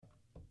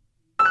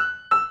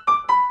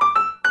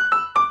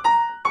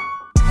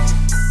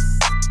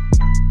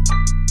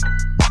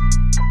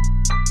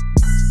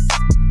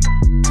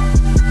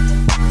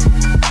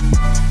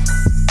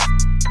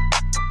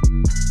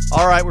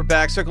All right, we're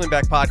back. Circling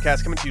Back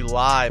podcast coming to you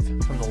live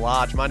from the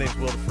Lodge. My name's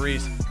Will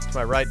DeFries. To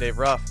my right, Dave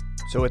Ruff.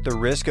 So at the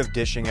risk of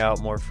dishing out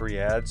more free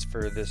ads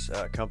for this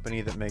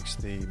company that makes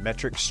the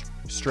metric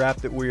strap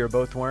that we are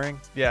both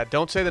wearing. Yeah,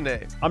 don't say the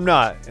name. I'm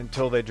not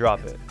until they drop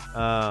it.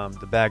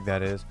 The bag,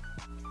 that is.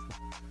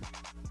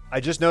 I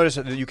just noticed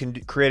that you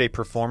can create a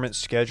performance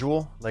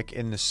schedule like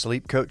in the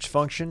sleep coach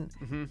function.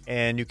 Mm-hmm.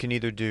 And you can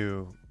either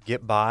do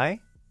get by,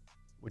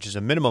 which is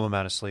a minimum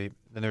amount of sleep.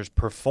 Then there's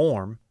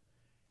perform.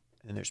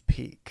 And then there's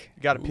peak.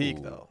 You got to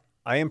peak, though.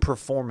 I am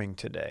performing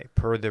today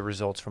per the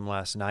results from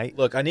last night.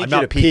 Look, I need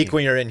you to peak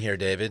when you're in here,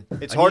 David.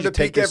 It's hard to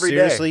peak every day.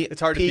 Seriously. It's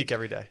hard to peak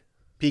every day.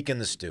 Peak in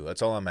the stew.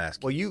 That's all I'm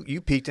asking. Well,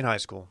 you peaked in high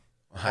school.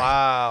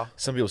 Wow.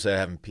 Some people say I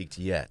haven't peaked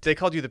yet. They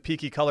called you the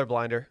peaky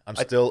colorblinder. I'm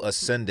still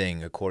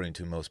ascending according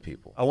to most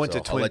people. I went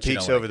to Twin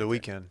Peaks over the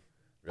weekend.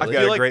 Really?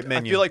 I've got a great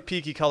menu. I feel like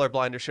peaky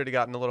colorblinder should have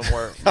gotten a little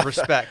more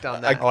respect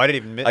on that. I didn't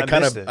even missed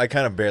it. I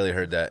kind of barely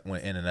heard that.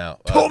 Went in and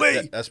out.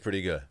 Tommy! That's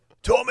pretty good.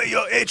 Tommy,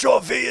 your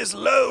HRV is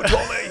low,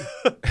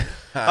 Tommy.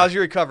 How's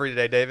your recovery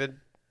today, David?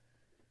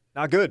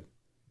 Not good.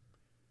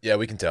 Yeah,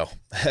 we can tell.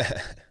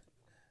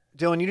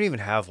 Dylan, you don't even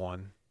have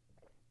one.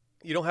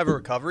 You don't have a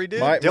recovery,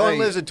 dude? Dylan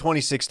lives in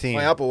 2016.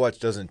 My Apple Watch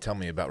doesn't tell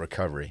me about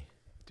recovery.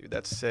 Dude,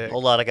 that's sick.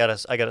 Hold on, I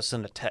gotta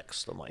send a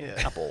text on my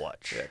Apple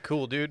Watch. Yeah,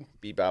 cool, dude.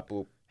 Beep, bop,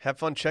 boop. Have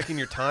fun checking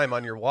your time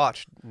on your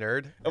watch,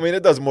 nerd. I mean,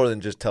 it does more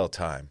than just tell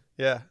time.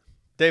 Yeah.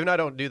 Dave and I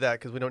don't do that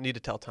because we don't need to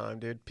tell time,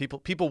 dude.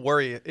 People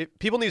worry.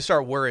 People need to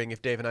start worrying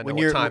if Dave and I know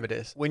what time it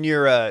is. When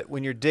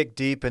you're dick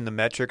deep in the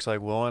metrics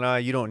like Will and I,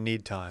 you don't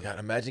need time. God,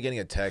 imagine getting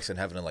a text and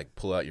having to like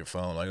pull out your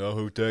phone like, oh,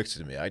 who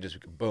texted me? I just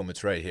boom,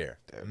 it's right here.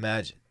 Dude.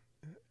 Imagine.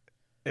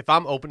 If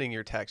I'm opening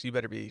your text, you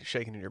better be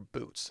shaking in your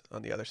boots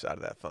on the other side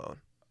of that phone.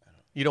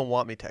 You don't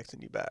want me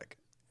texting you back.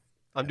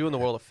 I'm doing the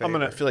world a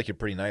favor. I feel like you're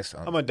pretty nice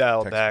on. I'm gonna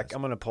dial it back.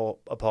 I'm gonna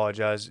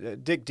apologize.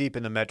 Dick deep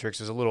in the metrics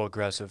is a little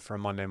aggressive for a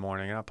Monday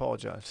morning, and I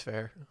apologize. It's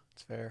fair.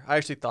 It's fair. I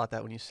actually thought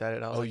that when you said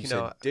it. I was like, you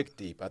said dick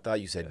deep. I thought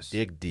you said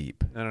dig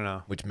deep.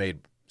 No. Which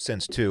made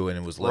sense too, and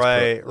it was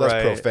less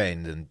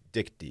profane than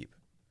dick deep.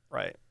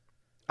 Right.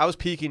 I was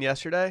peaking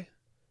yesterday,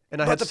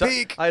 and I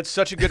had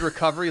such a good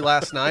recovery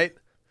last night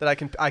that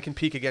I can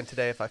peak again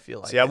today if I feel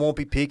like. See, I won't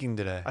be peaking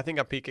today. I think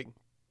I'm peaking.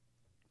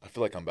 I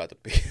feel like I'm about to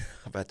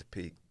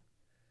peak.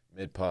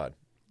 Mid-pod.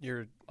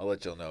 I'll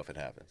let y'all know if it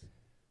happens.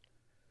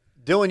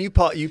 Dylan,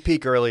 you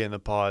peak early in the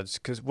pods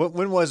because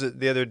when was it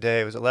the other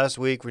day? Was it last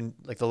week when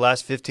like the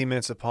last 15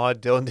 minutes of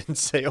pod, Dylan didn't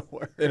say a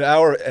word? An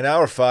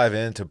hour 5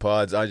 into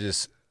pods, I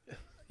just,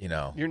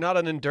 You're not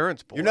an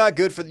endurance boy. You're not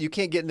good you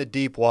can't get in the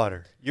deep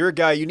water. You're a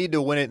guy, you need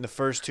to win it in the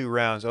first 2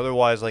 rounds.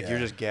 Otherwise, you're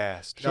just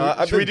gassed.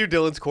 Should we do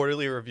Dylan's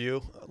quarterly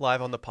review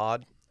live on the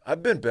pod?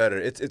 I've been better.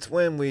 It's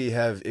when we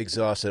have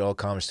exhausted all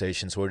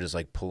conversations. We're just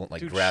like pulling,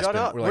 like grasping. Shut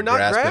up. We're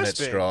not grasping at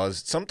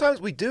straws.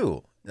 Sometimes we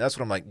do. That's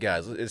what I'm like,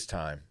 guys. It's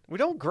time. We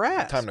don't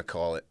grasp. Time to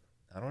call it.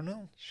 I don't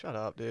know. Shut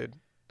up, dude.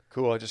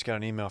 Cool. I just got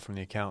an email from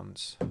the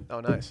accountants.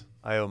 Oh, nice.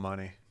 I owe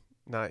money.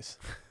 Nice.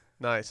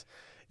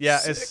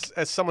 Yeah,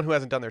 as someone who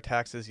hasn't done their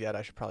taxes yet,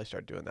 I should probably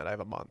start doing that. I have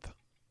a month.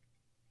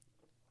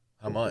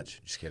 How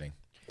much? Just kidding.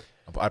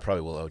 I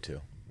probably will owe too.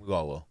 We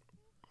all will.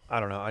 I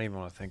don't know. I don't even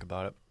want to think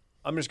about it.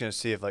 I'm just going to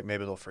see if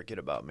maybe they'll forget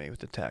about me with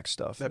the tax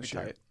stuff. That'd be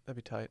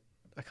tight.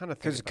 I kind of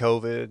think because of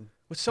COVID.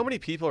 With so many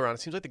people around, it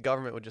seems like the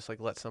government would just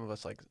let some of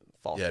us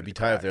fall. Yeah, it'd be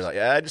tight if they're like,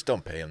 I just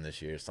don't pay them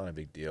this year. It's not a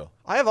big deal.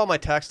 I have all my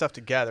tax stuff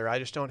together. I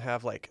just don't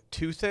have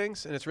 2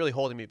 things, and it's really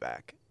holding me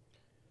back.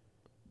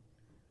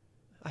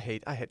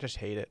 I just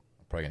hate it.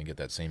 I'm probably gonna get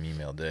that same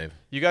email, Dave.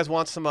 You guys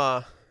want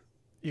some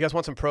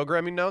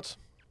programming notes?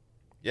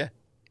 Yeah.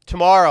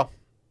 Tomorrow,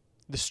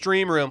 the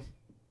Stream Room,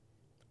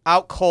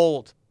 Out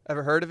Cold.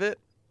 Ever heard of it?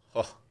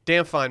 Oh,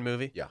 damn fine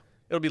movie. Yeah.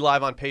 It'll be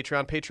live on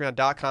Patreon,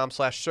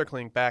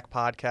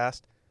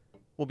 patreon.com/circlingbackpodcast.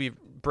 We'll be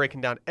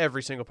breaking down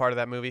every single part of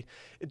that movie.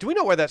 Do we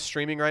know where that's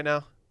streaming right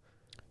now?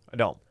 I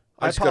don't.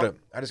 I just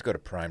go to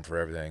Prime for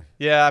everything.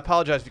 Yeah, I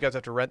apologize if you guys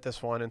have to rent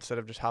this one instead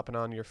of just hopping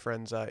on your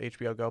friend's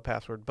HBO Go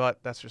password, but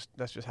that's just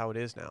how it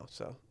is now.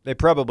 So they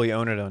probably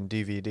own it on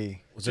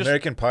DVD. Was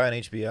American Pie on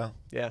HBO?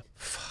 Yeah.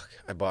 Fuck,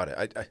 I bought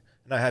it. And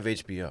I have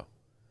HBO.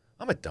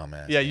 I'm a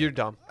dumbass. Yeah, man. you're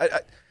dumb.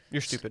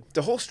 You're stupid.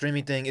 The whole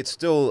streaming thing, it's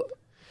still,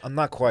 I'm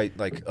not quite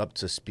up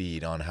to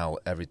speed on how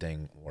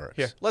everything works.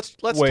 Here, let's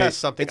test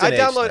something. I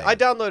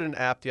downloaded an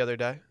app the other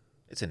day.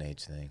 It's an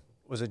age thing.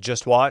 Was it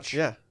Just Watch?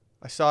 Yeah.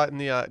 I saw it in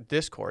the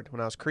Discord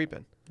when I was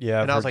creeping.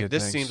 Yeah, and I was like,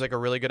 this seems like a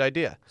really good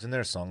idea. Isn't there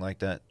a song like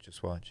that?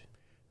 Just Watch.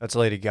 That's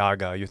Lady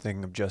Gaga. You're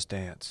thinking of Just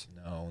Dance.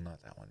 No,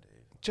 not that one, Dave.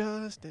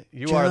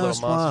 You are a little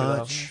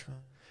monster,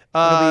 though.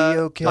 It'll be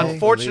okay.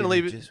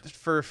 Unfortunately,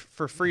 for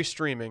free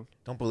streaming,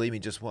 don't believe me,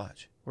 just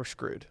watch. We're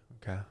screwed.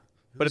 Okay.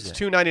 But it's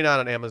 $2.99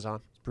 on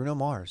Amazon. It's Bruno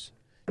Mars.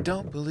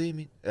 Don't believe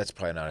me. That's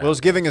probably not. Will's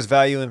giving us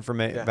valuable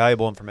information.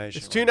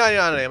 It's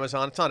 $2.99 on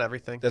Amazon. It's on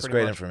everything. That's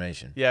great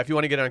information. Yeah, if you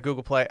want to get it on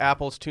Google Play,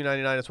 Apple's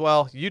 $2.99 as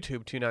well.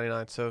 YouTube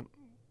 $2.99. So,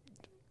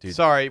 dude,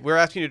 sorry, we're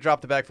asking you to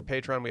drop the bag for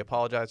Patreon. We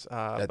apologize,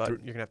 but you're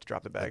gonna have to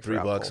drop the bag.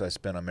 $3 I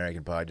spent on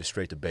American Pie just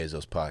straight to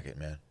Bezos' pocket,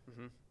 man.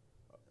 Mm-hmm.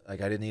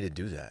 Like, I didn't need to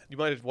do that. You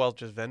might as well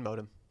just Venmo'd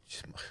him.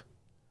 Just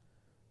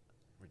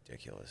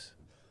ridiculous.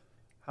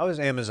 How has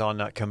Amazon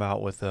not come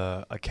out with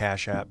a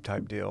Cash App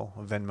type deal,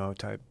 a Venmo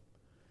type?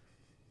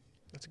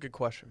 That's a good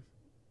question.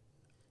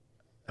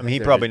 I mean, he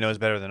probably knows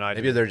better than I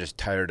do. Maybe they're just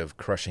tired of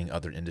crushing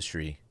other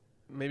industry.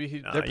 Maybe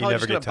they're Nah, probably you never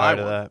just get gonna buy tired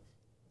of one. that.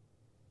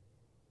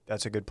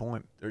 That's a good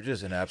point. They're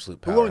just an absolute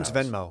Who powerhouse.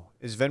 owns Venmo?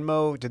 Is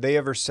Venmo, did they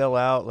ever sell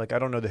out? Like, I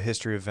don't know the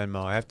history of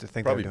Venmo. I have to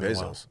think Probably they're doing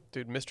Bezos. well.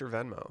 Dude, Mr.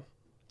 Venmo.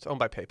 It's owned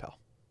by PayPal.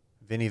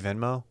 Vinny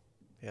Venmo?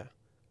 Yeah.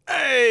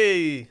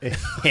 Hey!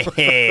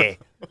 Big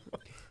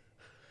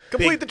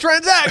Complete the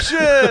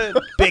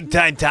transaction!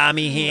 time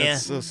Tommy here.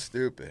 That's so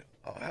stupid.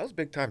 Oh, how's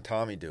Big Time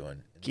Tommy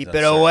doing? in Keep these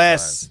it uncertain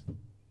OS.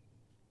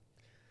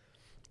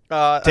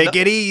 times? Take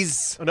it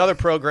easy. Another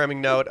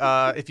programming note.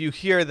 If you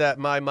hear that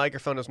my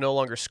microphone is no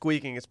longer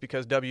squeaking, it's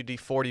because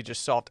WD-40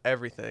 just solved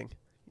everything.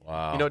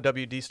 Wow. You know what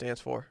WD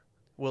stands for?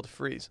 Will to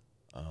freeze.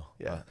 Oh,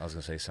 Yeah. I was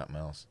going to say something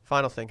else.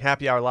 Final thing,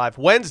 Happy Hour Live.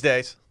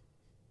 Wednesdays,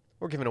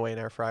 we're giving away an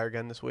air fryer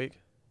again this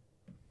week.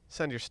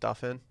 Send your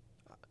stuff in.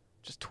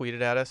 Just tweet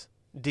it at us.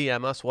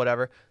 DM us,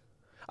 whatever.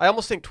 I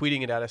almost think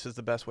tweeting it at us is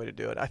the best way to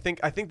do it. I think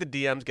the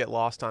DMs get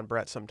lost on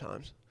Brett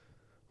sometimes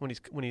when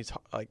he's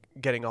like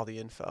getting all the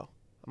info.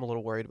 I'm a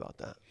little worried about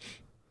that.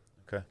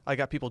 Okay. I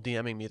got people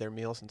DMing me their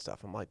meals and stuff.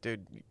 I'm like,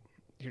 dude,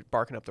 you're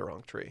barking up the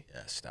wrong tree.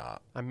 Yeah,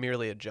 stop. I'm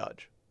merely a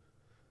judge.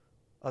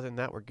 Other than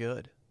that, we're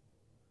good.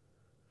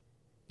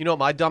 You know what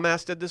my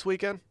dumbass did this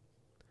weekend?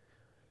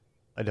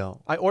 I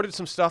don't. I ordered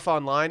some stuff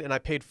online and I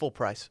paid full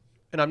price.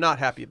 And I'm not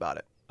happy about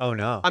it. Oh,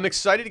 no. I'm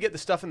excited to get the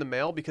stuff in the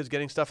mail because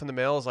getting stuff in the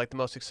mail is like the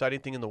most exciting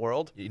thing in the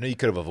world. You know, you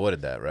could have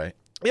avoided that, right?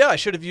 Yeah, I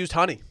should have used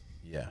Honey.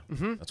 Yeah.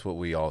 Mhm. That's what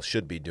we all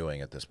should be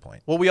doing at this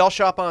point. Well, we all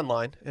shop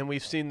online, and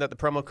we've seen that the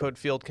promo code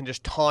field can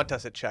just taunt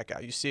us at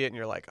checkout. You see it, and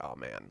you're like, oh,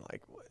 man,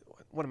 like,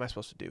 what am I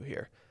supposed to do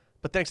here?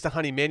 But thanks to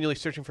Honey, manually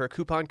searching for a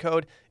coupon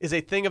code is a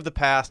thing of the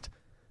past.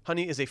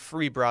 Honey is a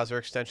free browser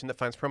extension that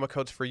finds promo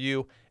codes for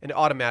you and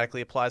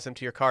automatically applies them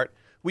to your cart.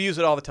 We use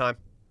it all the time.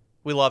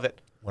 We love it.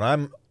 When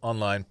I'm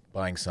online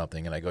buying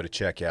something and I go to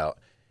checkout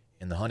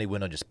and the Honey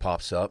window just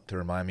pops up to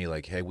remind me,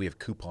 like, hey, we have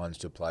coupons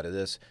to apply to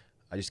this,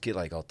 I just get,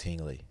 like, all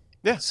tingly.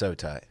 Yeah. It's so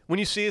tight. When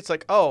you see it's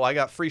like, oh, I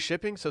got free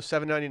shipping, so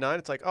 $7.99.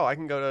 It's like, oh, I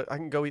can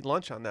go eat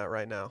lunch on that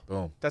right now.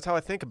 Boom. That's how I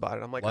think about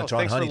it. I'm like, Lunch oh,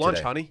 on thanks for Honey lunch,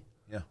 today. Honey.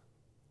 Yeah.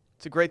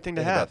 It's a great thing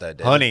to Think have. about that,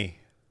 Dave. Honey.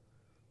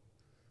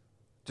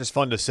 Just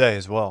fun to say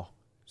as well.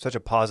 Such a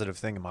positive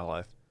thing in my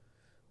life.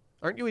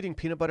 Aren't you eating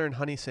peanut butter and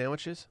honey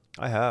sandwiches?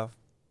 I have.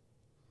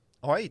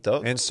 Oh, I eat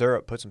those. And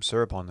syrup. Put some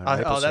syrup on there.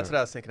 Maple That's syrup. what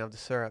I was thinking of, the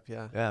syrup,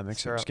 yeah. Yeah, mix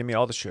it. Syrup. Just give me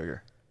all the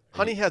sugar.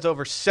 Honey has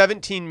over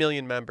 17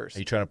 million members. Are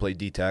you trying to play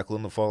D-tackle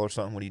in the fall or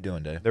something? What are you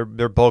doing, Dave?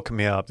 They're bulking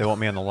me up. They want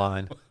me on the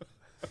line.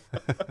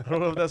 I don't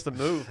know if that's the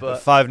move,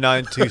 but 5'9",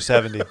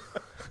 270.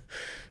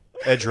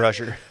 Edge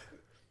rusher.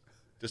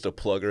 Just a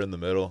plugger in the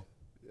middle.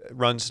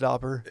 Run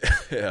stopper.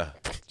 Yeah.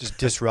 Just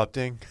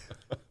disrupting.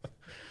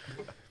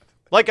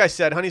 like I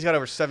said, Honey's got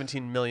over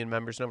 17 million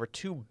members and over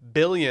 $2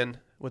 billion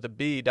with a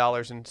B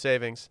dollars in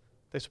savings.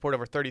 They support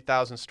over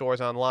 30,000 stores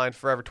online,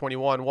 Forever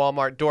 21,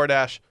 Walmart,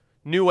 DoorDash,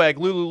 Newegg,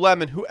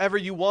 Lululemon, whoever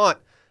you want.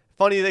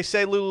 Funny they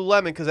say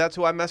Lululemon because that's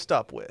who I messed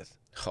up with.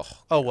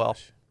 Oh, well.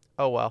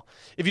 Oh, well.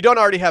 If you don't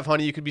already have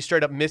Honey, you could be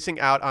straight up missing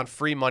out on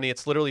free money.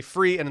 It's literally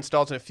free and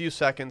installs in a few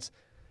seconds.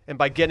 And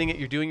by getting it,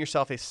 you're doing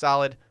yourself a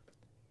solid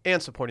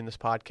and supporting this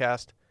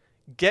podcast.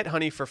 Get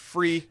Honey for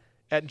free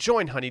at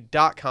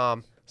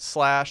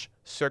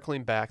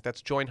joinhoney.com/circlingback.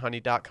 That's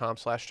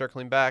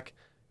joinhoney.com/circlingback.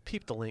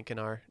 Peep the link in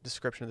our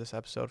description of this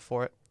episode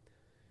for it.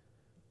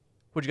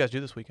 What'd you guys do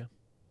this weekend?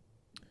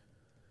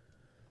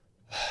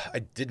 I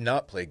did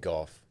not play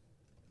golf.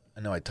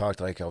 I know I talked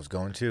like I was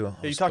going to.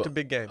 Yeah, you talked a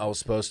big game. I was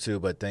supposed to,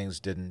 but things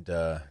didn't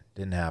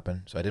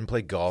happen. So I didn't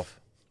play golf.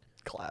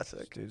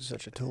 Classic. Dude,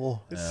 such a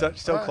tool. It's Yeah.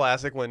 so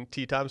classic when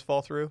tee times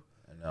fall through.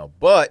 I know,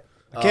 but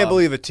I can't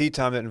believe a tee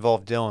time that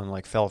involved Dylan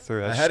like fell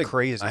through. That's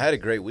crazy. I had a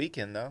great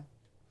weekend though.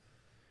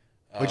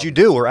 What'd you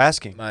do? We're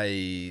asking.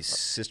 My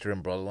sister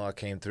and brother-in-law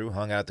came through,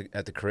 hung out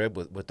at the crib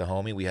with the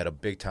homie. We had a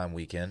big time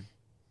weekend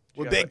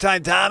We're big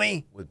time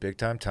Tommy. with Big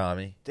Time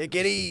Tommy. Take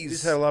it We just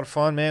easy. had a lot of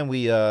fun, man.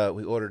 We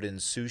ordered in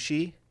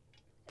sushi.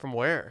 From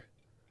where?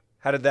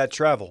 How did that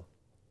travel?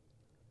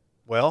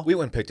 Well, We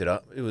went and picked it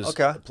up. It was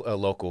Okay. a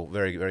local,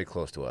 very, very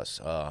close to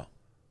us.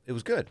 It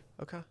was good.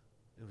 Okay.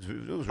 It was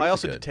really I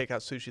also good. did take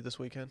out sushi this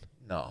weekend.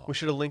 No. We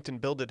should have linked and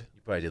builded.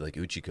 You probably did like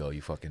Uchiko.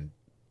 You fucking...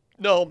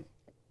 No,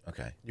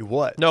 Okay. you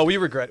what? no, we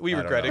don't regretted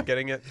know.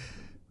 getting it.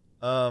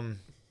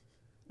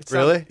 It's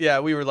Really? yeah,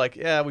 we were like,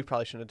 yeah, we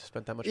probably shouldn't have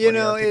spent that much You money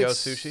know, on to-go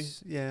it's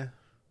sushi. Yeah.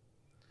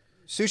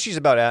 Sushi's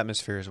about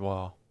atmosphere as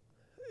well.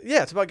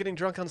 Yeah, it's about getting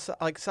drunk on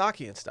like sake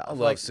and stuff. I love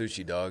like,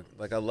 sushi, dog.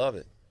 Like, I love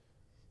it.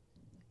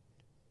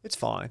 It's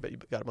fine. but you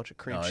got a bunch of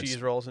cream No, it's-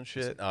 cheese rolls and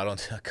shit. I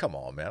don't... Come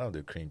on, man. I don't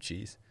do cream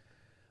cheese.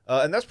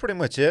 And that's pretty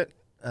much it.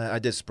 I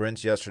did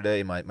sprints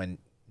yesterday. My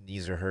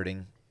knees are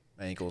hurting.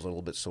 My ankle's a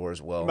little bit sore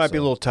as well. You might be a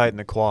so- little tight in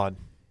the quad.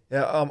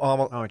 Yeah,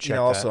 would check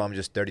also, that. I'm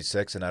just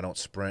 36 and I don't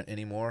sprint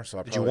anymore. So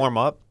I Did you warm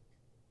up?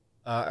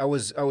 I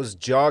was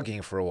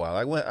jogging for a while.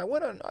 I went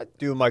on.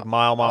 Doing like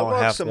mile and a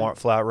logged half some-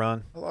 flat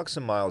run. I logged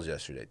some miles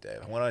yesterday, Dave.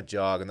 I went on a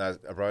jog, and I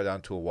brought it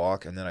down to a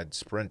walk, and then I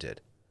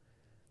sprinted.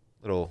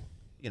 Little,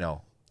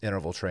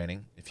 interval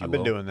training, if you I've will.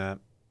 been doing that.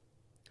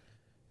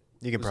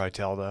 You can probably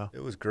tell though.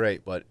 It was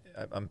great, but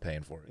I'm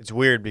paying for it. It's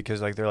weird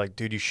because like they're like,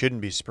 dude, you shouldn't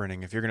be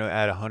sprinting. If you're gonna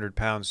add 100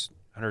 pounds,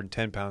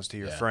 110 pounds to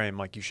your frame,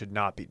 like you should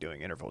not be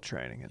doing interval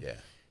training. And Yeah.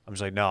 I'm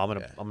just like, no,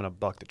 I'm gonna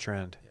buck the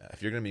trend. Yeah.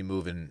 If you're going to be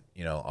moving,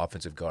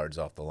 offensive guards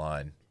off the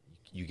line,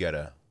 you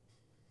gotta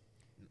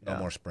no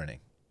more sprinting.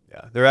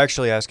 Yeah, they're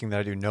actually asking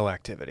that I do no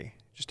activity,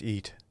 just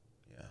eat.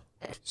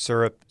 Yeah.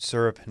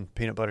 Syrup, and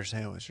peanut butter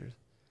sandwiches.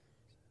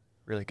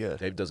 Really good.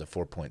 Dave does a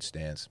 4-point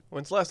stance.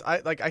 When's last? I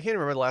can't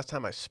remember the last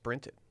time I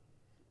sprinted.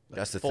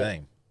 That's the full.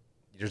 thing.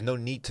 There's no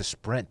need to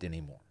sprint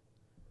anymore.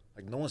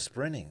 Like no one's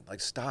sprinting. Like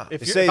stop.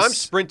 If say I'm s-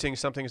 sprinting,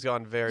 something's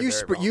gone very, You very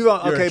sprint. wrong. You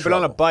You're okay? in But on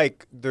a trouble.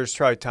 bike, there's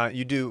probably time.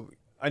 You do.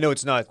 I know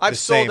it's not. I've the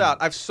sold same. out.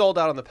 I've sold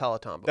out on the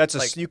Peloton. But That's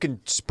like, you can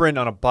sprint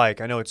on a bike.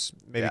 I know it's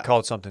maybe Yeah.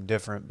 called something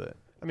different, but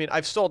I mean,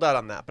 I've sold out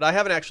on that, but I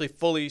haven't actually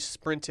fully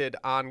sprinted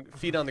on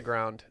feet on the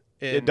ground.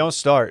 don't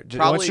start. Once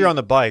probably- you're on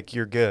the bike,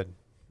 you're good.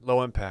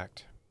 Low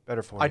impact,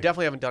 better for you. I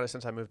definitely haven't done it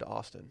since I moved to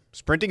Austin.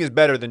 Sprinting is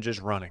better than just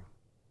running,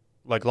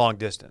 like long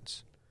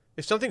distance.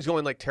 If something's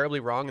going like terribly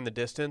wrong in the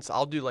distance,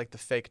 I'll do like the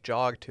fake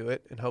jog to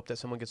it and hope that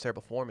someone gets there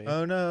before me.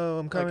 Oh no,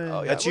 I'm coming.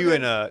 oh, yeah. That's we're you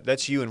good.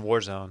 That's you in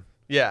Warzone.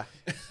 Yeah.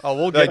 Oh,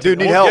 we'll Like, get dude,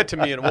 to, need we'll help. get to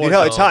me in Warzone. You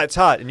know, it's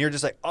hot, and you're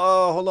just like,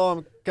 oh, hold on,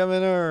 I'm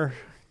coming or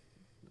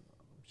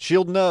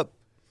shielding up.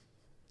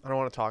 I don't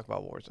want to talk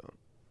about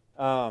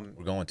Warzone.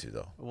 We're going to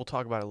though. We'll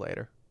talk about it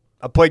later.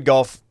 I played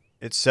golf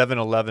at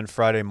 7-Eleven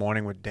Friday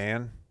morning with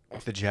Dan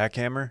with the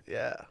jackhammer,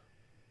 Yeah.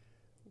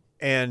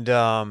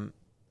 and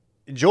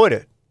enjoyed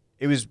it.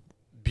 It was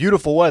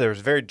beautiful weather. It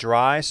was very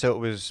dry, so it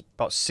was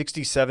about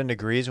 67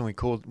 degrees when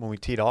we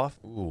teed off.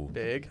 Ooh,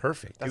 Big.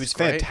 perfect. That's It was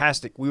great.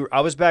 fantastic.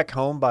 I was back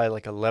home by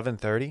like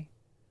 11:30.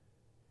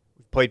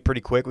 We played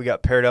pretty quick. We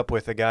got paired up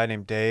with a guy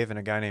named Dave and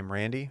a guy named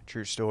Randy.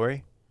 True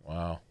story.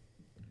 Wow.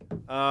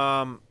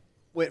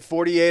 Went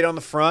 48 on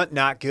the front,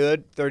 not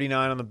good.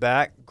 39 on the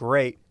back,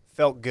 great.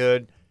 Felt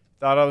good.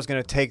 Thought I was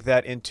going to take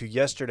that into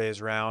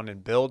yesterday's round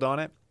and build on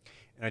it,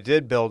 and I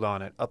did build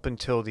on it up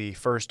until the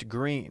first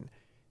green.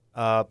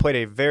 Played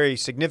a very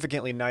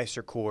significantly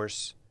nicer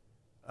course,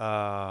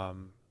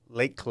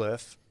 Lake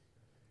Cliff,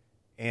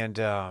 and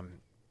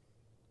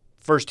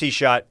first tee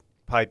shot,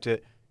 piped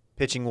it,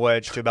 pitching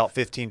wedge to about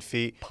 15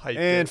 feet, Piped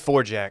and it.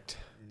 four jacked.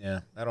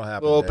 Yeah, that'll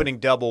happen. Little Dave. opening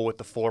double with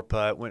the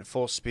 4-putt, went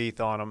full Spieth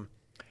on him.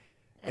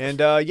 And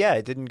yeah,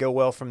 it didn't go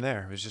well from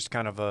there. It was just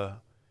kind of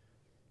a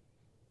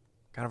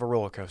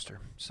roller coaster.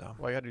 So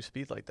Why you gotta do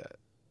speed like that?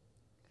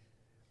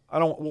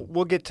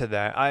 we'll get to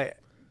that.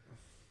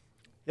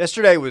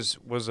 Yesterday was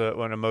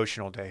an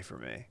emotional day for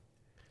me,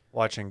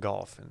 watching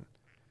golf and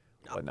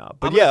whatnot.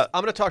 But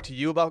I'm gonna talk to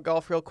you about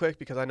golf real quick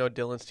because I know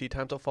Dylan's tee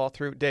times will fall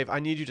through. Dave, I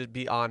need you to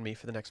be on me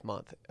for the next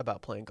month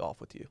about playing golf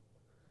with you.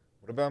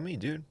 What about me,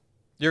 dude?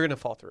 You're gonna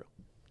fall through.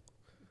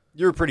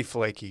 you're pretty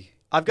flaky.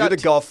 I've You're got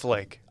the golf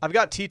flake. I've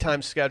got tee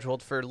times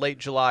scheduled for late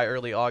July,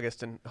 early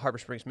August in Harbor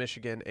Springs,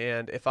 Michigan,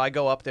 and if I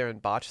go up there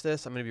and botch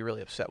this, I'm gonna be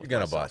really upset You're with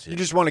gonna myself. botch You it.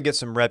 just want to get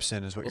some reps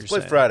in, is what Let's you're play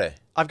saying. Friday.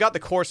 I've got the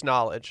course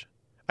knowledge.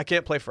 I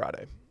can't play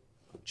Friday.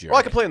 Jerry. Well,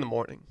 I can play in the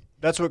morning.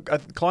 That's what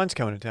Klein's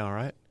coming to town,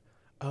 right?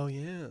 Oh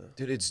yeah.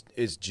 Dude,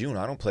 it's June.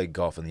 I don't play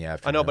golf in the I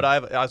afternoon. know, but I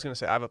was gonna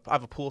say I have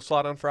a pool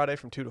slot on Friday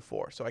from 2 to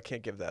 4, so I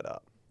can't give that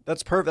up.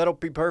 That's perfect. That'll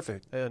be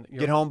perfect. And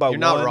Get home by You're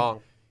not 1.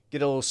 wrong.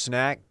 Get a little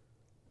snack.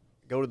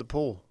 Go to the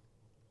pool.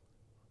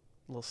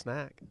 A little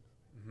snack.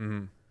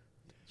 Mm-hmm.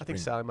 I think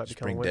Sally might be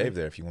coming bring with Dave me.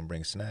 there if you want to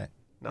bring a snack.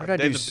 No, What did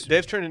I do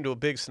Dave's turned into a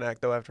big snack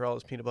though after all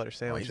his peanut butter Oh, he's a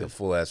sandwiches.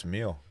 full ass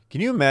meal. Can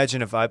you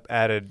imagine if I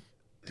added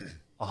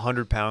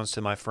 100 pounds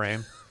to my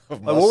frame?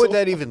 Of Like, what would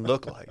that even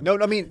look like? No,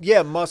 I mean,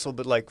 yeah, muscle,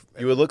 but like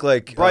You would look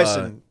like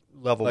Bryson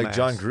level like mass.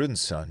 John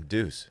Gruden's son,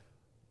 Deuce.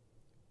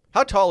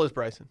 How tall is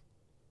Bryson?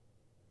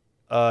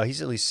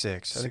 He's at least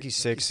 6. I think he's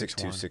 6'1".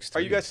 6'2", 6'3". Are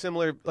you guys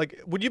similar? Like,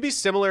 would you be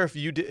similar if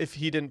if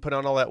he didn't put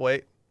on all that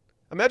weight?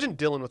 Imagine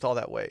Dylan with all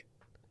that weight.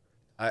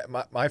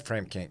 My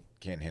frame can't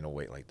handle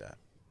weight like that.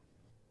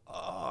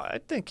 I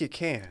think you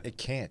can. It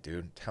can't,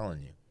 dude. I'm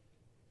telling you.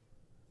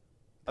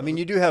 I mean,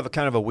 you do have a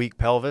kind of a weak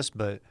pelvis,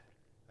 but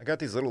I got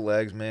these little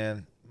legs,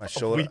 man. My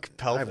shoulder. weak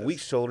I have pelvis. weak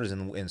shoulders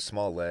and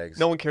small legs.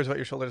 No one cares about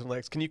your shoulders and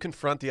legs. Can you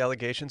confront the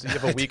allegations that you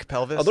have a weak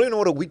pelvis? I don't even know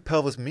what a weak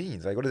pelvis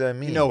means. Like, what does that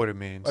mean? you know what it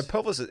means. My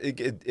pelvis,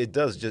 it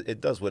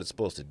does what it's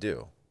supposed to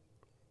do.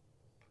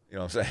 You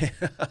know what I'm saying?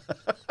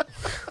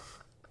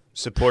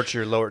 Supports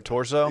your lower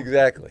torso.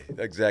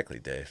 Exactly,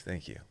 Dave.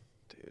 Thank you.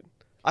 Dude,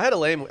 I had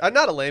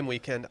not a lame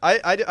weekend.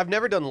 I've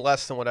never done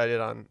less than what I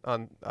did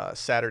on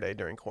Saturday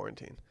during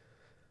quarantine.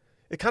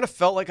 It kind of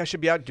felt like I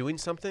should be out doing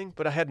something,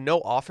 but I had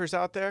no offers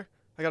out there.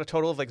 I got a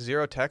total of like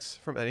 0 texts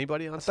from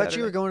anybody on I Saturday. thought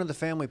you were going to the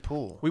family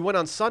pool. We went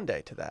on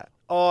Sunday to that.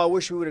 Oh, I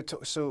wish we would have.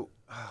 So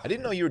I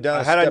didn't know you were down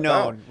to had I step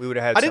known, out. we would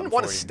have had. I didn't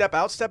want to something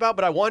for step out,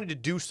 but I wanted to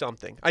do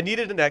something. I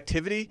needed an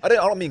activity. I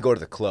don't mean go to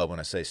the club when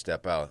I say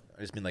step out.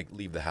 I just mean like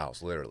leave the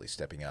house, literally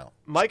stepping out.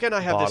 Mike and I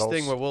have Bottles. this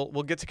thing where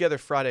we'll get together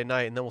Friday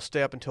night, and then we'll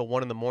stay up until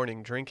 1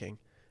 a.m. drinking,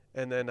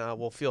 and then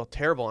we'll feel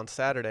terrible on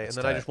Saturday, and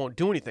then I tight. just won't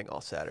do anything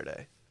all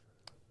Saturday.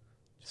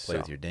 Just play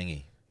with your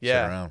dinghy. Sit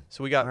Yeah. around.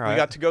 So we got All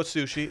right. to go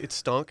sushi. It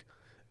stunk,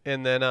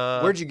 and then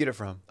Where'd you get it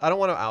from? I don't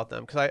want to out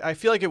them because I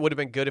feel like it would have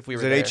been good if we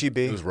Was were it there. HEB?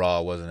 It was raw,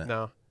 wasn't it?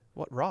 No,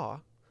 what raw?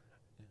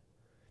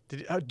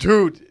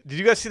 Dude, did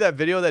you guys see that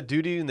video of that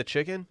dude eating the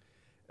chicken?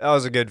 That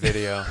was a good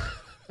video.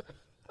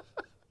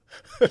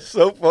 It's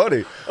so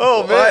funny.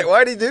 Oh, man.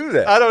 Why'd he do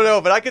that? I don't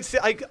know, but I could see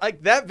like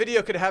that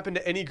video could happen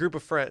to any group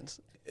of friends.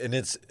 And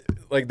it's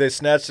like they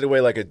snatched it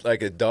away like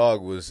a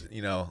dog was,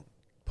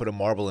 put a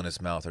marble in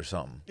its mouth or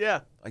something.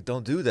 Yeah, Like,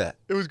 don't do that.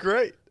 it was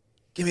great.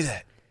 Give me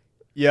that.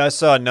 Yeah, I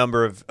saw a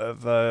number of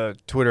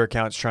Twitter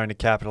accounts trying to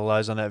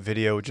capitalize on that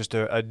video with just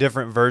a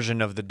different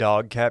version of the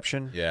dog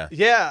caption. Yeah.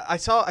 Yeah, I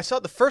saw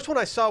the first one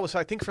I saw was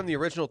I think from the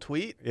original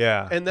tweet.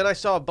 Yeah. And then I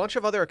saw a bunch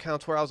of other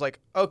accounts where I was like,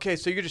 okay,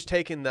 so you're just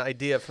taking the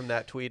idea from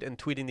that tweet and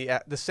tweeting the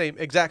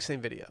exact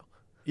same video.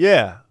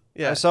 Yeah.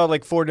 Yeah. I saw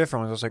like 4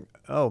 different ones. I was like,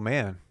 oh,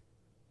 man.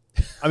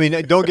 I mean,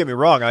 don't get me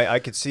wrong. I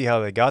could see how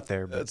they got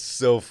there, but That's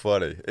so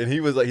funny. And he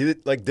was like,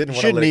 didn't want to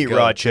shouldn't let it eat go,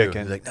 raw too.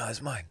 chicken. He's like, no, it's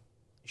mine.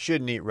 you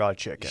shouldn't eat raw You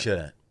chicken.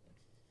 shouldn't.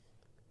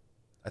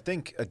 I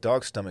think a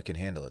dog's stomach can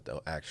handle it,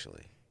 though,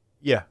 actually.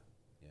 Yeah.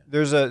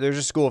 There's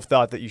a school of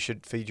thought that you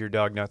should feed your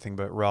dog nothing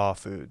but raw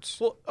foods.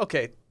 Well,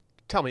 okay,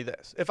 tell me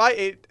this: if I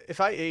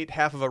ate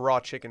half of a raw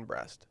chicken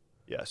breast,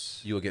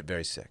 Yes. You will get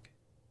very sick.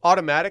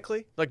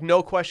 automatically, like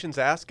no questions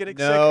asked, getting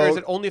sick, No. or is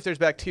it only if there's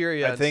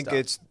bacteria? I and think stuff?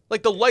 it's.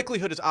 like the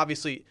likelihood is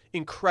obviously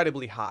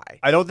incredibly high.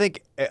 I don't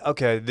think.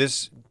 Okay,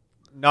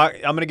 I'm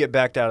gonna get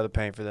backed out of the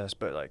paint for this,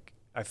 but like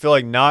I feel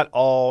like not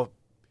all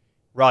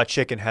raw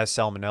chicken has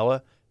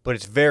salmonella, but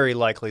it's very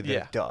likely that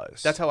Yeah. it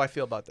does. That's how I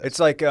feel about this. It's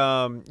like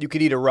you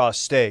could eat a raw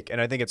steak, and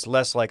I think it's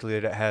less likely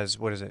that it has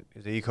what is it?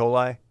 Is it E.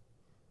 coli?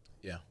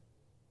 Yeah.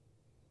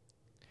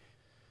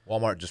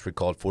 Walmart just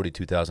recalled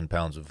 42,000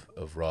 pounds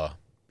of raw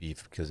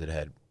beef because it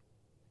had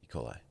E.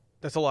 coli.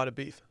 That's a lot of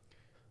beef.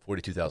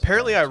 42,000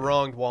 Apparently, I pounds, yeah.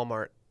 wronged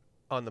Walmart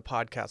on the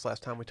podcast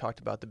last time we talked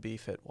about the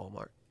beef at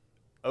Walmart.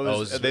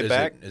 Oh, is are they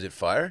back? Is it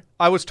fire?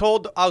 I was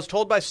told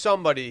by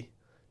somebody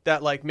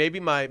that like maybe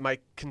my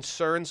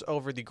concerns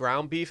over the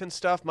ground beef and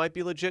stuff might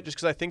be legit, just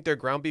because I think their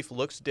ground beef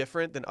looks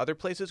different than other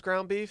places'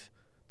 ground beef,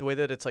 the way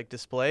that it's like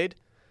displayed.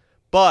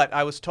 But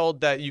I was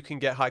told that you can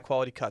get high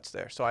quality cuts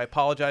there, so I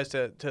apologize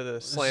to the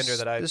slander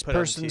that I This put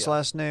on person's TL.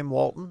 last name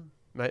Walton.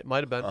 Might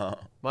have been.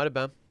 Might have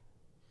been.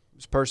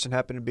 This person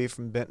happened to be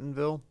from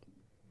Bentonville.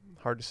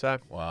 Hard to say.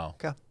 Wow.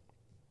 Okay.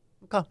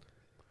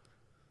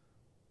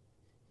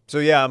 So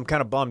yeah, I'm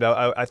kind of bummed.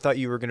 I thought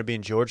you were going to be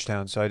in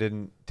Georgetown, so I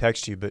didn't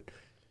text you. But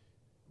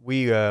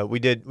we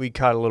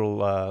caught a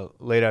little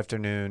late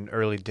afternoon,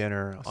 early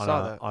dinner I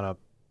saw on that. a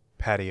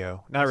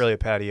patio. Not really a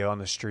patio, on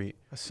the street.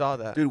 I saw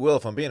that. Dude, Will,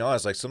 if I'm being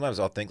honest, like sometimes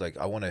I'll think like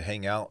I want to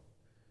hang out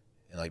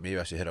and like maybe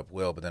I should hit up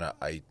Will, but then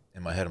I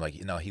in my head I'm like,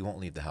 no, he won't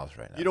leave the house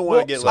right now. You don't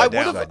want to get let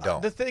would've- down. I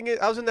don't. The thing is,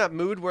 I was in that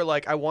mood where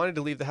like I wanted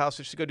to leave the house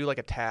just to go do like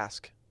a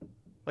task,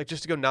 like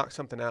just to go knock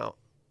something out.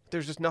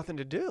 There's just nothing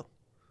to do.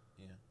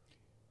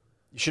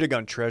 You should have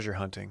gone treasure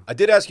hunting. I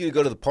did ask you to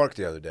go to the park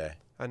the other day.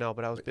 I know,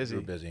 but I was But busy.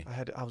 you were busy.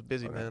 I was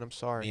busy, man. I'm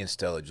sorry. Me and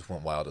Stella just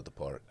went wild at the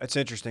park. That's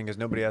interesting because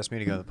nobody asked me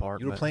to go to the park.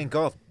 You were but- playing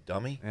golf,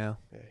 dummy. Yeah.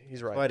 Yeah, he's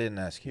That's why I right. didn't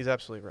ask you. He's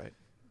absolutely right.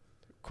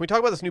 Can we talk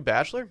about this new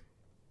Bachelor?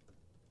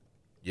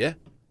 Yeah.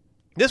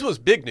 This was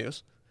big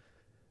news.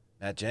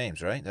 Matt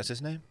James, right? That's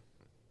his name?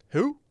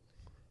 Who?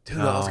 Dude,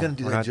 No, I was going to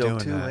do we're that not joke doing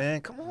too, that. man.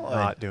 Come on.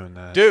 Not doing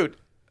that. Dude,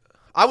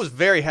 I was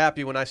very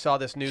happy when I saw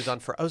this news on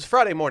Friday. It was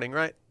Friday morning,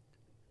 right?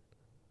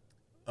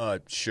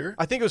 Sure.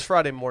 I think it was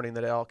Friday morning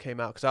that it all came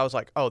out because I was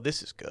like, oh,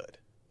 this is good.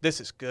 This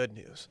is good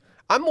news.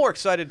 I'm more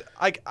excited.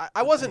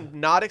 I wasn't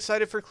not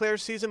excited for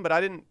Claire's season, but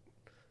I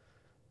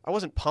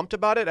wasn't pumped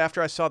about it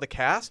after I saw the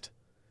cast.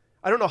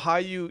 I don't know how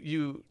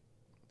you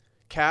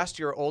cast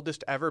your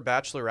oldest ever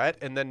bachelorette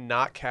and then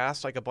not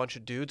cast like a bunch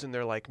of dudes in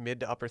their like mid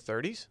to upper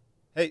 30s.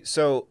 Hey,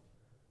 so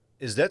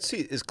is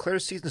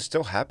Claire's season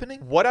still happening?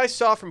 What I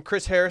saw from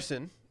Chris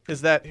Harrison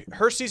is that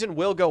her season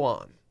will go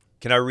on.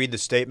 Can I read the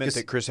statement 'Cause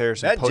that Chris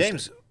Harrison Matt posted?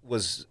 James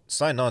was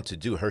signed on to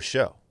do her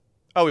show.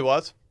 Oh, he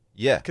was?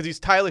 Yeah. Because he's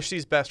Tyler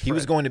C's best friend. He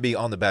was going to be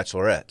on The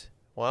Bachelorette.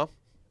 Well,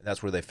 And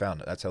that's where they found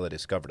it. That's how they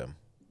discovered him.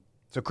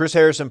 So Chris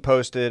Harrison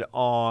posted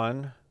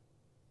on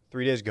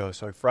 3 days ago,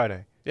 so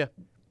Friday. yeah.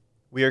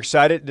 We are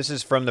excited. This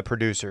is from the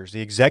producers,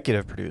 the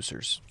executive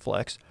producers,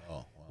 Flex. Oh,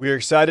 wow. We are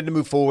excited to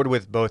move forward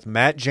with both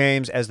Matt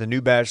James as the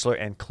new Bachelor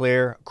and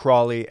Claire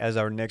Crawley as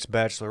our next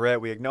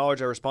Bachelorette. We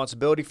acknowledge our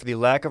responsibility for the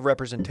lack of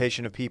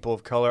representation of people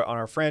of color on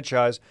our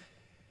franchise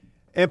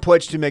and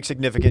pledge to make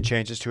significant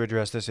changes to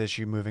address this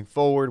issue moving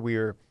forward. We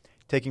are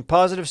taking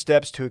positive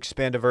steps to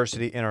expand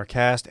diversity in our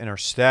cast and our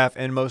staff,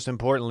 and most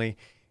importantly,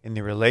 in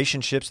the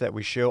relationships that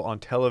we show on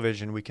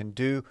television. We can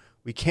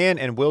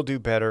and will do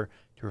better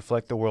to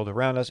reflect the world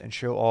around us and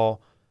show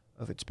all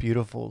of its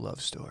beautiful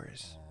love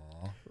stories.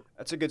 Aww.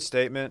 That's a good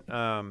statement.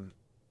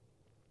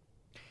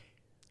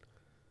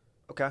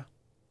 Okay.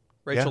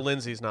 Rachel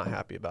Lindsay's not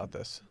happy about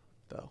this,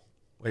 though.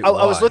 Wait, I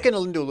was why? looking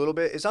into a little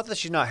bit. It's not that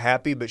she's not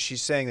happy, but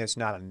she's saying that it's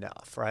not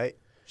enough, right?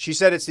 She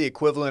said it's the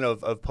equivalent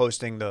of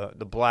posting the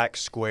black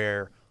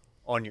square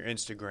on your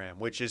Instagram,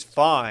 which is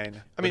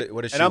fine. I mean,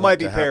 what does she And I want might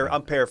be to happen?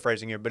 I'm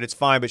paraphrasing here, but it's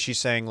fine. But she's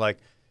saying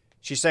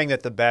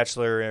that the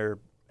Bachelor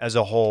as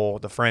a whole,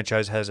 the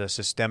franchise has a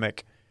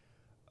systemic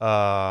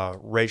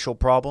racial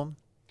problem,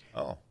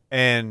 Oh,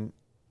 and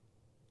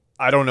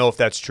I don't know if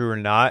that's true or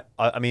not.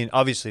 I mean,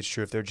 obviously it's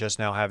true if they're just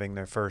now having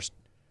their first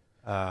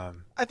I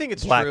think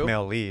it's black true.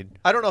 male lead.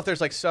 I don't know if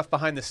there's like stuff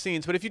behind the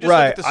scenes, but if you just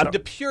Right, look at the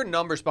pure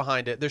numbers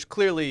behind it, there's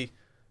clearly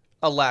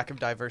a lack of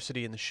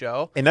diversity in the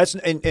show. And that's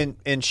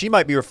and she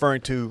might be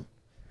referring to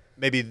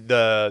maybe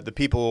the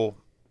people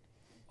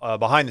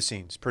behind the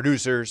scenes,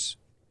 producers,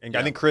 and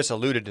I think Chris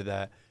alluded to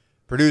that.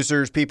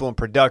 Producers, people in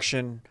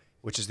production,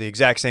 which is the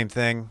exact same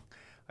thing.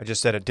 I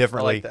just said it I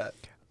differently. like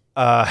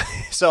that.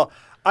 So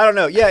I don't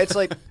know. Yeah, it's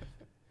like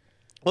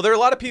Well, there are a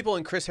lot of people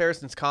in Chris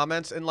Harrison's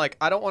comments, and like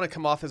I don't want to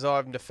come off as though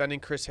I'm defending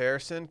Chris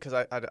Harrison because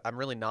I'm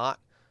really not.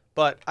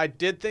 But I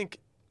did think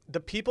the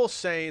people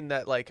saying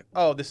that like,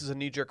 oh, this is a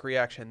knee-jerk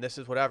reaction, this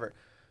is whatever.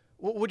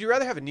 Would you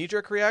rather have a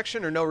knee-jerk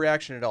reaction or no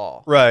reaction at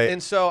all? Right.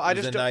 And so I it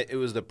was just it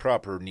was the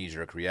proper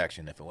knee-jerk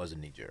reaction if it was a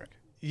knee-jerk.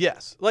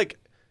 yes, like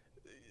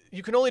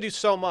you can only do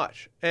so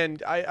much,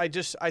 and I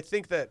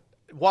think that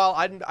while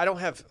I don't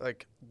have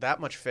like that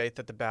much faith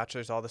that The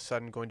Bachelor is all of a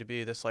sudden going to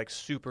be this like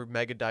super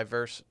mega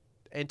diverse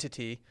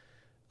entity,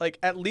 like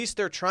at least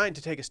they're trying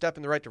to take a step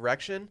in the right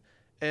direction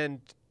and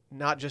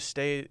not just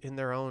stay in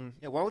their own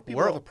Yeah, why would people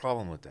world. have a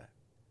problem with that?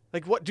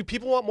 Like, what do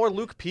people want more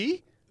Luke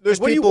P? there's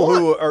Like, what do you people want?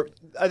 who are.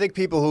 I think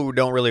people who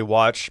don't really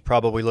watch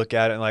probably look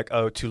at it and like,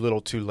 oh, too little,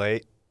 too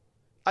late.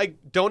 I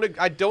don't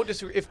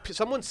disagree. If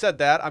someone said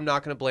that, I'm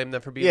not going to blame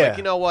them for being Yeah. like,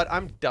 you know what,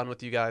 I'm done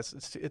with you guys.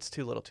 It's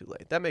too little, too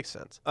late. That makes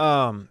sense.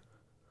 Well,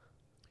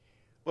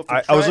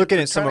 I was looking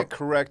at some of-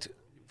 for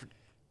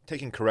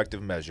taking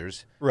corrective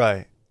measures.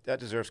 Right. That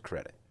deserves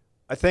credit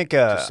I think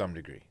to some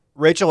degree.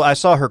 Rachel, I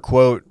saw her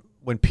quote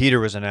when Peter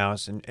was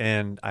announced,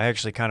 and I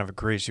actually kind of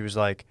agree. She's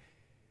like,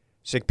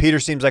 Peter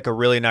seems like a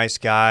really nice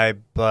guy,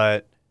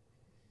 but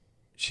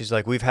she's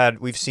like,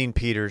 we've seen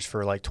Peters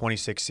for like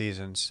 26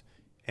 seasons,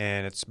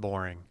 and it's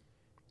boring.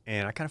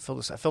 And I kind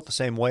of I felt the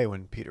same way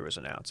when Peter was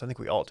announced. I think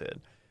we all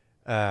did.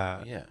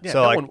 Yeah. Yeah,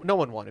 So no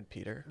one wanted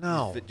Peter.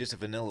 no. Just a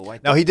vanilla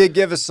white. Now he did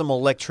give us some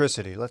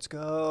electricity. Let's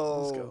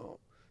go. Let's go.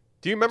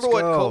 Do you remember Let's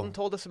what go. Colton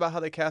told us about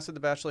how they casted The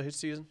Bachelor his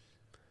season?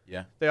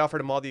 Yeah. They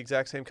offered him all the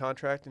exact same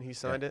contract, and he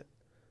signed it.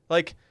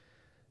 Like,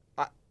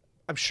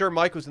 I'm sure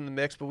Mike was in the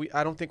mix, but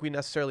I don't think we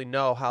necessarily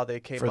know how they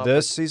came For up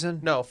this with, season?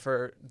 No,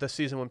 for the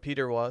season when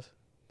Peter was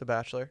The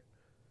Bachelor.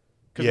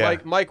 Because Yeah.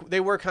 Mike, they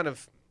were kind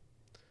of.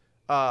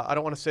 I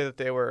don't want to say that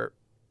they were.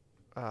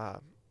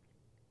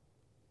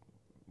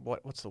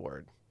 What's the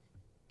word?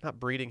 Not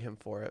breeding him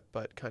for it,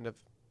 but kind of.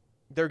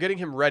 They're getting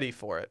him ready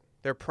for it.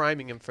 They're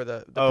priming him for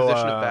the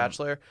position of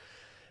Bachelor.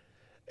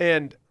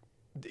 And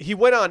he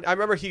went on. I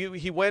remember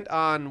he went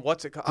on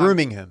what's it called?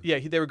 Grooming him. Yeah,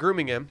 they were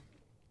grooming him,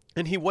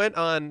 and he went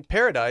on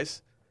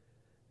Paradise,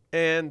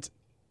 and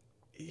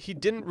he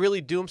didn't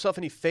really do himself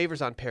any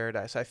favors on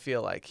Paradise. I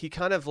feel like he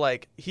kind of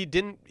like he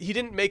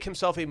didn't make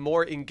himself a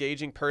more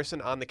engaging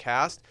person on the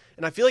cast,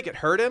 and I feel like it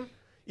hurt him.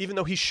 Even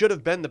though he should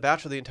have been The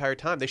Bachelor the entire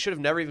time, they should have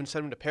never even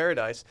sent him to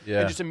Paradise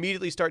and just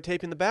immediately start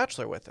taping The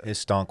Bachelor with it. His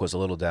stonk was a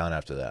little down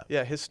after that.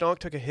 Yeah, his stonk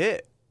took a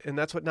hit, and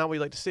that's what now we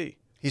like to see.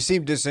 He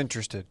seemed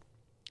disinterested.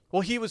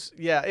 Well, he was.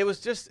 Yeah, it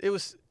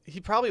was. He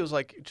probably was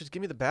like, just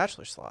give me the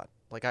Bachelor slot.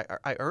 Like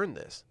I earned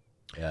this.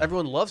 Yeah.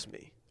 Everyone loves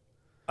me.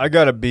 I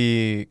gotta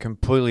be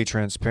completely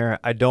transparent.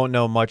 I don't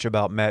know much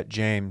about Matt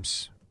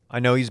James. I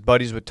know he's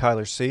buddies with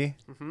Tyler C.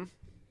 Mm-hmm.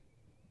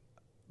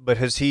 But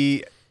has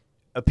he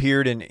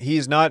appeared in?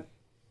 He's not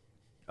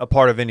a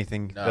part of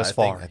anything No, thus I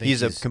far. think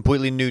He's a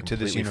completely new to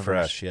this Completely universe.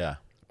 fresh, yeah.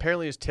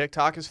 Apparently, his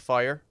TikTok is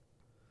fire.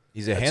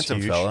 He's a That's handsome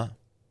huge. fella.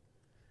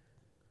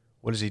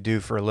 What does he do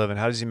for a living?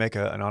 How does he make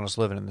an honest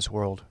living in this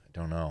world? I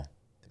don't know.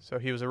 So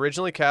he was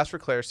originally cast for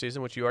Claire's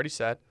season, which you already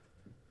said.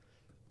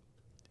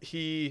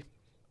 This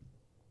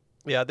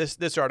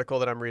article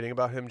that I'm reading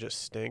about him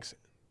just stinks. It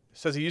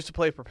says he used to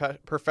play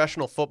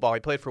professional football. He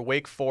played for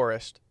Wake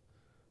Forest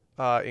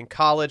in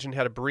college and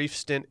had a brief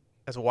stint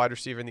as a wide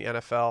receiver in the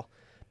NFL.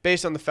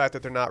 Based on the fact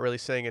that they're not really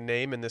saying a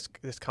name in this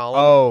column.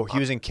 Oh, he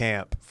was in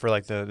camp for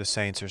like the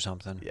Saints or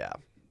something. Yeah.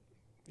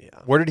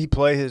 Where did he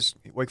play his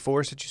Wake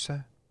Forest, did you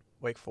say?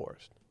 Wake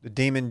Forest. The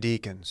Demon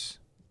Deacons.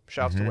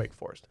 Shouts to Wake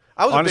Forest.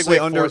 I was Honestly,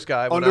 a big Wake Forest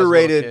guy when I was a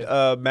little underrated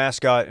kid.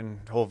 mascot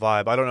and whole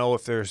vibe. I don't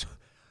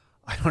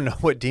know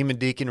what Demon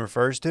Deacon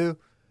refers to.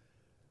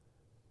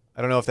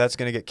 I don't know if that's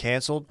going to get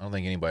canceled. I don't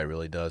think anybody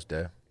really does,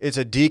 Dave. It's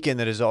a deacon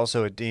that is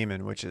also a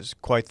demon, which is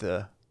quite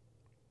the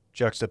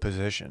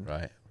juxtaposition.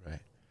 Right, right.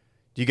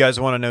 Do you guys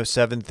want to know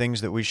 7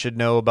 things that we should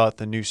know about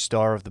the new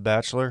star of The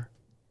Bachelor?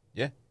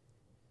 Yeah.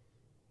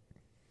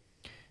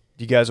 Do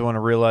you guys want to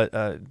realize?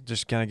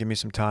 Just kind of give me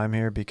some time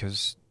here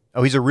because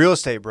he's a real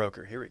estate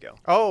broker. Here we go.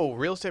 Oh,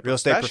 real estate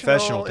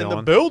professional in the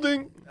Dylan.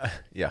 building.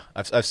 Yeah,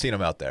 I've seen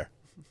him out there.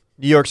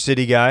 New York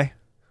City guy.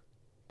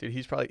 Dude,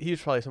 he's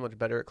probably so much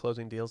better at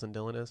closing deals than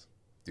Dylan is.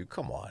 Dude,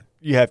 come on.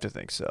 You have to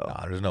think so.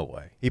 Nah, there's no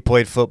way. He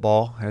played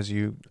football, as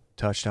you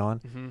touched on.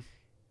 Mm-hmm.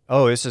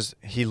 Oh,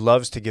 he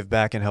loves to give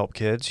back and help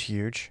kids.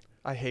 Huge.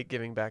 I hate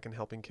giving back and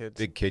helping kids.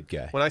 Big kid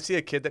guy. When I see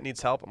a kid that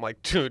needs help, I'm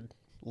like, dude,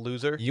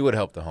 loser. You would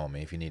help the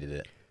homie if you needed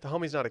it. The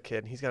homie's not a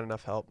kid. He's got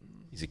enough help.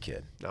 He's a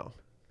kid. No.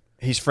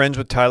 He's friends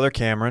with Tyler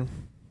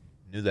Cameron.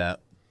 Knew that.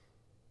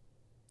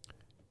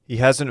 He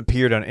hasn't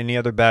appeared on any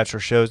other Bachelor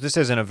shows. This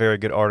isn't a very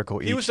good article.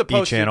 He was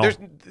supposed channel.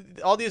 to.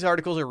 All these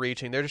articles are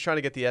reaching. They're just trying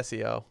to get the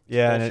SEO.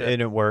 Yeah, Bullshit.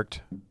 and it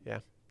worked. Yeah.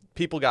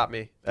 People got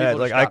me. People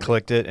just I got me.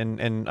 clicked it,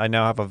 and I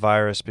now have a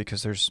virus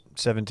because there's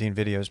 17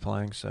 videos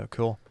playing, so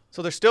cool.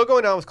 So they're still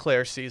going on with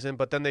Claire's season,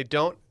 but then I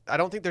don't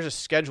think there's a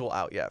schedule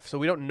out yet, so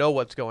we don't know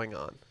what's going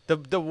on.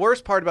 The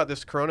worst part about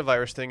this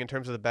coronavirus thing in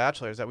terms of The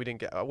Bachelor is that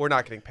we're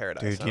not getting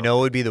Paradise. Dude, you know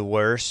what would be the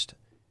worst?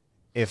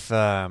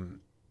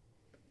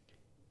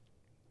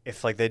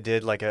 If like they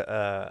did like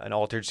an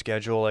altered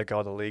schedule like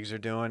all the leagues are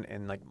doing,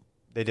 and like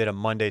they did a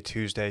Monday,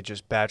 Tuesday,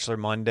 just Bachelor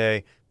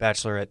Monday,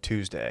 Bachelorette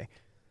Tuesday,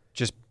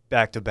 just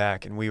back to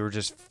back, and we were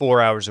just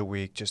 4 hours a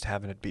week just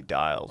having it be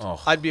dialed.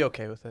 Oh, I'd be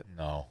okay with it.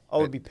 no. Oh,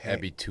 it would be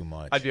That'd be too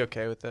much. I'd be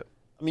okay with it.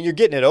 I mean, you're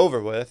getting it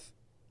over with.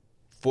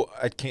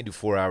 I can't do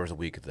 4 hours a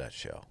week of that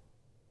show.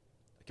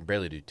 I can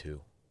barely do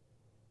 2.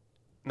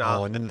 No.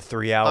 Oh, and then the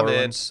 3 hour I'm in.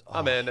 ones.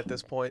 I'm in at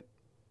this point.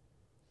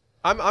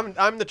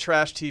 I'm the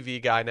trash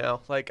TV guy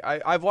now. Like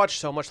I've watched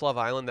so much Love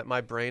Island that my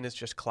brain is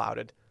just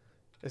clouded.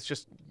 It's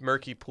just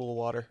murky pool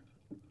water.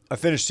 I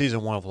finished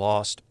season 1 of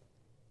Lost.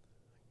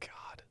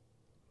 God.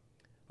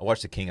 I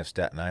watched The King of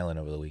Staten Island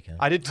over the weekend.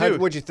 I did too.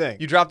 What'd you think?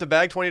 You dropped a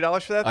bag,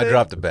 $20 for that I thing?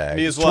 dropped a bag.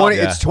 Me as well.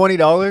 Yeah. It's $20.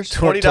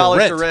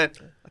 $20 to rent.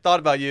 I thought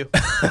about you.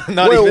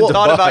 Not Wait, even what? to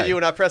Thought buy. about you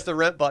when I pressed the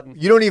rent button.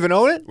 You don't even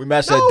own it? We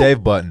matched that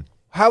Dave button.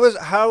 How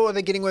are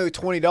they getting away with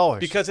 $20?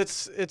 Because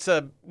it's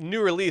a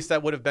new release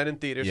that would have been in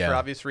theaters Yeah. for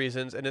obvious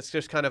reasons, and it's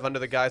just kind of under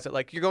the guise that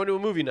like you're going to a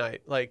movie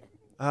night, like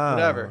Oh,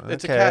 whatever.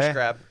 It's a okay. cash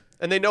grab,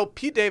 and they know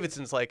Pete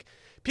Davidson is like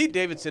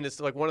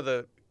one of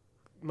the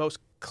most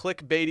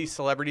clickbaity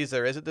celebrities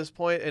there is at this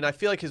point, and I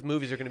feel like his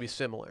movies are going to be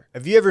similar.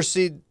 Have you ever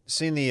seen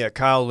the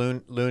Kyle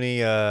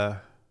Looney?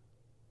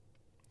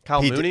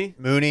 Kyle Mooney?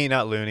 Mooney,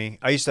 not Looney.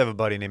 I used to have a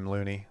buddy named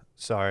Looney.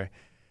 Sorry.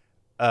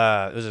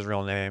 This is his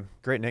real name.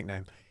 Great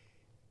nickname.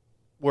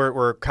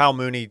 Where Kyle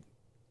Mooney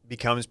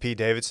becomes Pete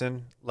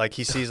Davidson. Like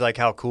he sees like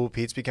how cool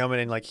Pete's becoming,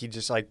 and like he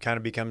just like kind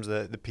of becomes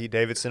the Pete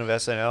Davidson of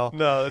SNL.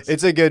 No,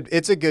 It's a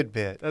good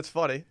bit. that's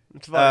funny.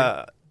 It's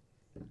funny.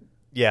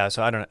 Yeah,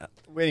 so I don't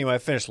know. Anyway, I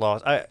finished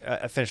Lost.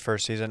 I finished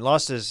first season.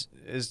 Lost is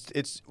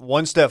it's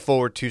one step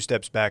forward, 2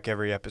 steps back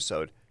every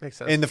episode. Makes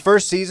sense. In the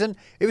first season,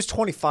 it was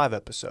 25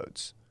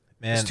 episodes.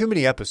 Man, It's too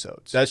many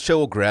episodes. that show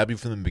will grab you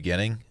from the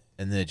beginning,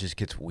 and then it just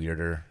gets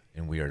weirder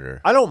and weirder.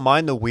 I don't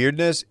mind the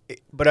weirdness,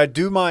 but I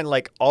do mind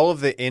like all of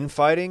the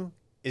infighting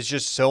is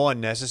just so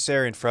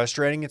unnecessary and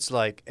frustrating. It's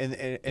like and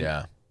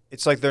Yeah.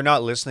 it's like they're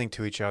not listening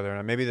to each other.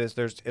 And maybe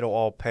it'll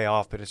all pay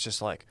off, but it's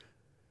just like,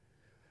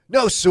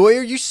 no,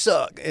 Sawyer, you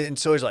suck. And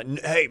Sawyer's like,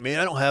 hey man,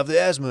 I don't have the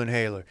asthma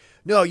inhaler.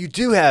 No, you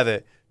do have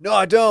it. No,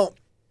 I don't.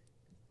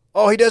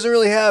 Oh, he doesn't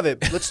really have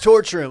it. Let's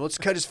torture him. Let's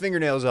cut his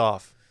fingernails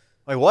off.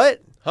 Like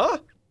what? huh?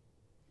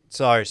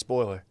 Sorry,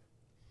 spoiler.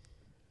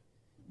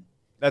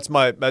 That's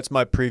my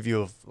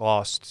preview of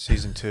Lost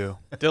season 2.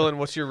 Dylan,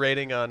 what's your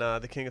rating on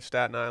The King of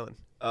Staten Island?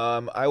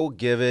 I will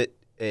give it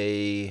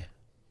a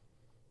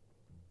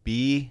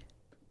B.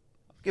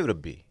 I'll give it a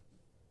B.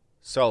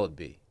 Solid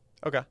B.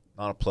 Okay,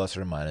 Not a plus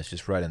or a minus,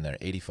 just right in there.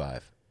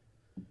 85.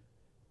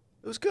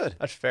 It was good.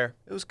 that's fair.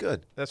 It was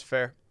good. That's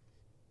fair.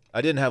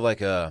 I didn't have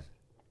like oh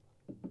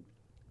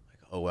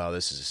wow,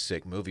 this is a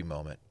sick movie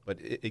moment, but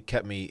it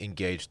kept me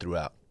engaged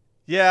throughout.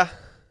 Yeah,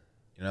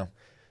 You know?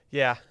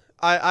 yeah.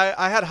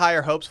 I had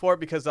higher hopes for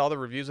it because all the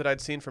reviews that I'd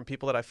seen from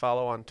people that I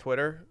follow on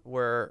Twitter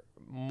were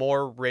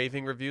more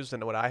raving reviews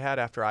than what I had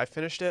after I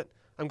finished it.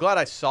 I'm glad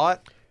I saw it,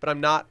 but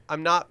I'm not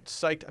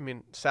psyched. I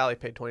mean, Sally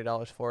paid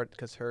 $20 for it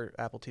because her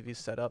Apple TV's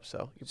set up,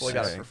 so your boy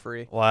got it Sick. for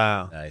free.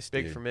 Wow. Nice,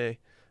 Big dude. for me.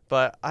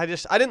 But I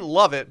didn't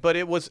love it, but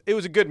it was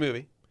a good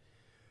movie.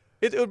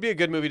 It would be a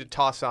good movie to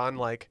toss on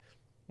like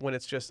when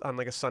it's just on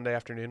like a Sunday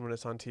afternoon when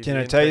it's on TV. Can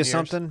I in tell 10 you years.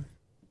 something?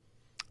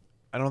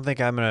 I don't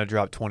think I'm gonna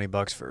drop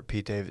 $20 for a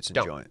Pete Davidson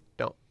joint.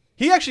 Don't.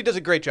 He actually does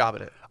a great job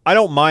in it. I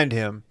don't mind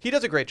him. He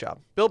does a great job.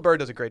 Bill Burr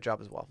does a great job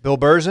as well. Bill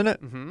Burr's in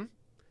it. Mm-hmm.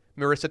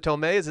 Marissa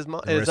Tomei is his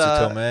mom.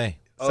 Marissa Tomei.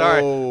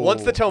 Sorry. Oh,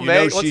 Once the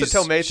Tomei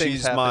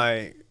thing's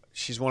happened.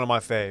 She's one of my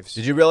faves.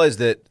 Did you realize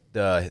that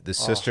the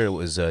sister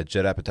was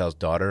Judd Apatow's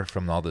daughter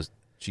from all this?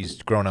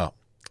 She's grown up.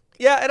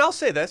 Yeah, and I'll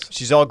say this.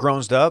 She's all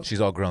grown up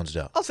She's all grown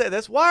up. I'll say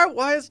this. Why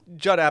is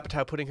Judd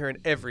Apatow putting her in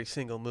every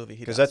single movie he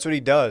does? because that's what he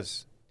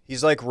does.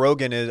 He's like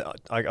Rogan is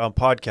on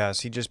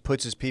podcasts. He just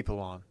puts his people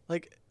on.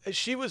 Like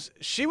She was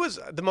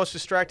the most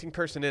distracting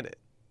person in it.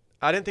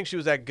 I didn't think she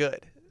was that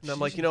good. And I'm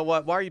like, you know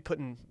what? Why are you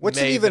putting What's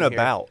it Maeve even in here?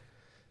 about?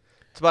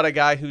 It's about a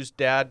guy whose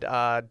dad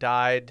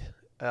died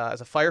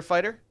as a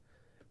firefighter,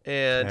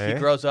 and he Okay.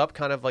 grows up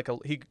kind of like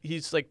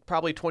he's like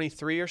probably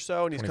 23 or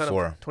so, and he's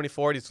 24. kind of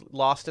 24. And he's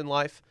lost in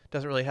life,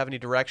 doesn't really have any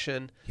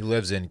direction. He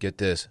lives in, get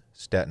this,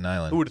 Staten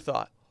Island. Who would have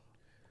thought?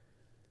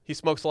 He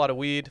smokes a lot of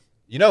weed.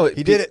 You know,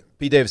 He did it.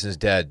 Pete Davidson's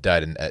dad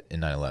died in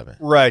 9/11.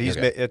 Right.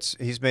 Okay.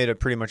 He's made a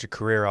pretty much a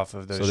career off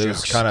of those. So it was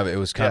jokes. kind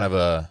of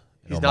a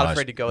He's not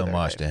afraid to go there,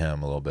 homage to maybe.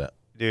 him a little bit.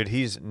 Dude,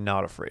 he's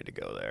not afraid to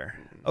go there.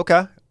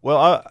 Okay.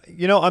 Well,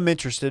 I'm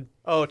interested.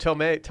 Oh,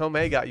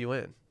 Tomei got you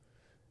in.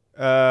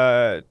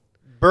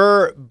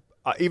 Burr,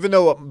 even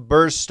though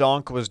Burr's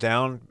stonk was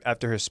down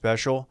after his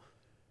special,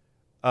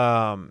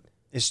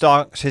 his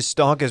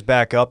stonk is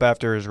back up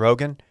after his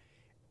Rogan,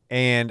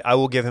 and I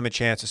will give him a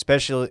chance.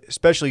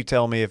 Especially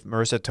tell me if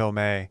Marissa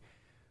Tomei,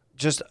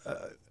 just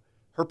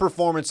her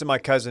performance in My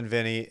Cousin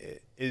Vinny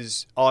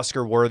is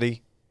Oscar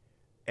worthy,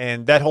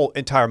 and that whole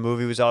entire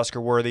movie was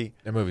Oscar worthy.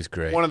 That movie's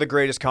great. One of the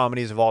greatest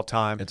comedies of all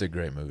time. It's a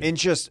great movie. And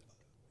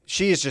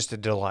she is just a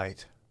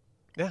delight.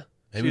 Yeah,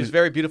 Maybe she was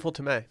very beautiful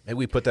to me. Maybe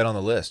we put that on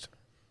the list.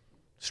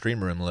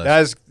 Stream room list.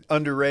 That is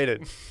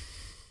underrated.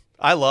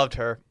 I loved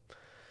her.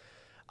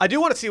 I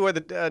do want to see where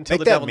Until Make the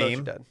that Devil Knows You're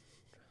meme. Dead.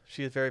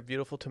 She is very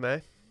beautiful to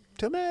me.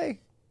 Tomei.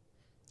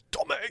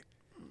 Tomei.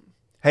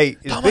 Hey,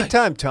 is Tomei. Big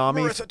Time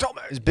Tommy? Marissa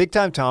Tomei. Is Big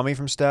Time Tommy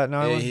from Staten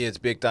yeah, Island? he is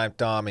big time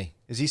Tommy.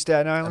 Is he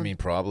Staten Island? I mean,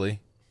 probably.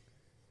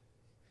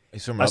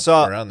 He's from I up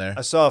saw around there.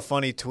 I saw a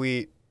funny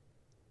tweet.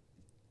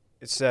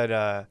 It said,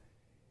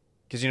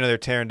 because they're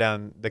tearing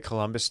down the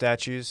Columbus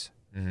statues.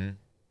 Mm-hmm.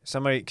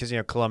 Somebody, because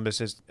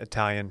Columbus is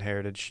Italian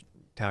heritage,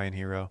 Italian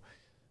hero,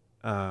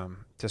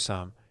 to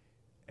some,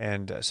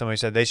 and somebody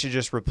said they should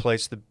just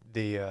replace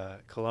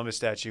the Columbus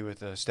statue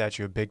with a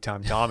statue of Big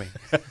Time Tommy.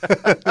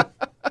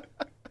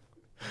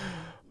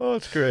 Oh,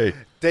 it's great.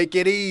 Take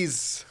it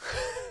easy.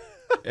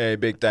 Hey,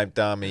 big time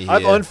Tommy.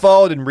 I've here.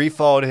 unfollowed and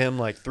refollowed him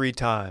like 3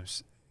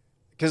 times.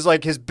 Because,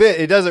 his bit,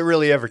 it doesn't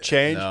really ever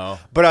change. No.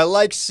 But I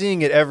like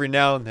seeing it every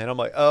now and then. I'm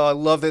like, oh, I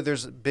love that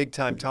there's Big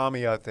Time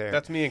Tommy out there.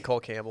 That's me and Cole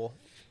Campbell.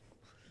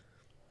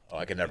 Oh,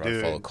 I can never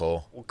Dude. unfollow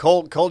Cole. Well,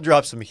 Cole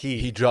dropped some heat.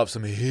 He dropped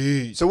some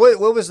heat. So what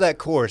was that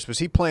course? Was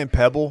he playing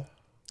Pebble?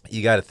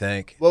 You got to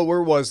think. Well,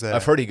 where was that?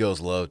 I've heard he goes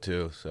low,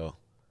 too, so.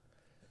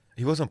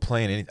 He wasn't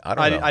playing anything. I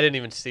don't know. I didn't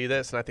even see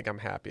this, and I think I'm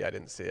happy I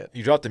didn't see it.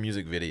 He dropped the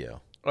music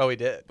video, Oh, he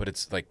did. but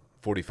it's like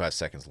 45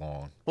 seconds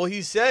long. Well,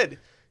 he said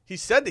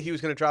that he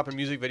was going to drop a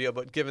music video,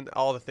 but given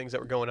all the things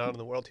that were going on in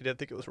the world, he didn't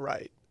think it was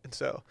right, and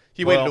so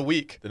he waited a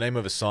week. The name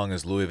of his song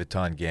is Louis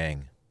Vuitton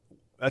Gang.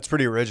 That's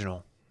pretty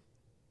original.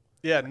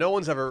 Yeah, no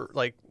one's ever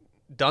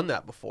done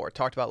that before.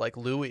 Talked about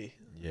Louis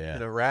Yeah.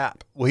 in a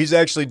rap. Well, he's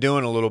actually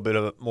doing a little bit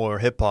of more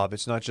hip hop.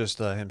 It's not just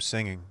him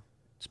singing.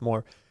 It's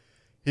more.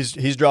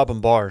 He's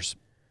dropping bars.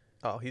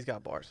 Oh, he's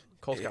got bars.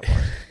 Cole's got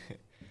bars.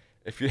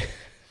 If you,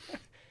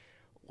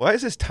 why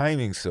is his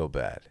timing so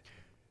bad?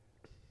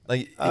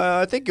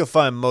 I think you'll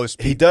find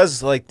most he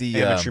does like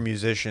the amateur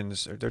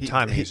musicians, or their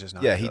timing is just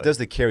not Yeah, he good. does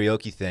the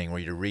karaoke thing where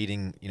you're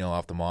reading,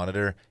 off the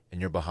monitor and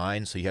you're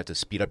behind, so you have to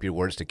speed up your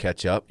words to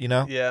catch up.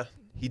 Yeah,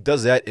 He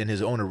does that in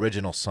his own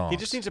original songs. he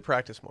just needs to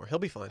practice more. He'll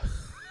be fine.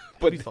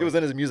 But be it fine. was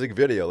in his music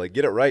video. Like,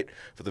 get it right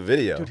for the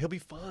video. Dude, he'll be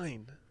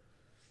fine.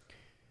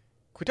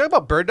 Can we talk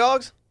about bird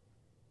dogs?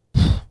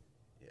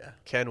 Yeah.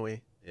 Can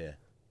we? Yeah.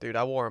 Dude,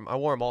 I wore them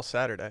all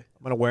Saturday.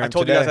 I'm gonna wear I him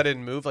told today. you guys I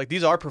didn't move.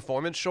 These are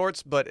performance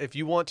shorts, but if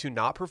you want to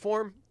not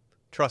perform,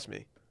 trust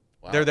me,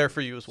 Wow. they're there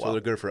for you as well. So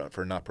they're good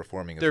for not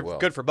performing They're as well.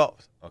 good for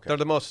both. Okay. They're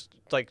the most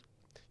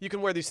you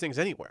can wear these things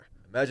anywhere.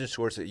 Imagine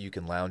shorts that you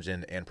can lounge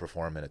in and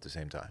perform in at the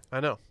same time. I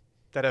know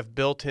that have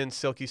built-in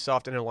silky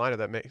soft inner liner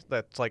that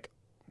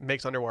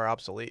makes underwear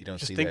obsolete. You don't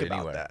Just see think that about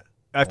anywhere. that.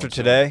 After Once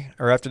today,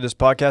 or after this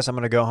podcast, I'm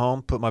gonna go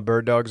home, put my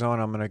bird dogs on.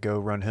 I'm gonna go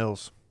run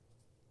hills.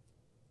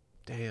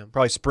 Damn,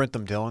 Probably sprint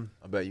them, Dylan.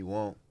 I bet you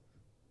won't.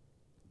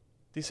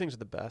 these things are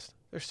the best.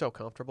 They're so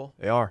comfortable.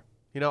 They are.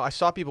 I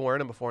saw people wearing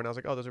them before, and I was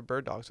like, oh, those are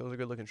bird dogs. Those are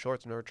good-looking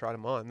shorts. I never tried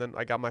them on. And then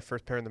I got my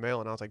first pair in the mail,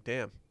 and I was like,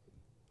 damn.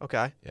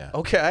 Okay. Yeah.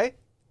 Okay.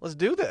 Let's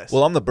do this.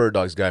 Well, I'm the Bird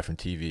Dogs guy from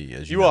TV,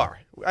 as you you know. are.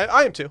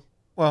 I am too.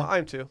 Well, I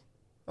am too.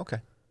 okay.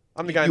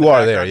 I'm the guy. You in the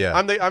are there,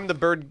 background. yeah. I'm the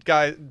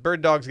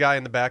bird dogs guy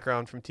in the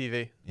background from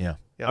TV. Yeah.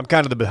 Yeah. I'm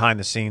kind of the behind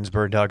the scenes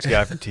bird dogs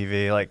guy from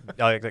TV. Like,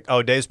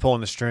 oh, Dave's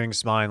pulling the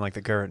strings, mine like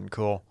the curtain.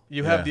 Cool.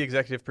 You Yeah. have the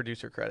executive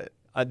producer credit.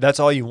 That's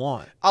all you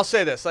want. I'll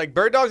say this: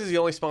 Bird Dogs is the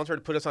only sponsor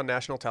to put us on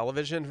national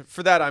television.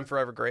 For that, I'm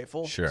forever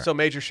grateful. Sure. So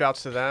major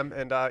shouts to them,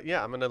 and I'm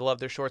gonna love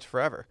their shorts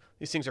forever.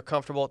 These things are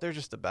comfortable. They're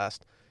just the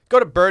best. Go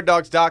to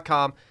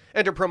birddogs.com,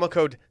 enter promo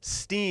code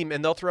STEAM,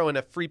 and they'll throw in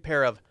a free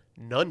pair of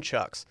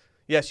nunchucks.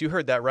 Yes, you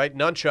heard that right.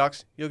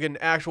 Nunchucks. You'll get an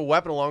actual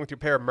weapon along with your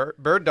pair of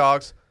bird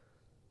dogs.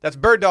 That's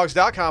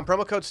birddogs.com,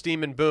 promo code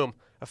STEAM, and boom,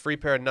 a free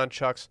pair of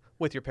nunchucks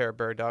with your pair of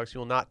bird dogs.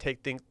 You will not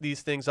take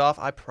these things off.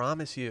 I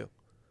promise you.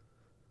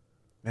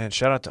 Man,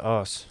 shout out to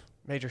us.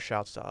 Major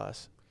shouts to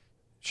us.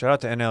 Shout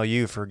out to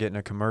NLU for getting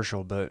a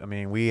commercial, but I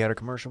mean, we had a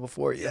commercial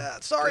before. Yeah,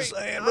 sorry. Just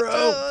saying,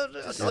 bro.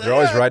 Yeah, they're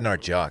always riding our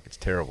jock. It's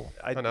terrible.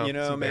 I know, You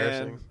know, it's man.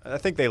 embarrassing. I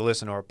think they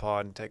listen to our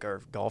pod and take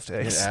our golf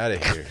Get days. out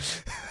of here.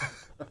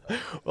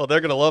 Well, they're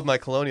going to love my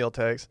Colonial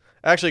tags.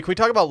 Actually, can we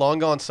talk about Long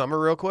Gone Summer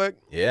real quick?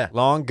 Yeah.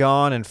 Long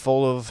gone and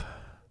full of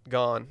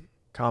Gone.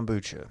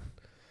 kombucha.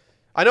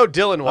 I know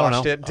Dylan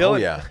watched know. it. Dylan, Oh,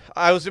 yeah.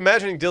 I was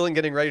imagining Dylan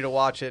getting ready to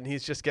watch it, and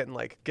he's just getting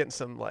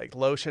some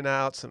lotion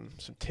out, some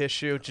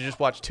tissue to just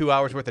watch 2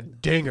 hours worth of I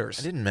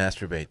dingers. didn't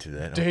masturbate to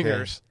that. Okay.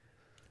 Dingers.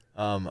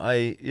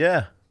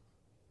 I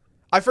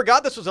I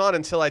forgot this was on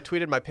until I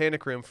tweeted my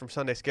panic room from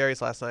Sunday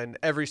Scaries last night, and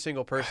every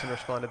single person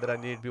responded that I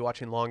needed to be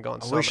watching Long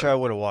Gone I Summer. wish I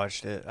would have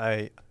watched it.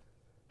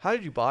 How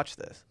did you botch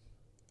this?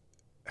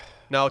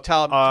 No,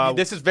 tell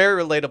this is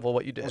very relatable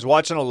what you I did. was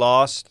watching a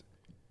Lost.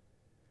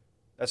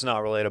 That's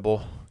not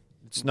relatable.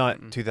 It's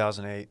not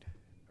 2008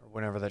 or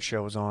whenever that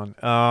show was on.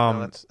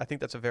 No, I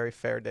think that's a very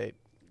fair date.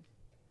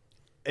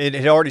 It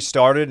had already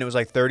started, and it was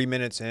like 30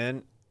 minutes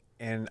in,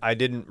 and I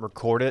didn't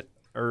record it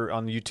or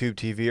on YouTube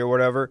TV or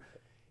whatever.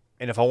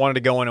 And if I wanted to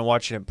go in and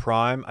watch it in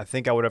Prime, I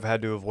think I would have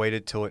had to have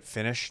waited till it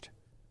finished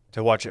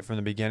to watch it from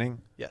the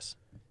beginning. Yes.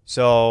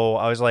 So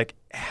I was like,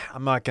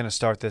 I'm not going to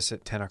start this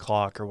at 10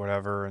 o'clock or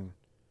whatever. And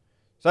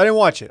so I didn't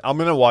watch it. I'm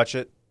going to watch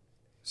it.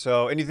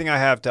 So anything I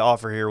have to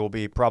offer here will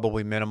be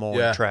probably minimal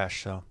Yeah. and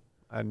trash. So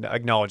I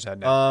acknowledge that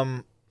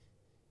now.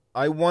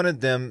 I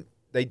wanted them.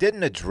 They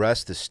didn't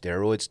address the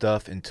steroid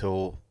stuff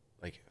until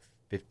like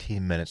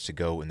 15 minutes to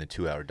go in the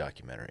 2-hour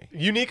documentary.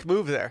 Unique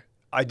move there.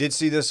 I did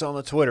see this on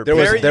the Twitter. There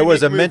Very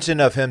was a unique move. mention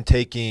of him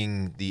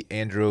taking the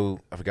Andrew.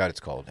 I forgot it's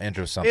called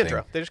Andrew something.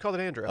 Andrew. They just called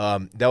it Andrew.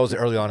 That was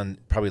early on, in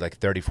probably like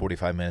 30,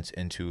 45 minutes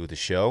into the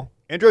show.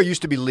 Andrew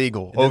used to be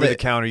legal. then Over they- the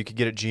counter, you could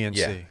get it GNC.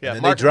 Yeah. yeah, and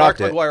then Mark they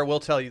dropped it. McGuire will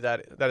tell you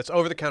that it's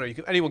over the counter.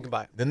 Anyone can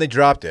buy it. Then they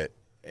dropped it,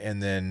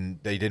 and then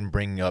they didn't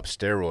bring up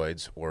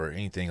steroids or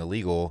anything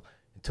illegal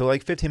until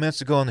like 15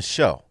 minutes ago on the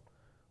show,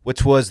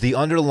 which was the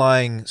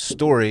underlying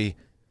story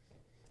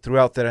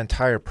throughout that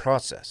entire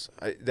process.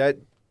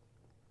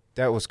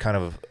 That was kind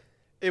of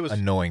It was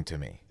annoying to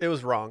me. It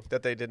was wrong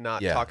that they did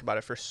not Yeah. talk about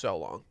it for so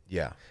long.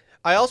 Yeah.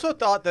 I also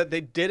thought that they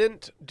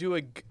didn't do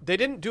a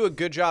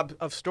good job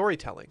of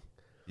storytelling.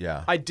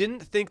 Yeah. I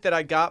didn't think that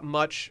I got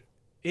much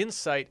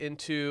insight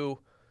into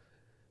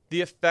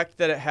the effect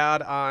that it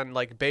had on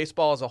like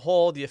baseball as a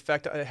whole, the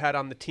effect it had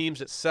on the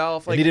teams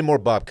itself. I Like needed more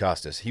Bob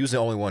Costas. He was the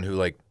only one who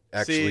like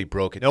actually See,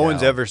 broke it No down.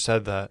 one's ever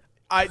said that.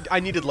 I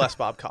needed less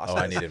Bob Costas. Oh,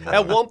 I needed more.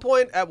 At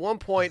one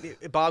point,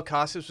 Bob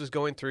Costas was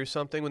going through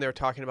something when they were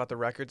talking about the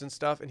records and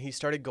stuff, and he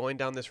started going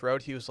down this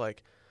road. He was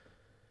like,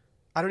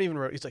 I don't even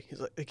remember.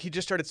 He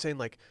just started saying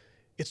like,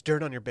 it's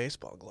dirt on your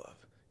baseball glove.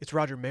 It's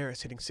Roger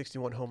Maris hitting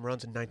 61 home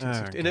runs in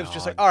 1960. And it was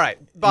just like, all right,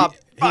 Bob,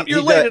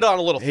 you're laying it on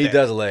a little He thick.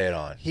 does lay it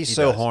on. He's He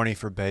so does. horny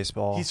for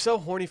baseball. He's so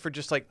horny for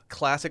just like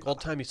classic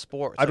old-timey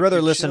sports. I'd Like, rather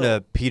dude, listen chill.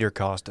 to Peter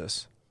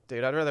Costas.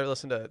 Dude, I'd rather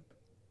listen to,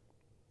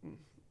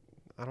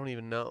 I don't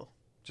even know.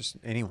 Just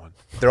anyone.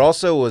 There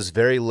also was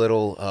very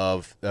little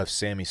of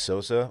Sammy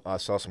Sosa. I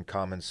saw some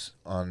comments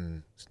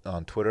on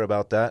Twitter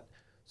about that.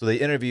 So they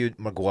interviewed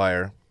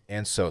McGuire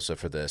and Sosa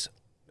for this.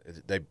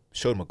 They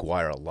showed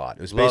McGuire a lot.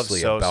 It was Love basically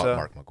Sosa. about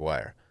Mark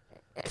McGuire.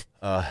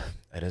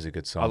 That is a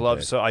good song.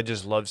 I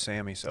just love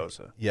Sammy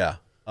Sosa. Yeah.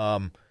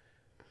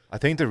 I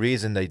think the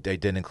reason they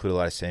didn't include a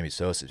lot of Sammy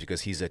Sosa is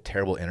because he's a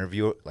terrible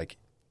interviewee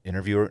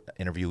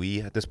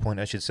at this point,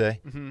 I should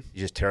say. Mm-hmm.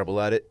 He's just terrible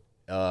at it.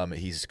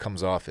 He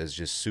comes off as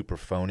just super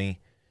phony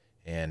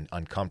and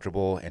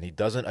uncomfortable, and he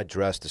doesn't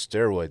address the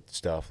steroid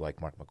stuff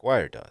like Mark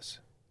McGuire does.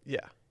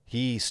 Yeah.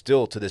 He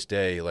still, to this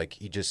day, like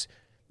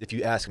if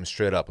you ask him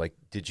straight up, like,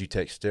 did you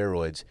take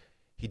steroids?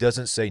 He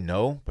doesn't say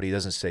no, but he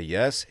doesn't say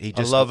yes. He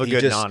just love a he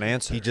good just-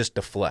 non-answer. He just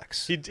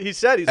deflects. He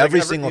said he's Every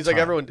like, single he's like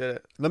time. everyone did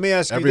it. Let me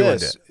ask you Everyone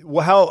this.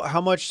 Well,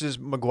 how much does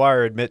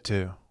McGuire admit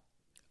to?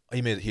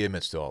 He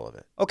admits to all of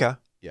it. Okay.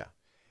 Yeah.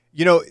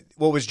 You know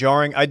what was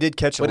jarring? I did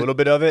catch a But little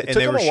bit of it, It and took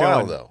they him were a showing.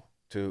 while, though.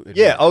 To admit.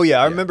 Yeah. Oh, yeah.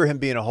 I remember him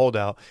being a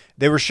holdout.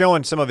 They were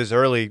showing some of his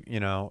early,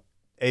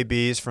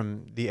 ABs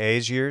from the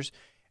A's years,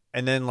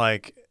 and then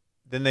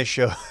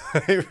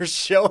they were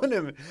showing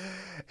him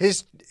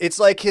it's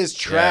like his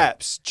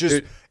traps just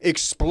Dude,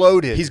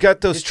 exploded. He's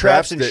got those his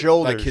traps and that,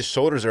 shoulders. Like his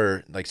shoulders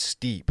are like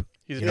steep.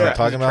 He's You know what I'm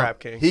talking he's a about? trap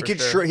king. he for could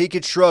sure. he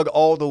could shrug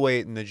all the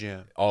weight in the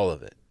gym, All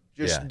of it.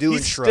 just Yeah. doing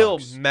He's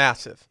shrugs. still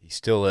massive. He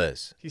still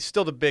is. He's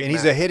still the big and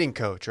he's man. a hitting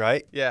coach,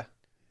 right? Yeah.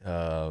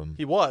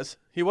 He was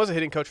a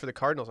hitting coach for the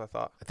Cardinals, I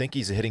thought. I think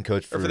he's a hitting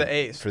coach Or for the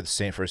A's.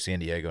 for San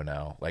Diego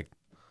now, like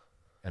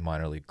a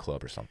minor league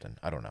club or something.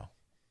 I don't know,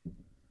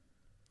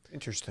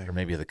 Interesting. or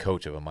maybe the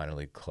coach of a minor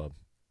league club.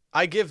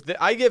 I give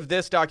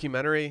this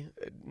documentary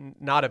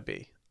not a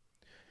B.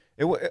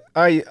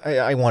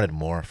 I wanted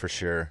more for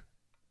sure.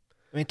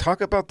 I mean,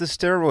 talk about the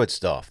steroid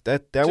stuff.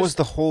 That was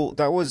the whole.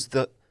 That was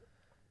the.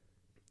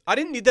 I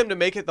didn't need them to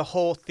make it the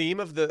whole theme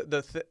of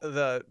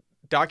the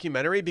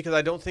documentary because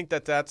I don't think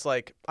that's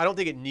like I don't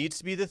think it needs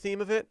to be the theme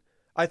of it.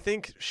 I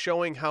think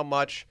showing how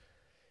much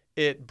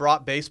it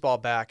brought baseball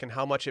back and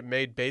how much it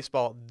made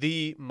baseball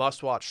the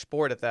must-watch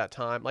sport at that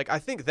time. Like, I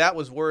think that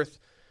was worth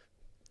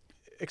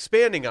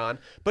expanding on,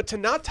 but to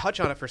not touch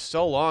on it for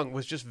so long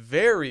was just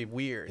very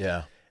weird.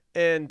 Yeah.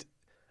 And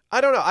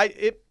I don't know.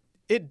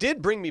 It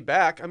did bring me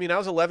back. I mean, I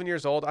was 11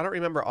 years old. I don't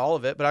remember all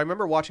of it, but I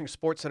remember watching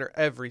SportsCenter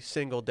every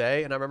single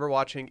day, and I remember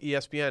watching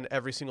ESPN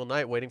every single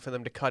night, waiting for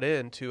them to cut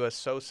in to a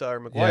Sosa or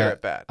McGuire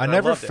at bat. I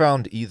never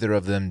found either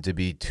of them to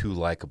be too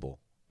likable.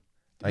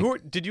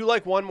 Did you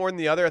like one more than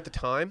the other at the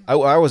time? I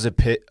was a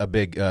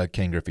big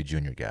Ken Griffey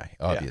Jr. guy,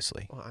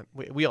 obviously. Yeah.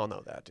 Well, we all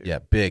know that, dude. Yeah,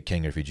 big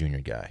Ken Griffey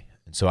Jr. guy.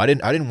 And so I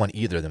didn't want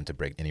either of them to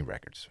break any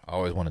records. I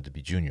always wanted to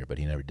be Junior, but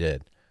he never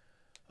did.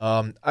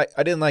 I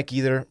didn't like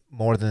either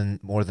more than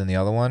the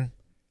other one.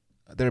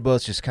 They're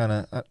both just kind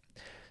of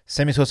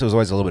Sammy Sosa was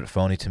always a little bit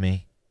phony to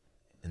me,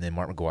 and then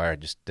Mark McGuire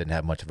just didn't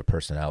have much of a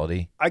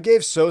personality. I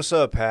gave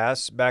Sosa a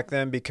pass back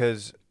then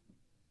because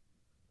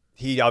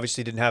he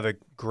obviously didn't have a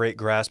great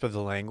grasp of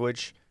the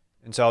language,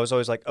 and so I was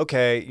always like,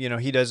 okay,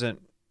 he doesn't.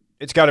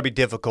 It's got to be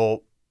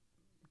difficult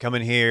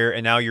coming here,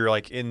 and now you're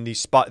like in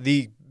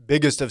the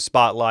biggest of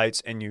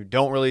spotlights, and you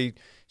don't really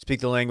speak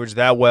the language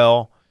that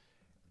well,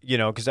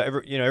 because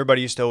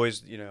everybody used to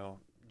always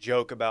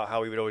joke about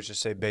how he would always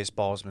just say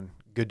baseball's been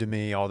good to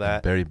me, all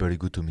that. Very, very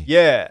good to me.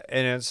 Yeah,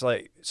 and it's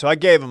like, so I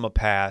gave him a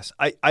pass.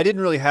 I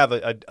didn't really have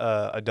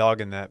a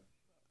dog in that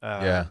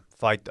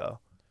fight, though.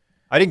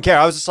 I didn't care.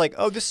 I was just like,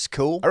 oh, this is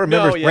cool. I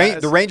remember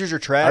the Rangers are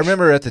trash. I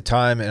remember at the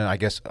time, and I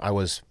guess I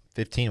was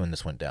 15 when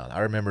this went down. I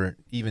remember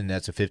even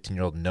as a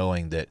 15-year-old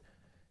knowing that,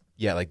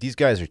 like these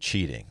guys are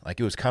cheating. Like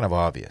it was kind of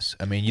obvious.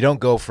 I mean, you don't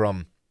go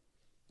from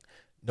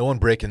no one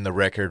breaking the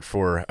record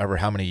for ever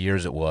how many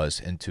years it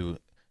was into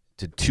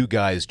two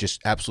guys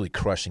just absolutely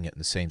crushing it in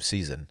the same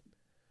season.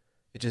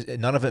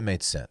 None of it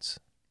made sense.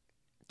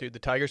 Dude, the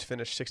Tigers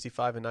finished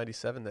 65 and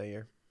 97 that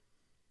year.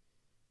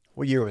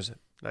 What year was it?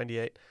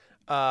 98.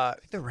 I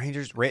think the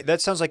Rangers. That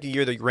sounds like a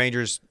year the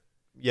Rangers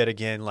yet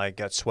again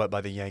got swept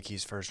by the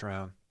Yankees first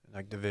round,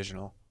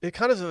 divisional. It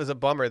kind of was a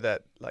bummer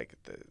that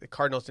the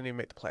Cardinals didn't even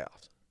make the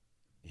playoffs.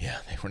 Yeah,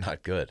 they were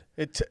not good.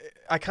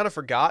 I kind of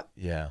forgot.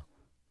 Yeah,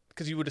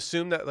 because you would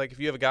assume that if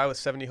you have a guy with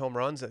 70 home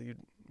runs that you'd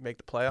make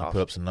the playoffs.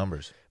 Put up some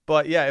numbers.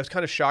 But yeah, it was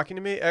kind of shocking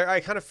to me. I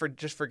kind of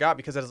just forgot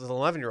because as an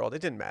 11-year-old,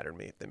 it didn't matter to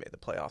me if they made the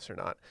playoffs or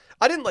not.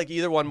 I didn't like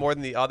either one more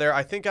than the other.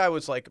 I think I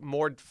was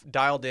more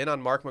dialed in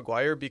on Mark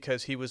McGuire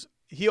because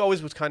he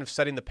always was kind of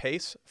setting the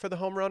pace for the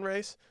home run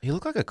race. He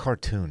looked like a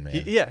cartoon,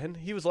 man. And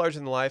he was larger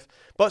than life.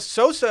 But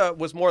Sosa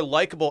was more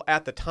likable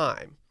at the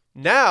time.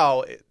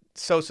 Now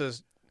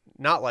Sosa's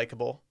not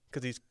likable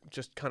because he's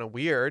just kind of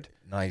weird.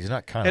 No, he's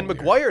not kind of weird.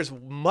 And McGuire's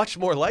much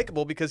more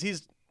likable because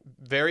he's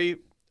very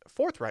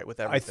forthright with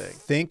everything. I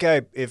think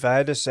if I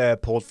had to say I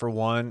pulled for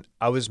one,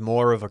 I was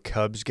more of a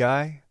Cubs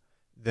guy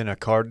than a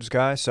Cards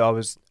guy. So I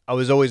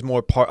was always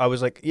more I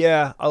was like,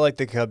 yeah, I like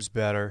the Cubs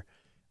better.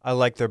 I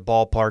like their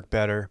ballpark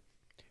better,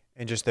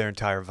 and just their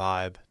entire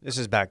vibe. This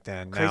is back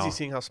then. Crazy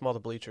seeing how small the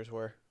bleachers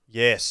were.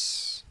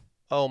 Yes.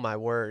 Oh my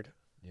word.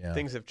 Yeah.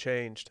 Things have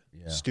changed.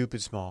 Yeah.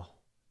 Stupid small.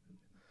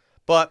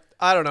 But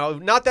I don't know,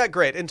 not that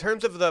great in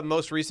terms of the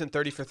most recent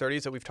 30 for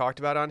 30s that we've talked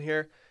about on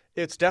here.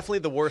 It's definitely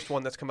the worst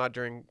one that's come out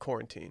during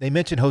quarantine. They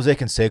mentioned Jose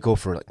Canseco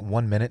for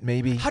 1 minute,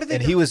 maybe. How did they?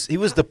 And he was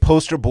the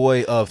poster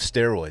boy of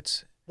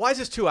steroids. Why is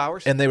this 2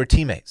 hours? And they were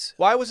teammates.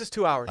 Why was this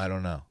 2 hours? I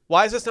don't know.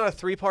 Why is this not a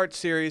 3-part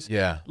series?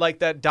 Yeah.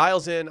 That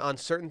dials in on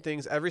certain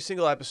things every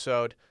single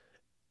episode.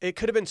 It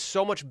could have been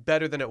so much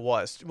better than it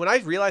was. When I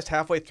realized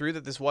halfway through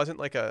that this wasn't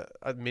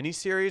a mini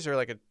series or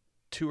a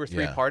 2 or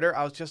 3 parter,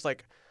 I was just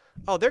like,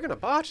 oh, they're gonna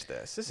botch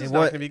this. This is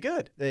not gonna be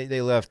good. They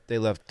left a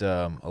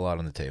lot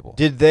on the table.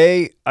 Did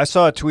they? I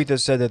saw a tweet that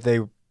said that they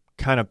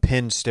kind of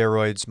pinned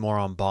steroids more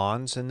on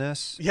Bonds in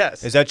this.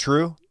 Yes. Is that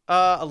true?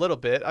 A little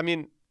bit. I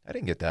mean, I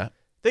didn't get that.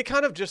 They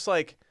kind of just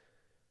I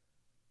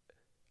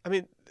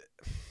don't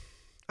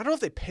know if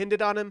they pinned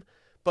it on him,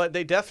 but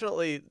they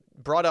definitely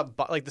brought up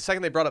the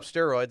second they brought up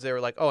steroids, they were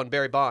like, oh, and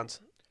Barry Bonds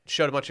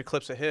showed a bunch of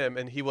clips of him,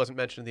 and he wasn't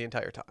mentioned the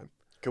entire time.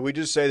 Could we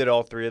just say that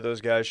all 3 of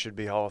those guys should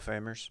be Hall of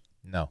Famers?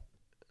 No.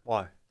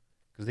 Why?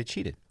 Because they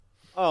cheated.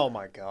 Oh,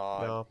 my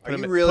God. No, Are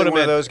you really one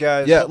of those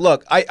guys? Yeah,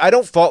 look, I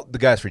don't fault the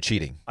guys for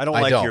cheating. I don't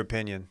like your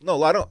opinion.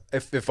 No, I don't.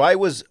 If I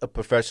was a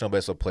professional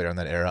baseball player in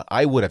that era,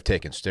 I would have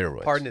taken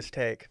steroids. Pardon his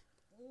take.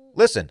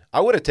 Listen,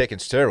 I would have taken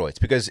steroids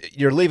because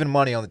you're leaving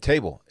money on the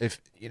table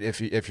if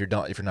you're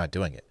not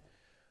doing it.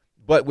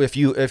 But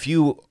if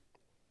you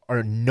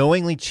are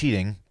knowingly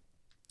cheating,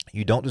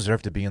 you don't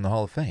deserve to be in the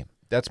Hall of Fame.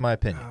 That's my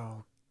opinion.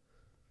 Oh.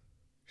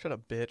 Shut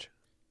up, bitch.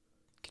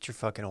 Get your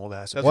fucking old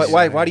ass.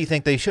 Why do you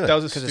think they should? That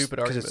was a stupid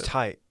argument. Because it's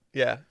tight.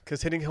 Yeah,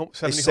 because hitting 70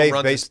 saved home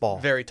runs baseball.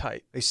 is very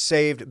tight. They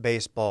saved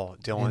baseball,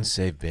 Dylan. Didn't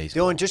save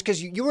baseball. Dylan, just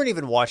because you weren't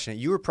even watching it.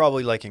 You were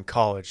probably in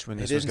college when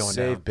this was going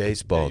save down.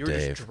 baseball, Yeah, you were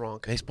Dave. just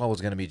drunk. Baseball was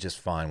going to be just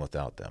fine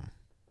without them.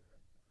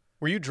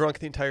 Were you drunk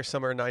the entire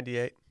summer of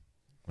 98?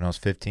 When I was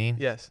 15?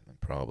 Yes.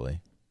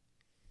 Probably.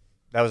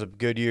 That was a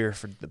good year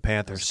for the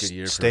Panthers. Good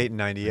year State for in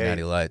 98.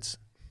 Natty Lights.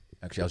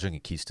 Actually, I was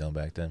drinking Keystone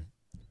back then.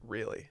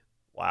 Really?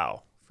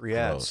 Wow. Free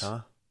Gross. ads, huh?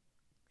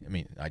 I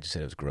mean, I just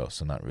said it was gross,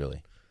 so not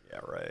really. Yeah,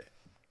 right.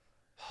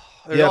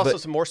 There's Yeah, also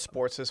but- some more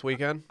sports this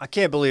weekend. I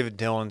can't believe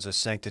Dylan's a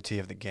sanctity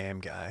of the game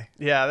guy.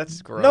 Yeah,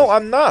 that's gross. No,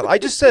 I'm not. I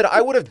just said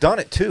I would have done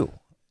it too.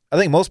 I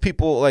think most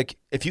people, like,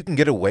 if you can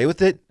get away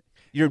with it,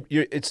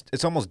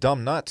 it's almost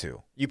dumb not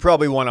to. You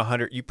probably want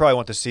 100. You probably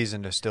want the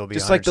season to still be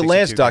Just like the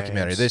Lance 162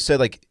 documentary, games. they said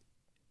like,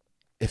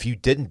 if you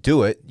didn't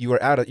do it, you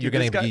were out of. Dude, You're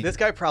going to be. this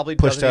guy probably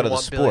pushed doesn't out even of the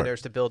want sport.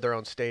 billionaires to build their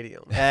own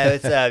stadium.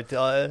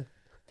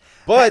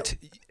 But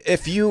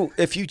if you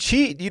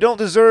cheat, you don't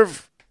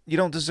deserve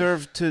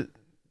to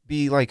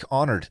be like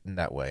honored in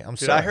that way. I'm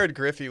Dude, sorry. I heard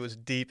Griffey was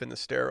deep in the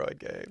steroid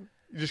game.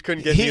 You just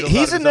couldn't get needles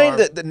he's out a of his name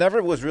arm. that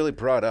never was really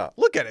brought up.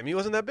 Look at him. He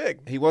wasn't that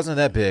big. He wasn't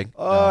that big.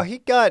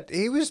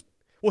 He was.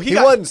 Well, He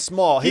wasn't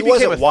small. He became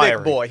wasn't a wiry.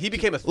 thick boy. He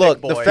became a thick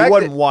Look, boy. the He fact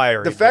wasn't that-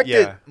 wiry. The fact but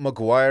yeah. that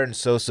McGuire and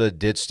Sosa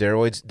did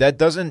steroids, that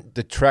doesn't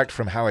detract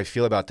from how I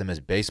feel about them as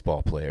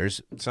baseball players.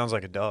 It sounds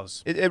like it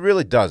does. It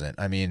really doesn't.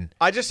 I mean,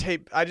 I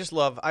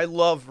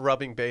love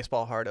rubbing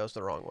baseball hardos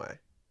the wrong way.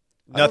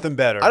 Nothing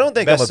better. I don't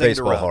think Best I'm a thing to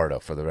baseball rub. hardo,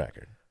 for the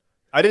record.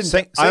 I didn't.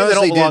 Saying I they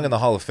honestly don't belong didn't- in the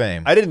Hall of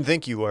Fame. I didn't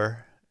think you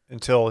were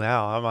until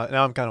now.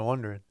 I'm kind of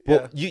wondering.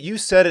 Well, you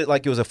said it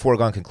like it was a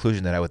foregone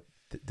conclusion that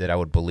I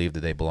would believe that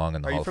they belong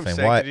in the Are you Hall of from Fame.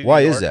 Sanctity,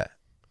 Why New is York? that?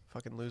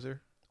 Fucking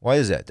loser. Why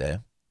is that, Dave?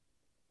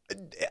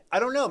 I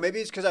don't know. Maybe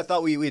it's because I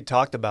thought we had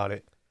talked about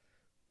it.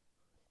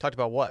 Talked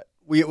about what?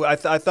 I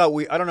thought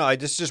we. I don't know.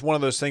 It's just one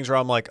of those things where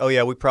I'm like, oh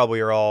yeah, we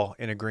probably are all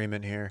in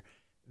agreement here.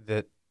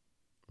 That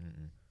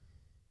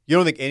you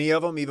don't think any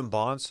of them, even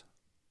Bonds.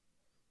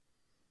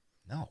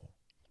 No.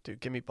 Dude,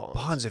 give me Bonds.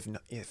 Bonds, give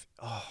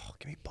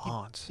me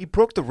Bonds. He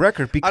broke the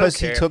record because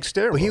he care. took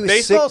steroids. Well, he was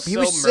Baseball's sick. He so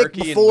was sick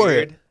murky before and it.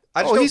 weird.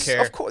 I just don't he's,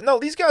 care. Of course, no,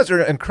 these guys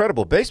are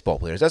incredible baseball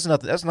players. That's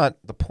not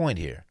the point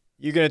here.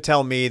 You're gonna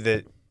tell me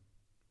that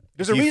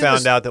There's if a you reason found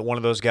this- out that one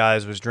of those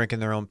guys was drinking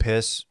their own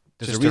piss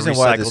There's just a reason to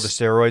why recycle this-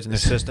 the steroids in the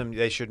system,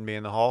 they shouldn't be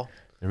in the hall.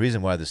 The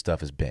reason why this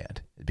stuff is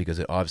banned is because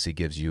it obviously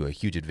gives you a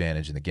huge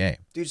advantage in the game.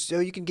 Dude, so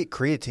you can get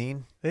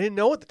creatine. They didn't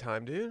know at the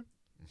time, dude.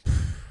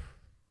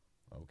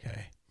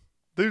 Okay.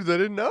 Dude, they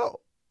didn't know.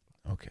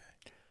 Okay.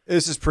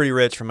 This is pretty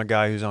rich from a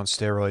guy who's on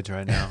steroids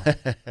right now.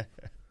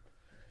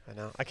 I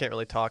know. I can't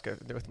really talk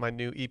with my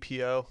new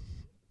EPO.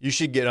 You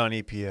should get on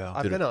EPO.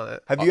 I've been on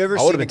it. Have you ever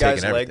I would've seen the been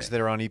guy's taking legs everything.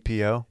 that are on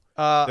EPO?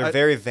 They're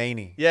very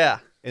veiny Yeah.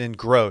 and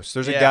gross.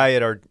 There's a Yeah. guy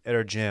at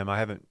our gym. I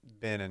haven't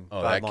been in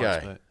Oh, 5 that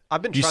months. guy. But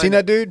I've been you trying seen to-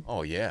 that dude?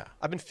 Oh yeah.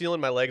 I've been feeling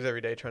my legs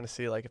every day trying to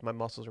see like if my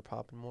muscles are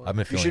popping more. I've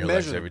been You feeling should your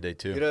legs measure every day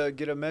too.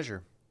 Get a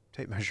measure,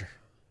 tape measure.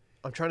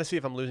 I'm trying to see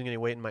if I'm losing any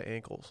weight in my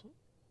ankles.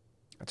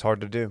 That's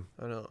hard to do.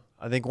 I don't know.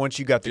 I think once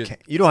you got the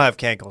Just- you don't have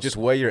cankles. Just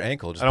weigh your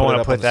ankle. Just I don't want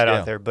want to to put that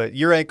out there, but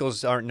your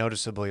ankles aren't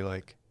noticeably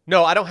like.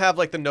 No, I don't have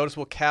like the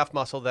noticeable calf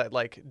muscle that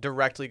like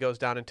directly goes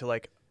down into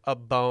like a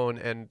bone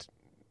and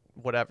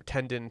whatever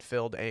tendon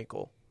filled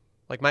ankle.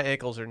 Like my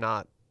ankles are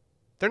not.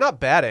 They're not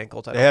bad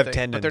ankles. I They don't have think,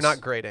 but they're tendons.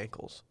 not great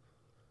ankles.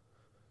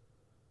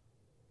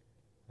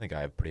 I think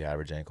I have pretty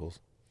average ankles.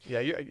 Yeah,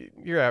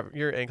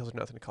 your ankles are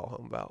nothing to call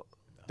home about.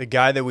 The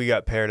guy that we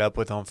got paired up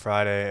with on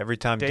Friday, every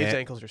time Dave's Dan,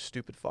 ankles are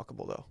stupid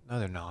fuckable though. no,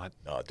 they're not.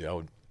 No, dude, I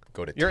would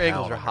go to Your town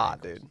ankles are on hot,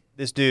 ankles. dude.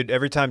 This dude,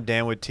 every time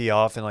Dan would tee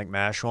off and like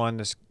mash one,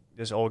 this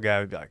old guy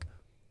would be like,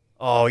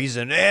 "Oh, he's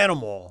an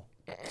animal,"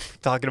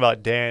 talking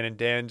about Dan, and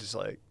Dan just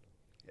like,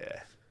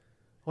 "Yeah,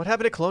 What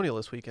happened at Colonial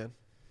this weekend?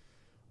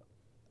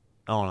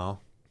 I don't know."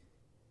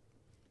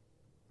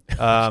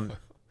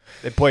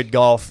 They played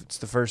golf. It's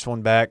the first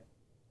one back.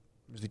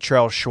 It was the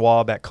Charles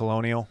Schwab at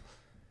Colonial,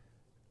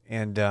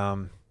 and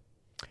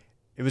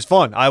it was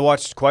fun. I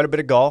watched quite a bit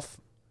of golf.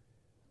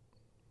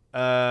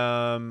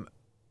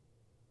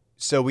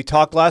 So we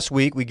talked last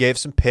week. We gave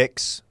some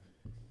picks.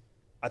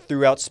 I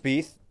threw out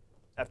Spieth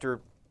after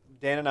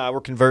Dan and I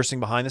were conversing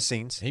behind the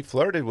scenes. He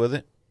flirted with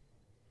it.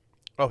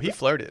 Oh, he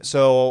flirted.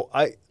 So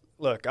I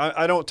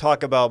don't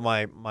talk about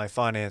my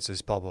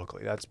finances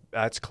publicly.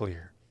 That's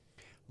clear.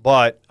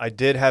 But I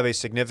did have a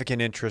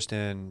significant interest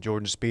in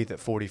Jordan Spieth at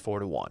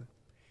 44-1.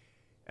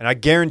 And I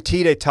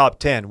guaranteed a top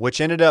 10, which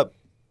ended up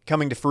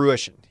coming to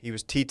fruition. He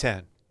was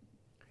T10.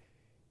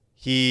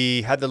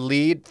 He had the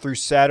lead through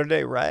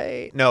Saturday,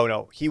 right?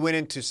 No. He went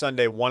into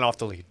Sunday one off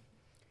the lead.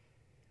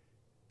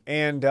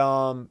 And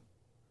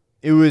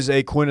it was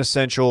a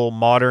quintessential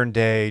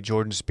modern-day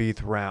Jordan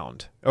Spieth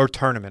round, or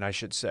tournament, I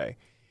should say,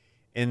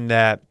 in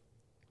that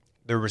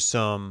there were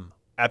some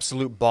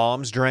absolute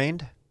bombs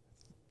drained,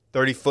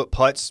 30-foot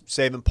putts,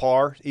 saving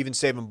par, even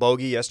saving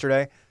bogey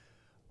yesterday.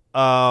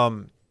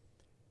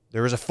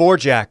 There was a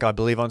four-jack, I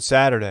believe, on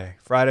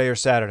Friday or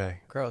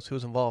Saturday. Gross.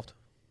 Who's involved?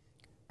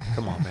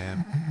 Come on,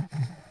 man.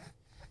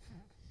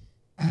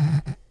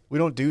 We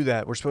don't do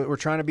that. We're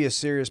trying to be a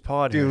serious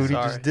pod here. Dude, he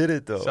Sorry. just did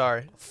it, though.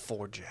 Sorry.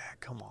 Four-jack,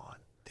 come on.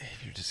 Dave,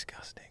 you're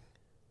disgusting.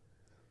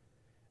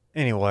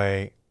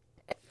 Anyway,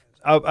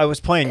 I was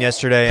playing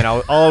yesterday, and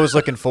all I was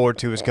looking forward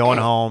to was going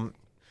home,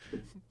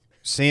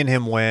 seeing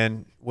him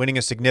winning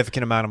a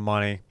significant amount of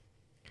money,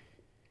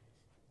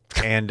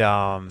 and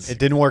it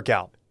didn't work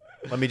out.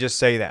 Let me just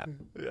say that.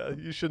 Yeah,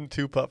 you shouldn't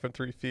two putt from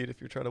 3 feet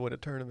if you're trying to win a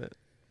tournament.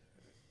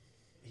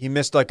 He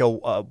missed like a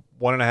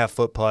 1.5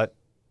 foot putt.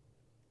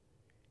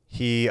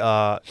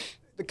 The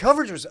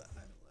coverage was.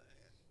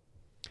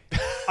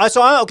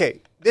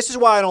 Okay. This is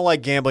why I don't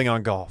like gambling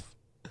on golf.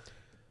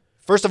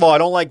 First of all, I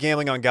don't like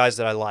gambling on guys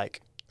that I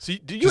like. So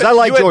you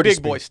like had Jordan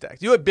big boy Spieth.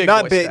 stacks. You had big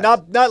Not boy big,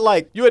 stacks. not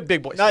like You had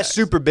big boy not stacks.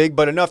 super big,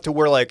 but enough to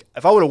where like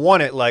if I would have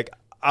won it, like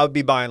I would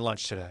be buying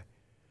lunch today.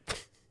 I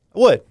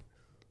would.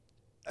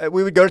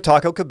 We would go to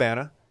Taco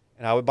Cabana,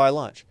 and I would buy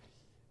lunch.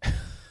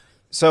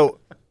 So,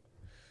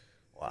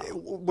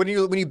 when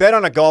you bet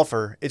on a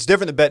golfer, it's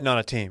different than betting on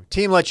a team.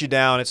 Team lets you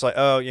down. It's like,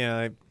 oh, you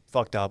know, they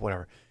fucked up,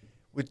 whatever.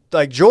 With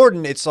like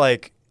Jordan, it's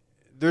like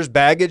there's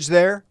baggage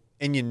there,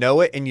 and you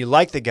know it, and you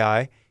like the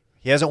guy.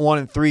 He hasn't won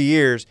in 3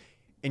 years,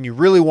 and you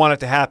really want it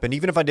to happen.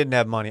 Even if I didn't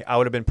have money, I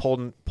would have been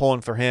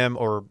pulling for him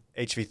or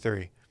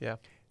HV3. Yeah.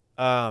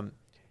 I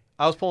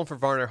was pulling for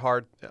Varner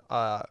hard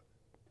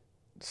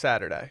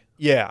Saturday.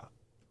 Yeah.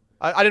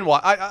 I didn't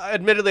watch. I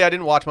admittedly I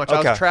didn't watch much. I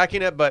Okay. was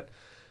tracking it, but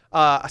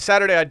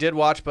Saturday I did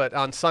watch. But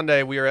on Sunday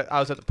I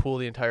was at the pool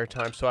the entire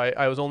time, so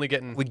I was only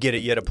getting. We'd get it.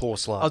 You had a pool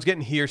slot. I was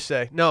getting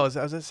hearsay. No, I was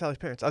at Sally's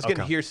parents. I was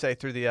getting Okay. hearsay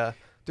through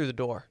the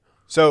door.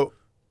 So,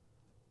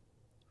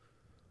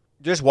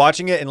 just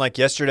watching it, and like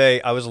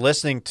yesterday, I was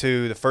listening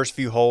to the first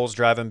few holes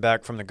driving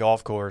back from the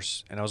golf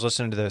course, and I was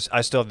listening to this.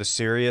 I still have the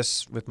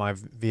Sirius with my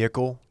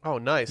vehicle. Oh,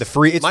 nice. The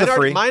free. It's mine the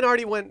free. Mine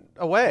already went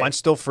away. Mine's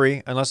still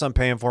free, unless I'm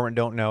paying for it and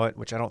don't know it,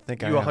 which I don't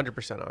think I You am.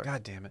 100% are.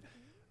 God damn it.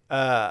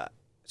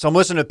 So I'm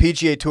listening to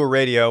PGA Tour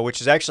radio,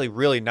 which is actually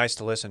really nice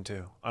to listen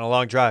to on a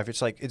long drive.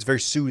 It's like it's very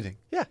soothing.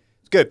 Yeah,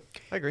 It's good.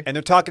 I agree. And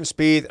they're talking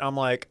speed. And I'm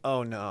like,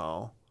 oh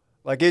no,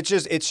 like it's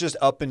just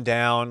up and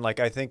down.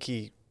 Like I think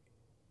he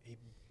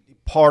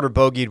parred or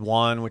bogeyed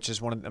one, which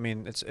is one of. I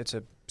mean, it's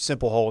a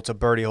simple hole. It's a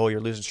birdie hole.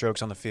 You're losing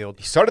strokes on the field.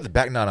 He started the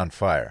back nine on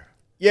fire.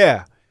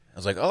 Yeah, I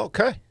was like, oh,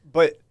 okay.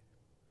 but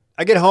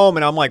I get home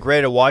and I'm like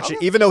ready to watch it,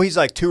 even though he's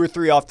like 2 or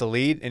 3 off the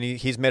lead and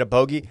he's made a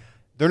bogey.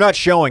 They're not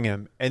showing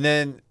him, and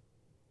then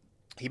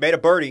he made a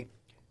birdie.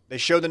 They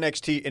show the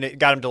next tee, and it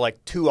got him to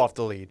like 2 off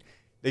the lead.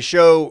 They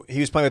show he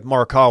was playing with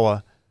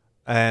Morikawa,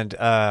 and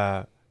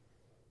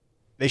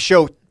they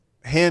show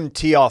him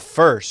tee off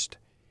first,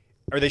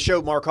 or they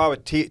show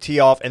Morikawa tee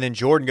off, and then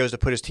Jordan goes to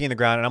put his tee in the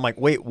ground, and I'm like,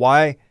 wait,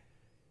 why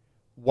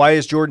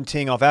is Jordan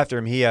teeing off after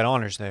him? He had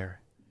honors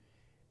there,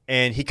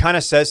 and he kind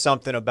of says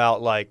something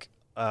about like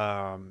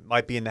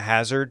might be in the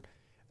hazard,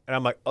 and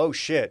I'm like, oh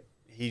shit,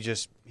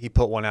 he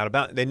put one out of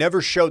bounds. They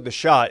never showed the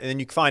shot, and then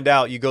you find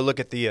out. You go look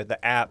at the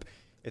app.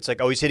 It's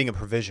like, oh, he's hitting a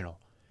provisional.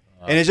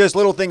 And it's just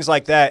little things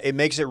like that. It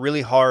makes it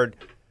really hard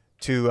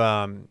to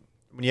when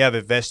you have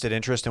a vested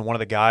interest in one of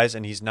the guys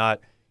and he's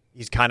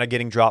kind of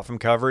getting dropped from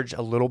coverage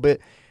a little bit.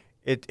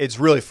 It's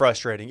really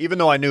frustrating. Even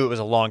though I knew it was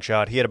a long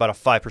shot, he had about a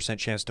 5%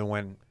 chance to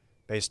win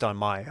based on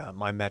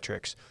my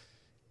metrics.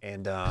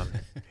 And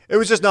it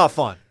was just not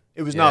fun.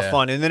 It was not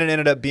fun. And then it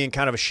ended up being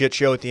kind of a shit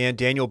show at the end.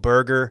 Daniel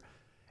Berger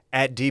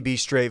at DB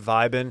Straight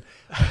vibing.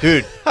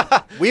 Dude,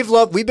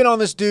 we've been on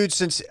this dude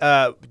since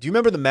do you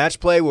remember the match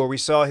play where we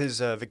saw his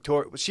was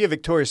she a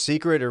Victoria's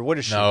Secret or what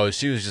is she? No,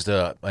 she was just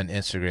an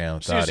Instagram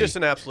She was thotty. just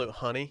an absolute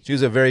honey. She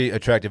was a very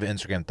attractive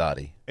Instagram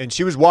thotty. And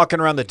she was walking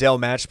around the Dell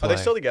match Are play. they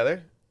still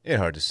together? It's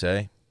hard to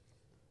say.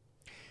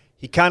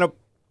 He kind of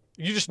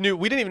You just knew.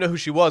 We didn't even know who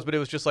she was, but it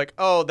was just like,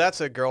 oh, that's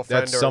a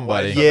girlfriend That's or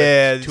somebody. wife of a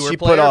Yeah, tour she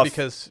put player off-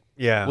 because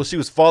yeah. Well, she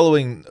was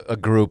following a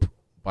group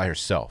by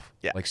herself,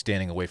 Yeah. like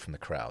standing away from the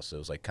crowd, so it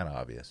was like kind of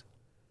obvious.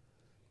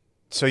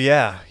 So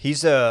yeah,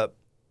 he's a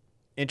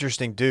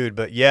interesting dude,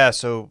 but yeah,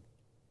 so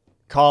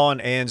Colin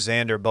and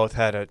Xander both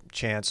had a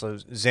chance. So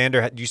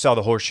Xander, you saw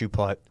the horseshoe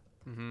putt,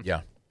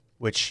 Yeah,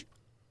 which,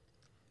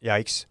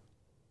 yikes,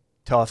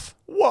 tough.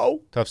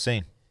 whoa. tough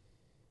scene.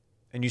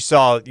 And you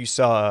saw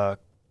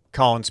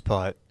Colin's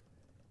putt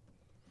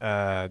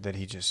that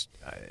he just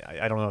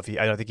I don't know if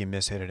I don't think he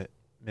mishit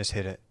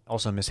it.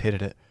 Also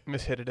mishitted it.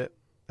 Mishitted it.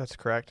 That's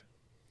correct.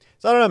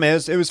 So I don't know, man.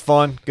 It was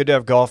fun. Good to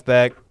have golf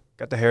back.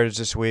 Got the Heritage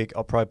this week.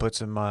 I'll probably put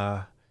some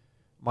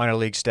minor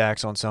league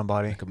stacks on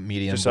somebody. Like a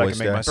medium Just so I boy can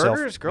make stack. myself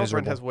Berger's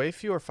girlfriend miserable. has way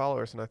fewer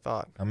followers than I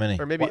thought. How many?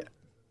 Or maybe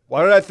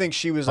Why did I think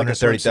she was like a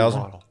 130,000?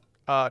 model?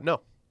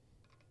 no.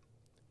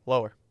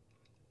 Lower.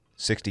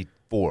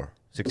 64,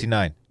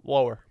 69,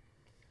 Lower.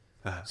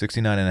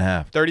 69 and a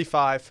half.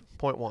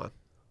 35.1.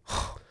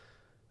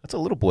 That's a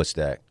little boy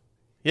stack.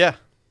 Yeah.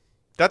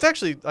 That's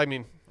actually, I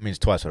mean, I mean, it's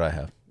twice what I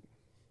have.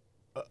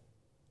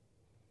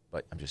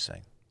 But I'm just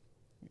saying.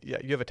 yeah,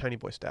 you have a tiny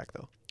boy stack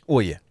though.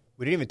 Well, yeah.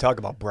 We didn't even talk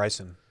about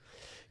Bryson.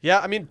 Yeah,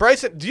 I mean,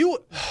 Bryson,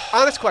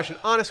 honest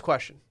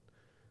question.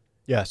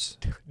 Yes.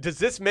 Does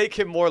this make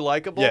him more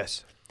likable?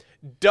 Yes.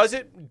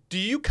 Do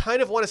you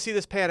kind of want to see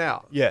this pan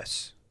out?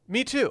 Yes.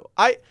 Me too.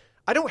 I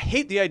don't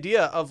hate the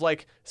idea of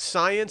like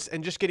science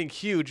and just getting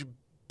huge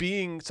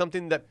being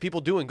something that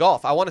people do in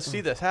golf. I want to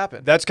see this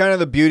happen. That's kind of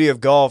the beauty of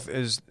golf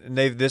is, and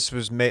this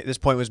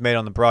point was made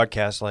on the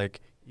broadcast, like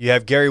you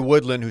have Gary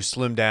Woodland who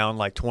slimmed down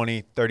like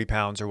 20, 30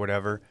 pounds or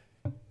whatever,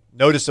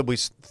 noticeably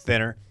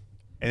thinner,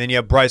 and then you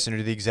have Bryson who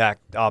did the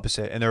exact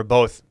opposite, and they're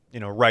both,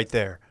 right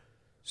there.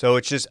 So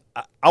it's just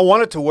I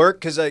want it to work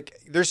because like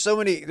there's so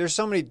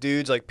many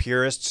dudes like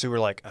purists who are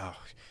like, oh,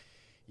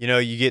 you know,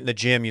 you get in the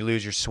gym, you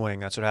lose your swing.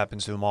 That's what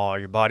happens to them all.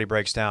 Your body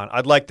breaks down.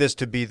 I'd like this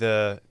to be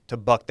to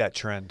buck that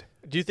trend.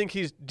 Do you think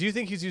he's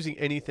using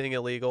anything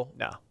illegal?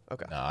 No.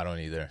 Okay. No, I don't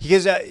either.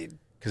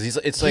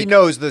 Because he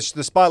knows the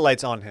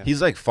spotlight's on him.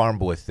 He's like farm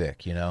boy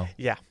thick, you know.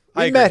 Yeah.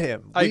 We met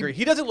him. I agree.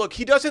 He doesn't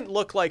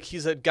look like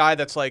he's a guy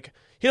that's like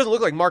he doesn't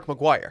look like Mark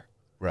McGuire.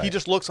 Right. He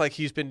just looks like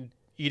he's been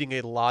eating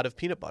a lot of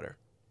peanut butter.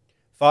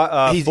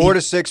 4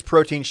 to 6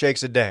 protein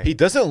shakes a day. He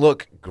doesn't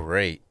look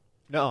great.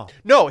 No,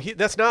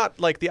 that's not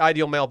like the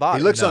ideal male body.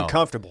 he looks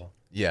uncomfortable.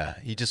 Yeah,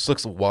 he just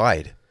looks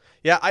wide.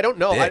 Yeah, I don't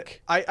know.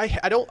 Thick.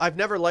 I don't. I've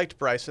never liked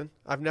Bryson.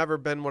 I've never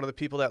been one of the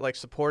people that like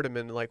support him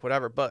and like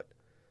whatever. But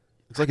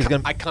Looks like he's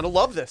gonna. I kind of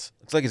love this.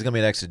 Looks like he's gonna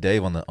be next to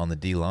Dave on the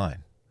D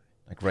line,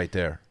 like right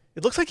there.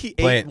 It looks like he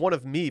Playing- ate one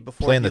of me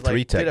before playing he the three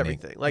like, did technique.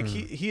 everything. Like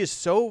he is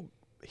so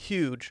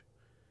huge.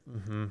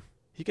 Mm-hmm.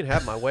 He can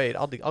have my weight.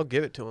 I'll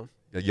give it to him.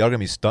 Y'all gonna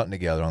be stunting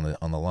together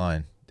on the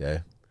line,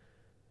 Dave.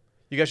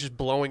 You guys just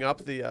blowing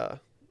up the.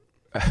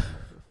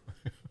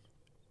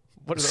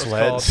 What are those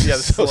Sleds. called? Yeah,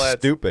 the so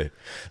sleds. stupid.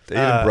 Dave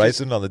and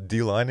Bryson on the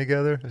D line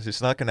together. It's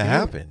just not gonna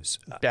happen.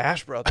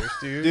 Dash Brothers,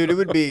 dude. Dude, it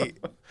would be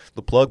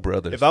The Plug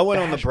Brothers. if I went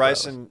on the Dash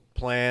Bryson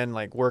plan,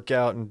 like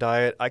workout and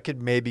diet, I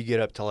could maybe get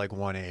up to like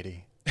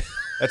 180.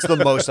 That's the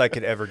most I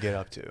could ever get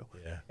up to,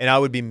 Yeah. and I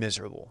would be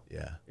miserable.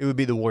 Yeah. It would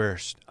be the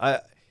worst.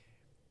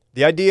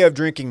 The idea of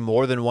drinking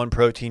more than 1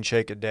 protein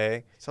shake a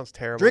day, Sounds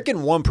terrible.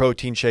 drinking 1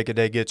 protein shake a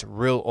day gets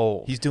real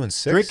old. He's doing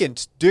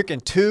 6. Drinking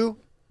 2,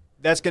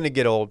 that's going to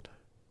get old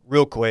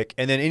real quick.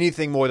 And then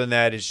anything more than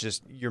that is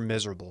just you're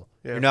miserable.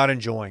 Yeah. You're not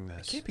enjoying It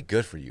this. can't be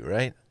good for you,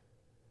 right?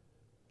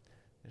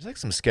 There's like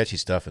some sketchy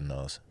stuff in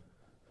those.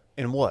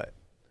 And what?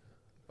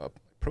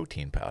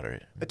 Protein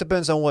powder. It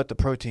depends on what the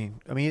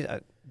protein. I mean,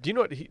 Do you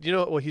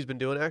know what he's been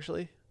doing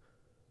actually?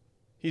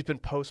 He's been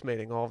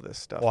postmating all of this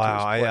stuff. wow.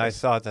 To his I place.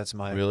 thought that's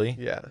my Really?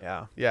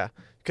 Yeah. Yeah.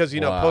 Because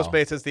Wow.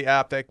 Postmates is the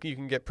app that you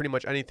can get pretty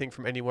much anything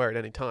from anywhere at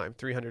any time,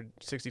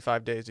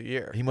 365 days a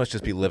year. He must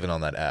just be living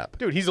on that app.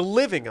 Dude, he's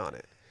living on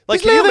it. Like,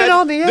 He's can you living imagine-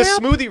 on the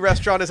app? smoothie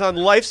restaurant is on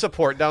life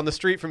support down the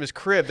street from his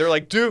crib. They're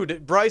like,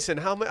 dude, Bryson,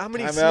 how many I'm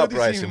smoothies out, do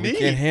Bryson. you We need?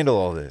 can't handle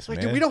all this, Like,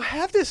 man. dude, we don't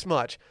have this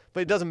much.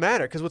 But it doesn't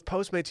matter because with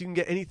Postmates, you can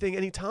get anything,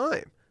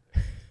 anytime.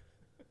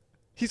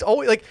 He's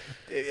always like,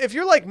 if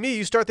you're like me,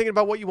 you start thinking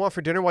about what you want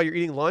for dinner while you're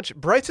eating lunch.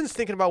 Bryson's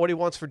thinking about what he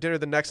wants for dinner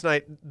the next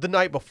night, the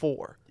night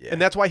before. Yeah.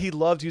 And that's why he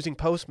loves using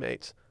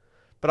Postmates.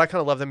 But I kind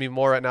of love them even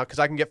more right now because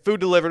I can get food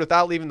delivered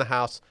without leaving the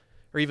house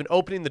or even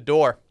opening the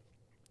door.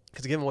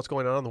 Because given what's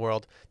going on in the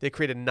world, they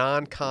created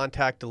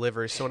non-contact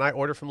delivery. So when I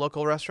order from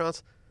local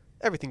restaurants,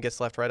 everything gets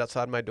left right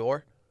outside my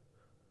door.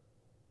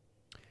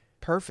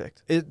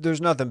 Perfect. There's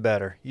nothing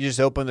better. You just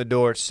open the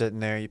door, it's sitting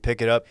there. You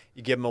pick it up.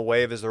 You give them a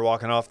wave as they're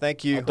walking off.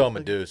 Thank you. I'll throw him a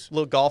deuce.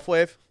 Little golf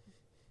wave,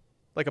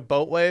 like a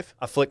boat wave.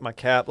 I flick my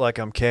cap like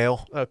I'm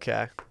Kale.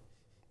 Okay.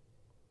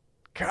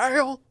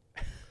 Kyle.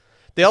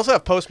 They also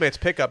have Postmates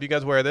pickup. You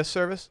guys aware of this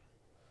service?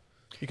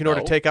 You can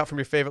order No. takeout from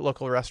your favorite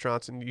local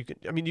restaurants, and you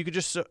could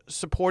just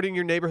supporting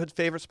your neighborhood's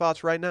favorite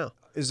spots right now.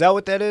 Is that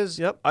what that is?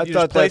 Yep. I you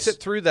thought just place that's it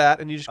through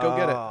that, and you just go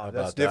get it. Oh,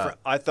 that's about different.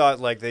 I thought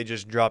like they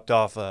just dropped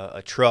off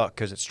a truck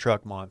because it's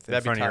truck month in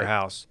That'd be front of your tight.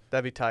 house.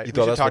 That'd be tight. You We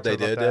thought should that's talk what to they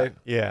them did, about that.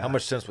 Dave? Yeah. How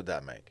much sense would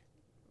that make?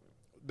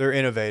 They're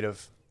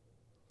innovative.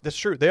 That's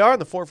true. They are in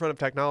the forefront of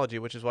technology,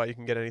 which is why you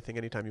can get anything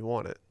anytime you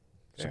want it.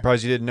 Fair.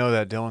 Surprised you didn't know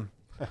that, Dylan.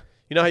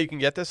 You know how you can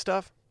get this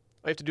stuff?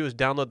 All you have to do is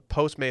download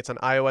Postmates on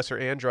iOS or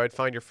Android,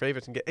 find your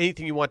favorites, and get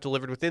anything you want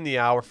delivered within the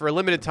hour. For a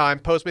limited time,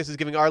 Postmates is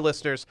giving our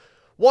listeners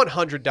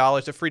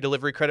 $100 of free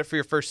delivery credit for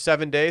your first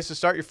 7 days. To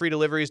start your free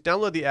deliveries,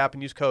 download the app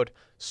and use code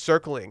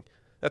CIRCLING.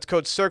 That's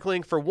code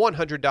CIRCLING for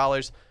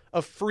 $100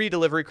 of free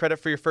delivery credit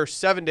for your first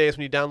 7 days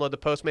when you download the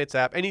Postmates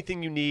app.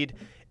 Anything you need,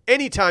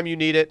 anytime you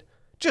need it,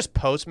 just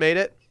Postmate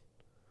it.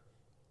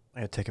 I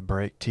gotta take a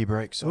break. Tea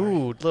break. Sorry.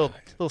 Ooh,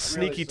 little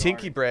sneaky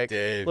tinky break.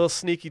 Dave. Little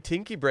sneaky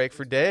tinky break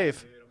for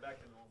Dave.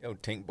 Yo,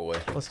 Tink boy.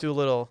 Let's do a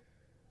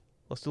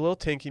little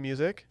tinky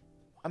music.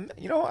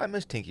 I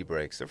miss Tinky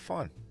breaks. They're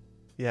fun.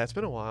 Yeah, it's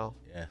been a while.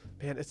 Yeah.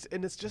 Man,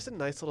 it's just a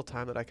nice little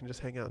time that I can just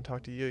hang out and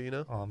talk to you, you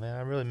know? Oh man,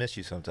 I really miss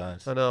you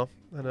sometimes. I know.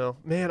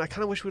 Man, I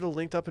kind of wish we'd have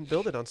linked up and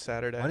built it on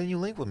Saturday. Why didn't you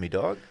link with me,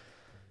 dog?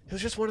 It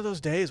was just one of those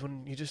days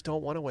when you just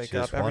don't want to wake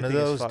Just up. one of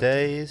Everything is those fucked.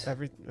 days.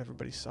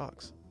 Everybody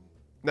sucks.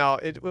 No,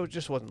 it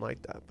just wasn't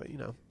like that, but you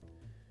know.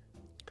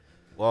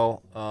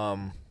 Well,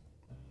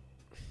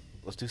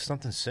 let's do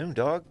something soon,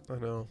 dog. I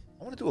know.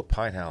 I want to do a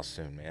pine house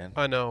soon, man.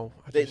 I know.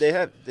 They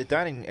have the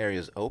dining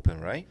areas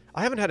open, right?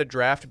 I haven't had a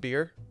draft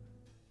beer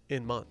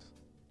in months.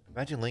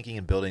 Imagine linking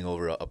and building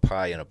over a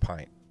pie and a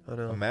pint. I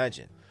know.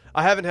 Imagine.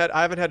 I haven't had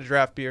a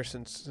draft beer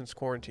since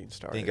quarantine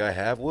started. Think I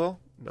have, Will?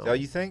 No. Is that what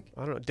you think?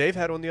 I don't know. Dave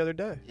had one the other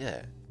day.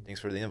 Yeah. Thanks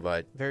for the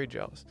invite. Very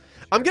jealous.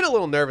 I'm getting a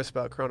little nervous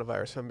about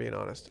coronavirus, if I'm being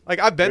honest. Like,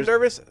 I've been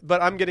nervous,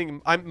 but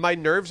my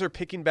nerves are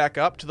picking back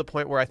up to the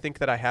point where I think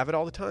that I have it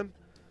all the time.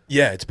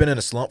 Yeah, it's been in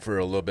a slump for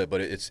a little bit,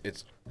 but it's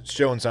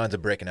showing signs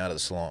of breaking out of the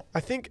slump. I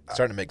think,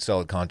 Starting to make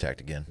solid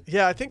contact again.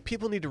 yeah, I think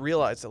people need to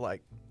realize that,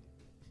 like,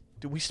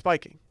 Dude, we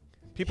spiking.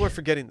 People are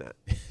forgetting that.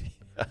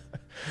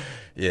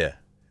 Yeah.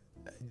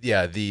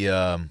 Yeah, the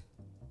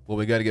well,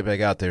 we got to get back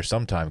out there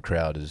sometime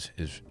crowd is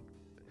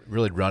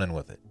really running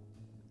with it.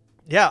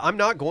 Yeah, I'm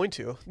not going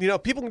to. You know,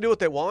 people can do what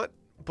they want,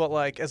 but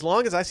like as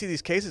long as I see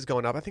these cases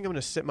going up, I think I'm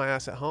going to sit my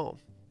ass at home.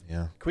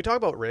 Yeah. Can we talk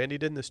about what Randy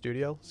did in the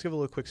studio? Let's give a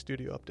little quick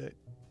studio update.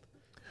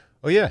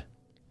 Oh yeah.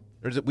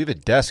 We have a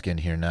desk in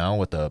here now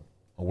with a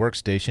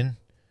workstation,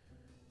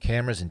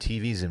 cameras and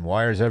TVs and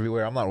wires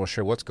everywhere. I'm not real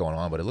sure what's going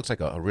on, but it looks like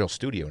a real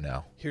studio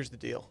now. Here's the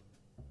deal.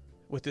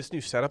 With this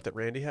new setup that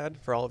Randy had,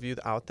 for all of you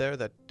out there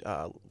that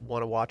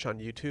want to watch on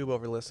YouTube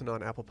or listen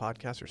on Apple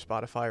Podcasts or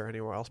Spotify or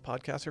anywhere else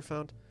podcasts are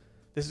found,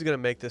 this is going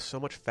to make this so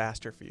much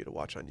faster for you to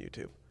watch on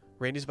YouTube.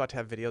 Randy's about to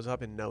have videos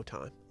up in no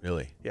time.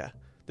 Really? Yeah.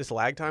 This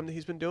lag time that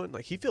he's been doing,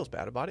 like he feels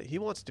bad about it. He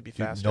wants it to be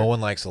Dude, faster. no one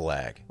likes a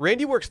lag.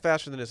 Randy works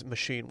faster than his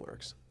machine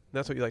works. And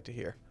that's what you like to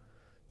hear.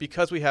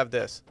 Because we have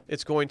this,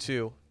 it's going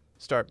to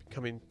start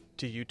coming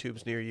to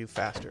YouTubes near you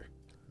faster.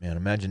 Man,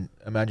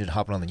 imagine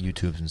hopping on the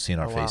YouTubes and seeing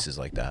our wow. faces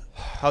like that.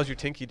 How's your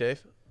tinky,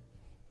 Dave?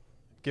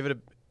 Give it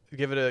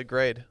a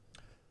grade.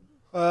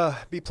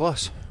 B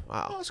plus.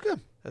 Wow. Oh, that's good.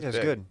 That's Yeah, it's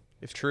big. good.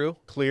 If true,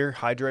 Clear,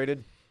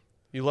 hydrated,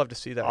 you love to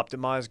see that.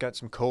 optimized. Got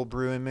some cold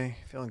brew in me.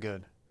 Feeling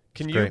good.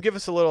 Can It's you great. give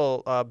us a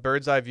little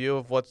bird's eye view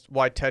of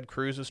why Ted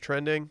Cruz was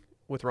trending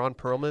with Ron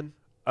Perlman?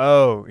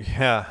 Oh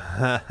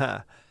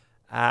yeah.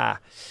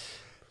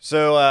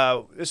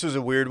 So this was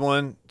a weird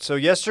one. So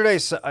yesterday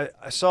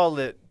I saw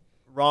that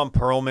Ron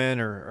Perlman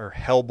or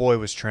Hellboy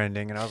was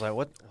trending, and I was like,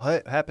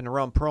 what happened to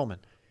Ron Perlman?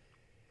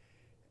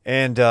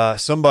 And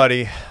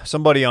somebody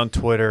on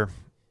Twitter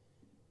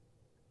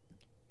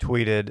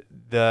tweeted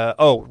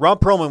Ron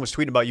Perlman was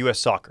tweeting about U.S.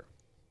 soccer.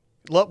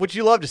 Would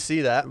you love to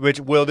see that?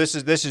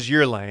 This is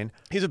your lane.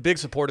 He's a big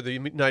supporter of the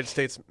United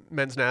States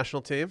men's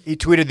national team. He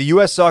tweeted the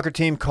U.S. soccer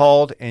team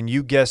called, and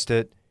you guessed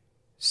it,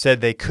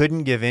 said they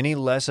couldn't give any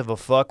less of a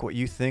fuck what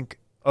you think,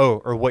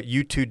 or what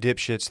you two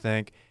dipshits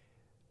think,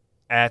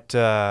 at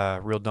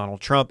real Donald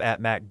Trump, at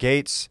Matt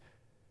Gaetz,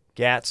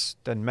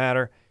 doesn't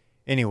matter.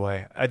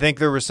 Anyway, I think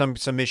there was some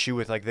issue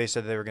with, like, they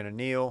said they were going to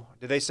kneel.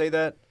 Did they say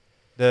that?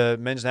 The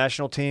men's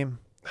national team?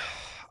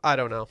 I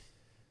don't know,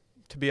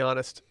 to be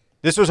honest.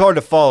 This was hard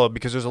to follow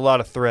because there's a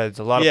lot of threads,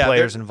 a lot of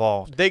players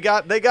involved. They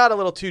got a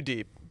little too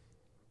deep.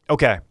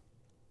 Okay.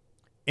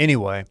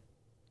 Anyway,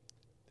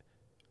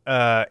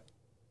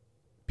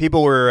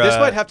 people were. This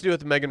might have to do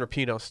with the Megan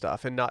Rapinoe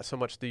stuff and not so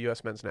much the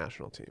U.S. men's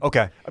national team.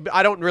 Okay.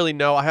 I don't really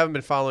know. I haven't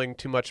been following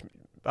too much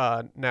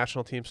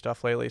national team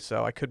stuff lately,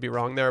 so I could be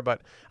wrong there.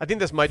 But I think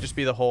this might just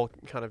be the whole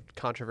kind of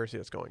controversy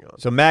that's going on.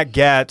 So Matt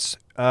Gaetz,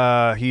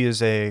 he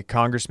is a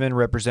congressman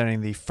representing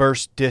the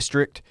 1st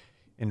District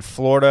in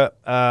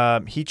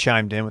Florida. He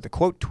chimed in with a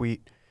quote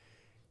tweet.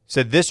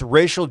 Said, this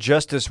racial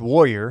justice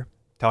warrior,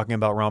 talking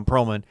about Ron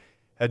Perlman,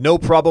 had no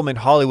problem in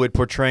Hollywood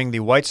portraying the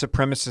white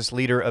supremacist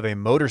leader of a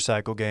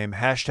motorcycle game,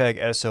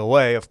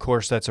 #SOA. Of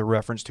course, that's a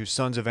reference to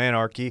Sons of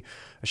Anarchy,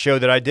 a show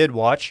that I did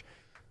watch.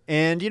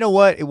 And you know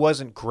what? It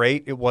wasn't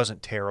great. It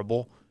wasn't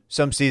terrible.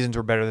 Some seasons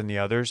were better than the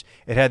others.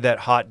 It had that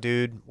hot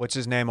dude. What's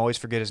his name? Always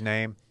forget his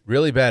name.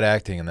 Really bad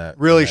acting in that.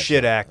 Really in that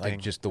shit show. acting.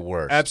 Like just the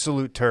worst.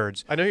 Absolute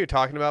turds. I know who you're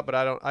talking about, but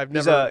I've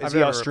Is never.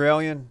 he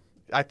Australian?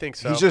 I think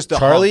so. He's just a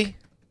Charlie? hunk.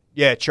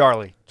 Yeah,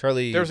 Charlie.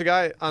 Charlie. There was a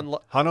guy on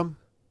Hunnam?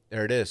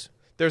 There it is.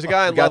 There's a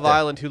guy on got Love that.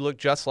 Island who looked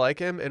just like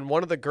him, and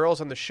one of the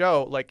girls on the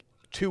show, like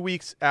 2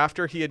 weeks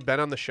after he had been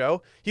on the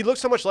show, he looked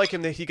so much like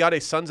him that he got a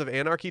Sons of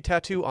Anarchy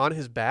tattoo on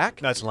his back.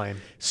 That's lame.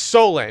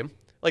 So lame.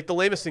 Like the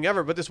lamest thing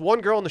ever. But this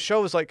one girl on the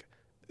show was like,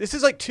 this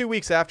is like 2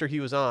 weeks after he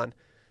was on.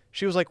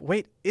 She was like,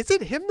 wait, is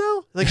it him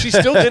though? Like she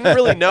still didn't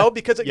really know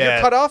because you're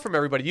Yeah. cut off from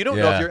everybody. You don't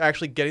know Yeah. if you're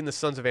actually getting the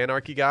Sons of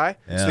Anarchy guy.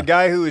 It's Yeah. the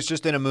guy who was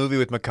just in a movie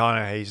with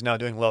McConaughey. He's now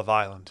doing Love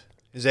Island.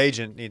 His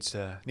agent needs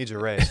a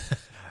raise.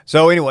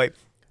 So anyway,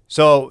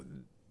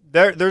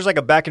 there's like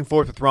a back and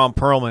forth with Ron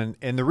Perlman,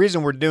 and the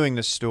reason we're doing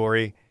this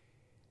story,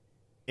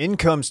 in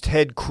comes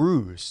Ted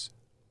Cruz.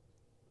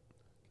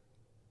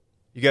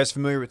 You guys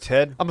familiar with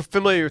Ted? I'm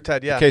familiar with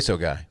Ted, yeah. Queso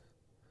guy.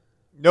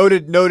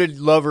 Noted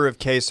lover of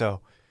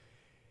queso.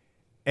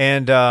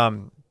 And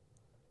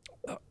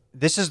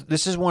this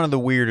is one of the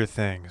weirder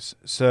things.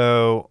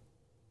 So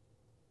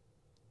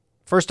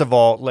first of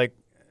all, like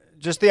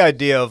just the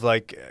idea of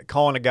like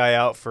calling a guy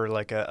out for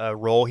like a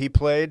role he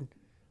played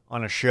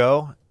on a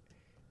show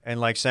and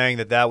like saying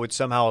that would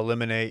somehow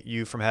eliminate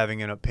you from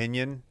having an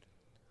opinion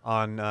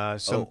on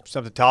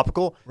something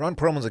topical. Ron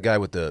Perlman's a guy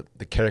with the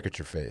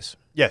caricature face.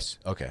 Yes.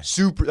 Okay.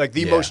 Super, like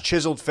the Yeah. most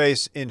chiseled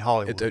face in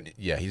Hollywood.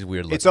 Yeah, he's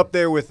weird looking. It's up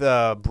there with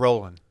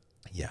Brolin.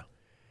 Yeah.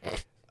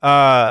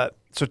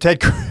 So Ted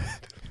Cruz.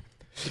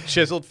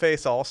 Chiseled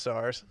face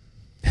all-stars.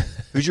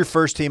 Who's your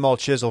first team all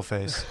chisel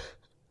face?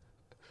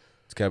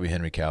 It's got to be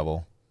Henry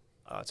Cavill.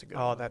 Oh, that's a good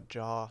Oh, one. that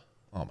jaw.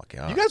 Oh, my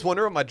God. You guys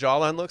wonder what my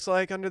jawline looks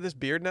like under this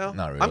beard now?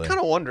 Not I'm really. kind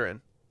of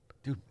wondering.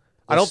 Dude,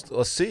 I don't-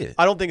 let's see it.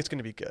 I don't think it's going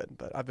to be good,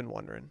 but I've been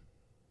wondering.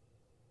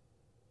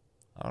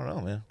 I don't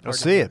know, man. Let's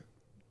see it.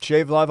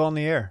 Shave live on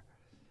the air.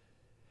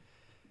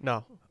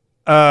 No.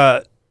 Uh,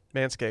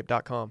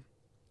 Manscaped.com.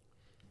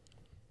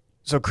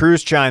 So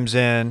Cruz chimes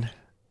in.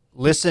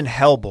 Listen,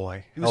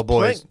 Hellboy.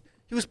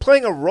 He was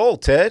playing a role,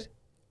 Ted.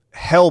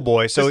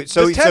 Hellboy.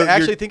 Does Ted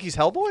actually think he's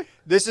Hellboy?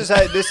 This is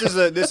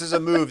a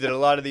move that a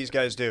lot of these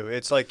guys do.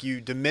 It's like you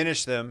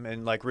diminish them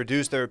and like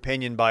reduce their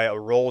opinion by a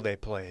role they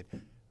played.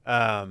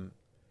 Bill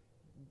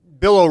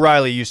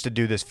O'Reilly used to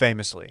do this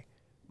famously.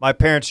 My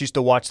parents used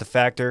to watch The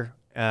Factor,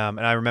 and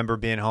I remember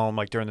being home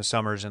like during the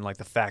summers and like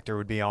The Factor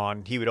would be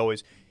on. He would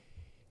always.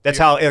 That's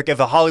how like,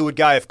 if a Hollywood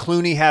guy, if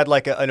Clooney had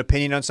like an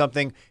opinion on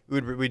something,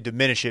 we'd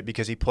diminish it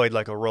because he played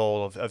like a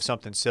role of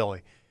something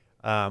silly,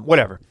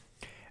 whatever.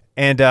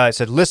 And it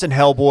said, listen,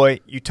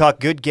 Hellboy, you talk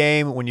good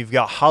game when you've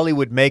got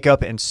Hollywood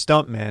makeup and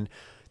stuntmen,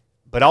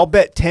 but I'll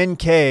bet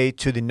 $10K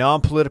to the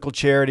non-political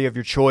charity of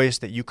your choice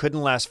that you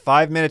couldn't last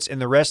 5 minutes in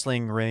the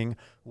wrestling ring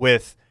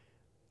with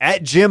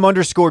at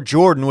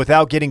Jim_Jordan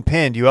without getting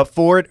pinned. You up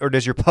for it, or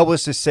does your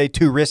publicist say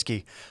too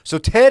risky? So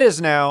Ted's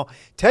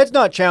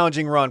not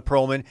challenging Ron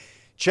Perlman.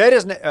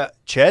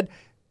 Ched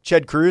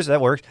Cruz,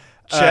 that works.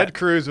 Ched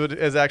Cruz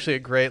is actually a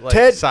great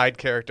side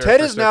character.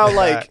 Ted is now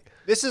like...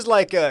 This is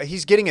like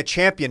he's getting a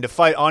champion to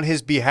fight on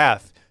his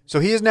behalf.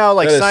 So he is now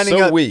like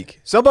signing up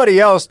somebody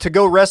else to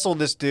go wrestle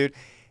this dude.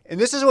 And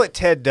this is what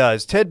Ted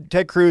does.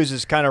 Ted Cruz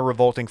is kind of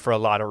revolting for a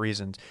lot of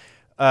reasons.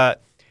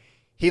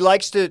 He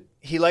likes to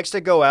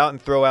go out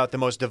and throw out the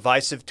most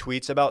divisive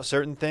tweets about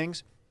certain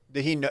things.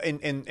 That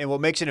and what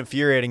makes it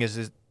infuriating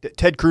is that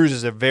Ted Cruz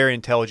is a very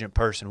intelligent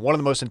person, one of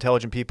the most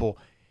intelligent people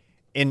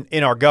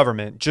in our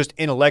government, just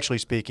intellectually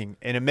speaking.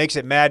 And it makes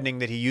it maddening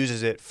that he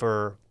uses it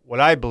for what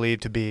I believe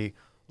to be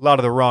a lot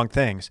of the wrong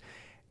things.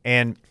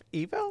 And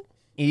Evo?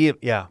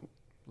 Yeah.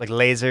 Like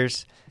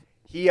lasers.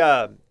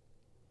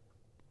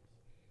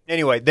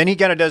 Anyway, then he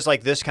kind of does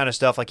like this kind of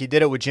stuff. Like he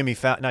did it with Jimmy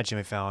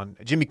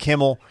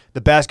Kimmel,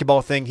 the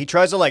basketball thing. He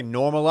tries to like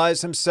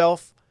normalize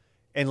himself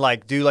and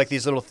like do like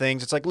these little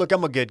things. It's like, look,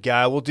 I'm a good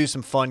guy. We'll do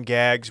some fun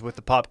gags with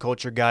the pop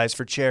culture guys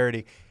for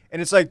charity.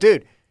 And it's like,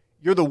 dude,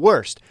 you're the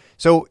worst.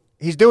 So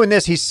he's doing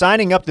this. He's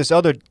signing up this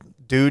other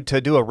dude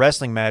to do a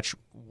wrestling match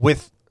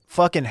with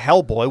fucking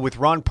Hellboy, with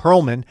Ron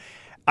Perlman.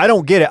 I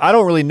don't get it. I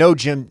don't really know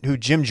who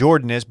Jim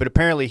Jordan is, but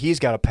apparently he's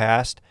got a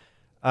past.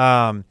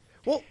 Well,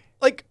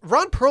 like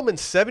Ron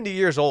Perlman's 70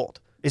 years old.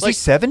 Is he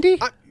 70?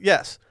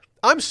 Yes.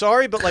 I'm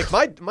sorry, but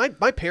like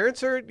my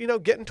parents are,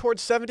 getting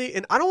towards 70,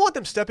 and I don't want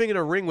them stepping in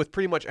a ring with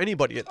pretty much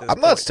anybody at this point. I'm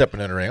not stepping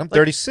in a ring. I'm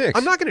 36.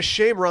 I'm not going to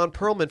shame Ron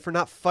Perlman for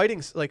not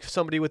fighting like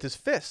somebody with his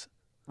fists.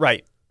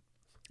 Right.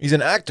 He's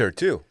an actor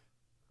too.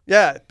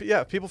 Yeah,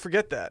 people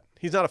forget that.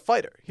 He's not a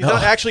fighter. He's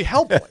not actually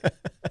Hellboy.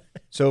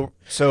 So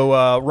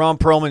Ron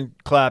Perlman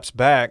claps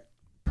back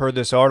per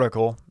this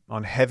article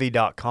on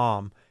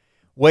heavy.com.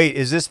 Wait,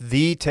 is this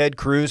the Ted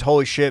Cruz?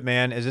 Holy shit,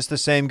 man. Is this the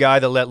same guy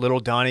that let little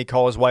Donnie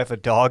call his wife a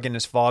dog and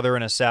his father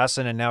an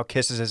assassin and now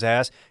kisses his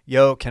ass?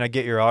 Yo, can I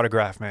get your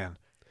autograph, man?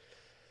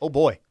 Oh,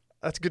 boy.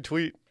 That's a good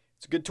tweet.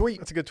 It's a good tweet.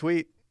 That's a good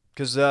tweet.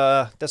 Because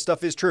that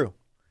stuff is true.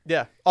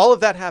 Yeah, all of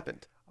that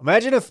happened.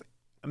 Imagine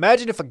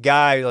if a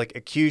guy like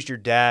accused your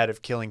dad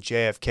of killing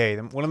JFK,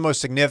 one of the most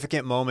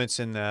significant moments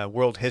in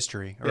world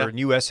history, or in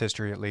U.S.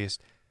 history at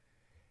least,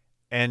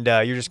 and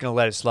you're just going to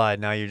let it slide.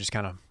 Now you're just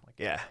kind of like,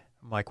 yeah,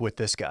 I'm like with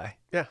this guy.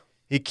 Yeah.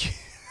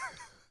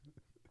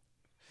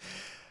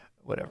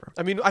 Whatever.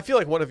 I mean, I feel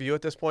like one of you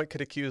at this point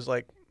could accuse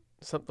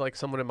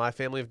someone in my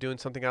family of doing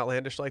something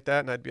outlandish like that,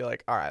 and I'd be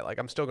like, all right, like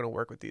I'm still going to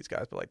work with these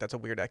guys, but like that's a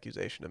weird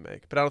accusation to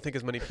make. But I don't think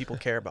as many people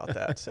care about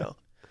that. So.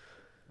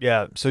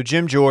 Yeah. So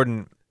Jim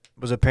Jordan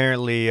was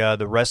apparently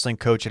the wrestling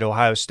coach at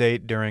Ohio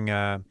State during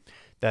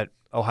that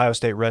Ohio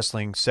State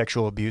wrestling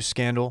sexual abuse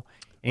scandal.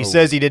 And he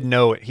says he didn't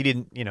know it. He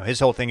didn't, his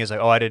whole thing is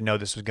like, I didn't know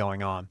this was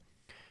going on.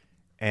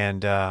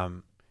 And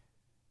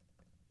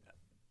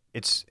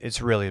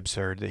it's really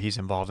absurd that he's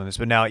involved in this.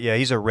 But now,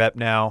 he's a rep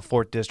now,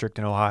 4th District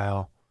in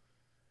Ohio,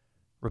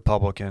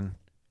 Republican.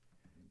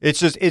 It's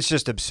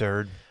just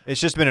absurd.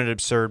 It's just been an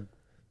absurd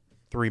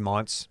 3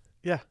 months.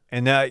 Yeah.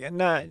 And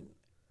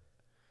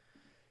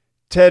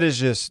Ted's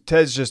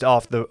just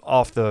off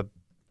the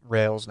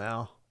rails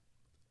now.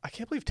 I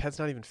can't believe Ted's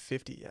not even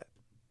 50 yet.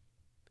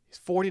 He's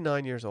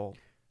 49 years old.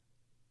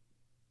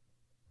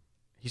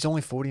 He's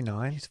only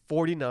 49? He's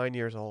 49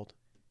 years old.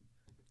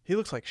 He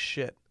looks like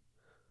shit.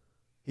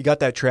 He got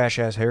that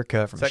trash-ass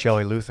haircut from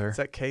Shelley Luther. It's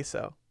that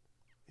queso.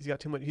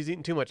 He's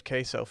eating too much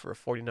queso for a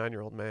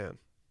 49-year-old man.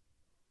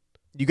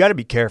 You got to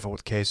be careful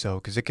with queso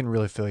because it can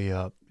really fill you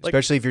up,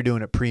 especially if you're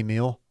doing it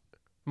pre-meal.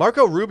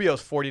 Marco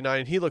Rubio's 49,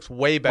 and he looks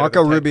way better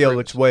Marco than Ted Rubio Cruz.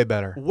 looks way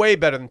better. Way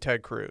better than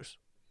Ted Cruz.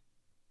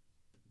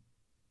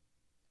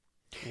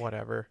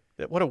 Whatever.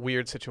 What a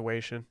weird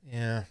situation.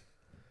 Yeah.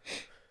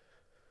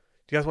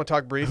 Do you guys want to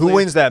talk briefly? Who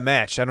wins that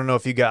match? I don't know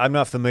if you got – I'm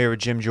not familiar with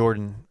Jim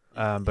Jordan,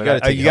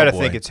 but you got to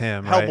think it's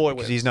him, right? Hellboy wins.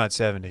 Because he's not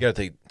 70. You got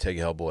to take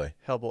Hellboy.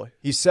 Hellboy.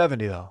 He's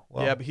 70, though.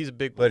 Well, yeah, but he's a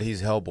big boy. But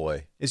he's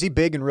Hellboy. Is he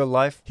big in real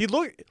life? He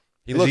looks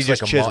he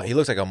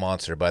looks like a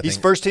monster, but he's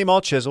first team all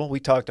chisel. We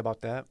talked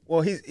about that.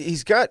 Well,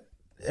 he's got –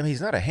 I mean,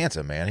 he's not a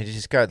handsome man. He's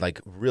just got like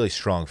really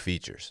strong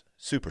features,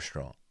 super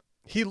strong.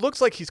 He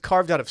looks like he's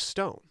carved out of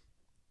stone.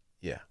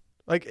 Yeah,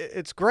 like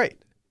it's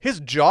great. His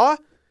jaw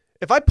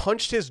If I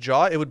punched his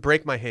jaw, it would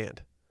break my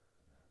hand.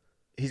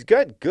 He's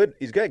got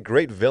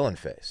great villain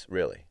face,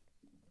 really.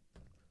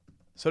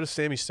 So does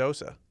Sammy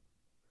Sosa.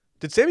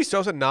 Did Sammy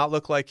Sosa not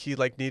look like he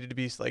needed to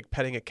be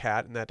petting a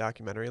cat in that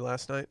documentary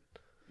last night?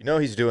 You know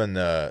he's doing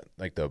the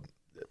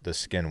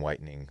skin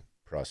whitening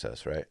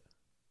process, right?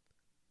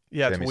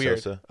 Yeah, Sammy it's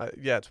weird. Sosa?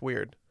 Yeah, it's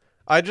weird.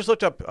 I just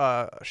looked up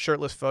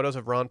shirtless photos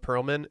of Ron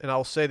Perlman, and I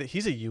will say that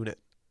he's a unit.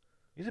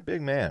 He's a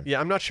big man. Yeah,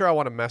 I'm not sure I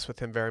want to mess with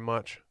him very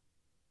much.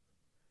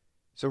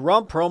 So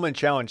Ron Perlman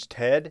challenged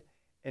Ted,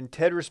 and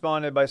Ted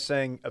responded by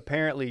saying,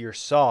 "Apparently you're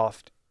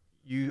soft.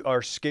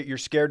 You're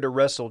scared to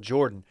wrestle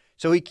Jordan."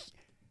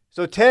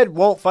 So Ted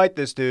won't fight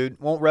this dude,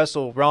 won't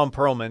wrestle Ron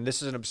Perlman.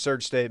 This is an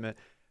absurd statement,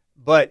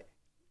 but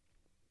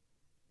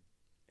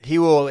he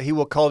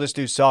will call this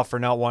dude soft for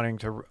not wanting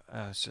to.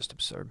 It's just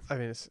absurd. I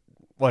mean, it's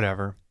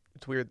Whatever.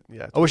 weird.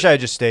 Yeah, I wish I had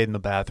just stayed in the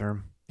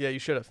bathroom. Yeah, you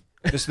should have.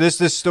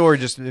 This story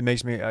just it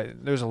makes me.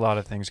 There's a lot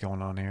of things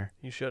going on here.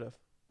 You should have.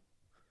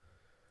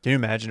 Can you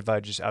imagine if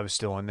I was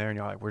still in there and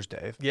you're like, "Where's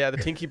Dave?" Yeah, the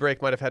tinky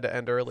break might have had to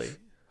end early.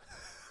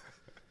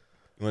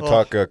 You want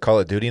to talk Call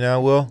of Duty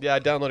now, Will? Yeah, I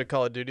downloaded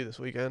Call of Duty this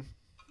weekend.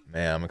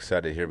 Man, I'm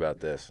excited to hear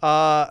about this.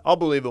 I'll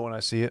believe it when I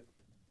see it.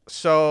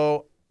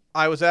 So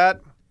I was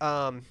at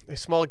a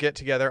small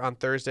get-together on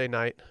Thursday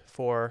night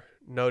for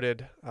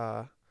noted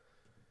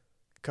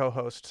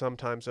co-host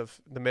sometimes of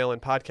the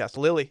Mail-In podcast,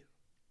 Lily.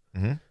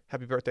 Mm-hmm.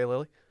 Happy birthday,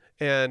 Lily.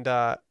 And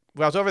I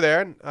was over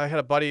there, and I had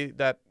a buddy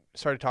that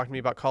started talking to me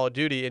about Call of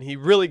Duty, and he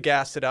really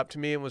gassed it up to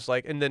me and was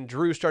like, and then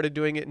Drew started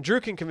doing it, and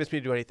Drew can convince me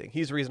to do anything.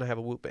 He's the reason I have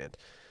a Whoop band.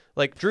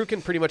 Drew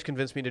can pretty much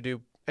convince me to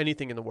do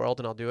anything in the world,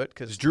 and I'll do it.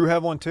 Does Drew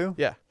have one too?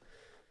 Yeah.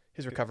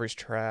 His recovery's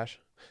trash.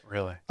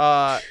 Really?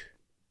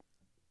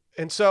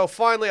 And so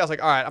finally I was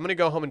like, all right, I'm going to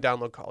go home and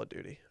download Call of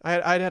Duty.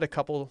 I'd had a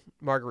couple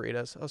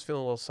margaritas. I was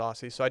feeling a little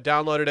saucy. So I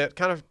downloaded it,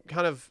 kind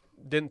of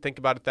didn't think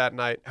about it that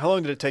night. How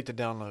long did it take to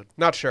download?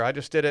 Not sure. I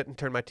just did it and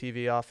turned my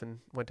TV off and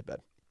went to bed.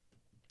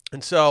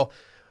 And so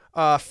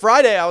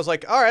Friday I was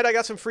like, all right, I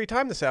got some free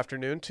time this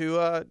afternoon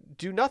to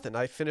do nothing.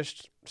 I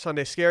finished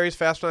Sunday Scaries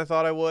faster than I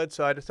thought I would.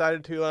 So I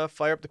decided to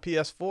fire up the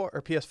PS4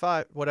 or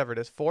PS5, whatever it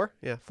is. 4?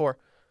 Yeah, 4.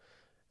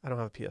 I don't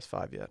have a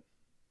PS5 yet.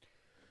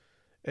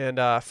 And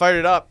fired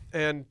it up,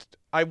 and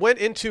I went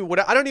into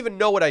I don't even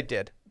know what I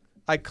did.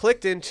 I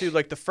clicked into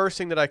the first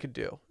thing that I could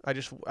do. I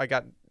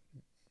got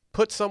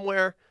put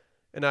somewhere,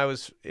 and I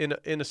was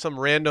in some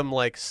random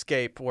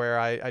scape where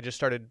I just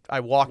started. I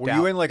walked out. Were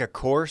you in a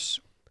course?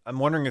 I'm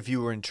wondering if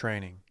you were in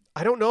training.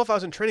 I don't know if I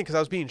was in training because I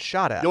was being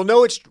shot at. You'll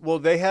know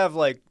they have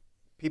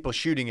people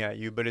shooting at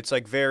you, but it's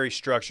very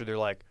structured. They're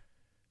like,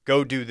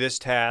 go do this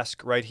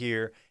task right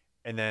here,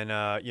 and then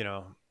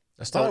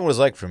That's not what it was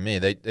like for me.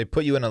 They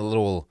put you in a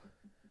little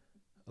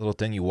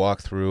thing you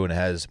walk through, and it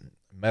has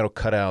metal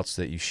cutouts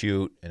that you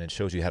shoot, and it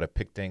shows you how to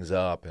pick things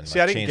up and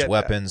I didn't change get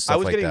weapons, that.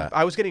 stuff like that.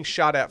 I was getting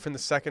shot at from the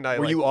second I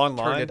Were you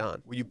online? turned it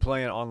on. Were you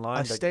playing online?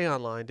 I stay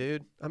online,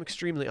 dude. I'm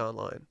extremely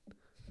online.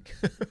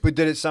 But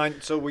did it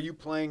sign? So were you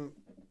playing?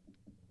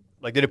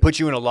 Did it put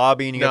you in a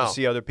lobby and you got to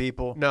see other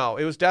people? No,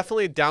 it was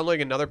definitely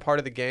downloading another part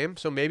of the game.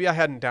 So maybe I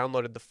hadn't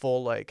downloaded the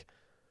full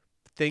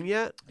thing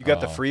yet. You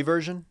got the free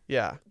version?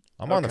 Yeah.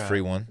 I'm on the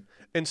free one.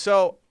 And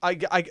so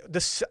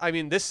this is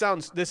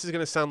going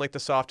to sound like the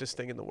softest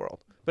thing in the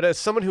world. But as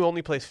someone who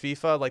only plays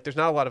FIFA, there's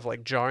not a lot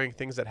of jarring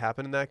things that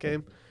happen in that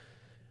game.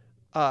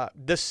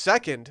 The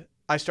second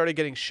I started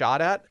getting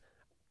shot at,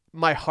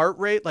 my heart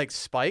rate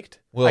spiked.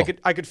 Well,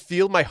 I could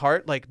feel my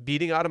heart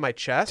beating out of my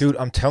chest. Dude,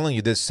 I'm telling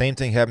you, this same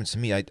thing happened to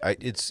me.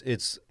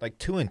 It's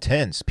too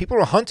intense. People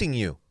are hunting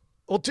you.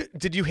 Well,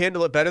 did you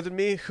handle it better than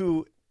me,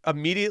 who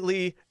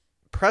immediately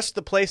pressed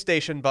the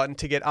PlayStation button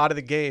to get out of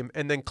the game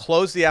and then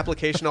closed the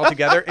application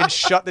altogether and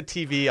shut the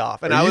TV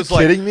off? And Are I you was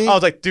kidding me? I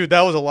was like, dude,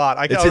 that was a lot.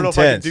 I don't know if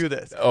I can do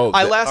this. Oh,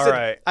 I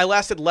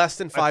lasted less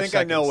than 5 seconds. I think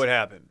I know what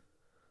happened.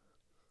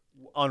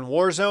 On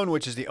Warzone,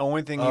 which is the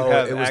only thing you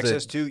have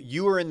access to,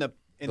 you were in the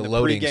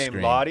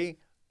pregame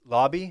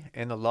lobby,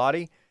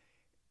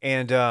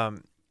 and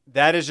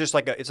that is just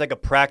it's like a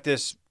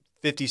practice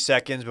 50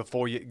 seconds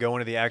before you go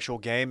into the actual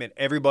game, and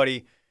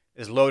everybody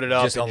is loaded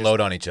up. Just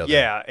unload on each other.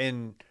 Yeah,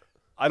 and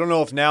I don't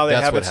know if now they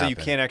That's have what it so you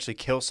happened. can't actually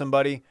kill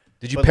somebody.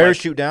 Did you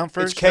parachute down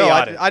first? It's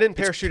chaotic. No, I didn't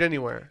parachute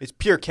anywhere. It's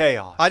pure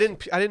chaos. I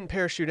didn't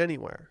parachute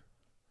anywhere.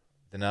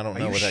 Then I don't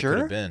know you what that sure? could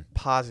have been.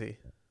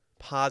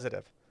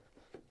 Positive.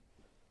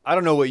 I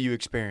don't know what you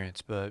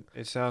experienced, but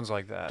it sounds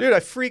like that. Dude,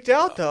 I freaked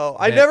out though.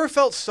 I never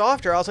felt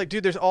softer. I was like,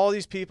 dude, there's all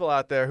these people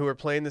out there who are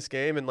playing this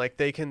game, and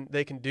they can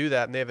do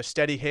that, and they have a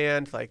steady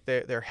hand,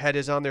 their head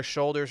is on their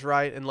shoulders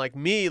right, and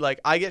me,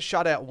 I get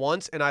shot at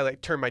once and I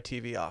turn my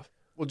TV off.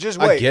 Well, just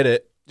wait. I get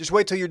it. Just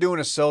wait till you're doing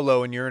a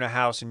solo and you're in a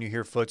house and you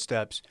hear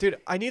footsteps. Dude,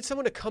 I need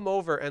someone to come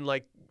over and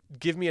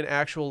give me an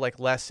actual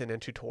lesson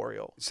and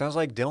tutorial. It sounds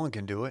like Dylan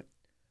can do it.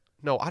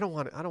 No, I don't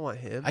want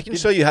him. I can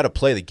show you how to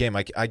play the game.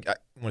 I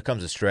when it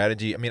comes to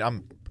strategy, I mean,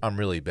 I'm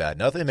really bad.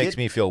 Nothing makes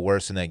me feel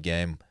worse in that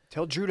game.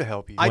 Tell Drew to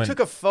help you. I took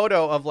a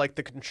photo of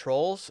the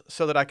controls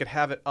so that I could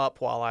have it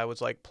up while I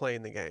was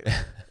playing the game.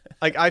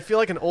 I feel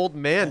like an old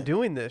man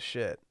doing this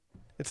shit.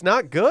 It's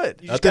not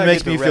good. You just Nothing gotta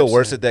makes get me the feel reps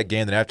worse in. at that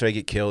game than after I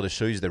get killed. It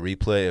shows you the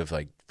replay of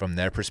like from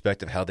their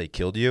perspective how they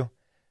killed you.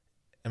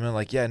 And I'm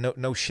like, yeah,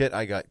 no shit,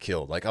 I got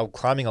killed. Like I'm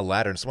climbing a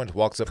ladder and someone just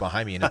walks up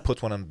behind me and it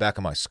puts one on the back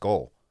of my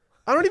skull.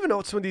 I don't even know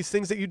what some of these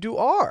things that you do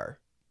are.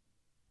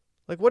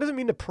 Like, what does it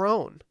mean to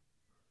prone?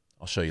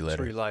 I'll show you That's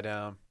where later. you lie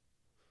down.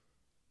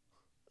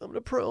 I'm going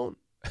to prone.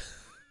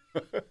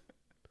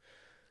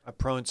 I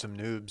prone some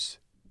noobs.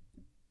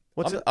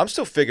 What's it? I'm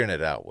still figuring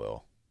it out,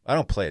 Will. I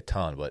don't play a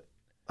ton, but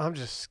I'm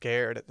just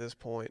scared at this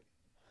point.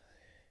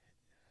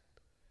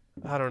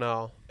 I don't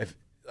know. if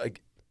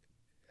like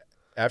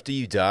after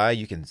you die,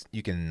 you can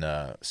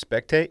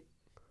spectate.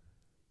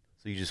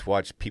 So you just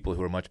watch people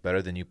who are much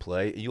better than you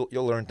play.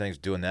 You'll learn things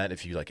doing that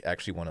if you like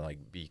actually want to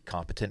like be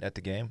competent at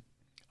the game.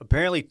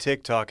 Apparently,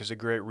 TikTok is a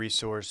great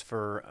resource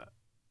for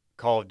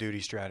Call of Duty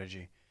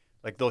strategy.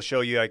 Like they'll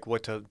show you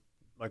what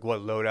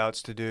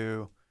loadouts to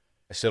do,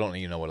 I still don't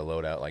even know what a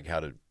loadout, like how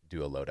to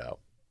do a loadout.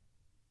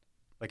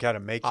 like how to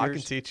make I yours.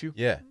 can teach you.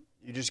 Yeah,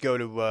 You just go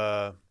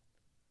to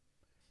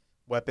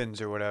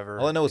weapons or whatever.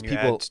 all I know is and you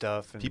people add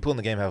stuff. And, people in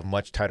the game have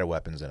much tighter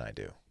weapons than I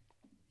do.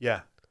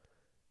 yeah,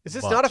 Is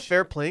this not a Much.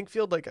 fair playing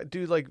field? Like,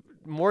 do like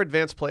more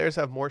advanced players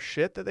have more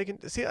shit that they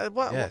can see?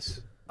 What?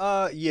 Yes.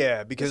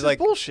 yeah, because is like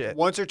bullshit.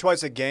 once or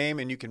twice a game,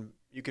 and you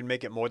can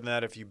make it more than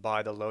that if you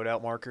buy the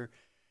loadout marker.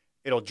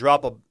 It'll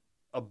drop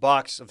a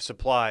box of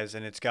supplies,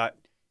 and it's got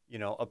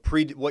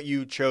what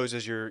you chose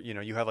as your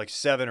you have like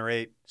 7 or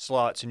 8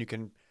 slots, and you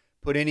can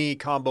put any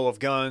combo of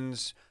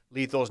guns,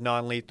 lethals,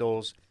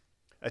 non-lethals,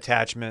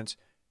 attachments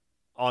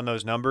on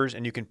those numbers,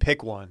 and you can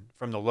pick one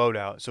from the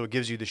loadout. So it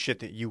gives you the shit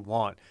that you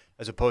want,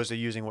 as opposed to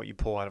using what you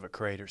pull out of a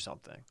crate or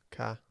something.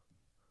 Okay.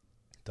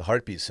 The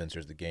heartbeat sensor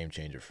is the game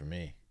changer for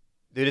me.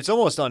 Dude, it's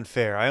almost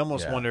unfair. I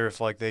almost Yeah. wonder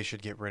if like they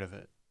should get rid of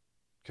it,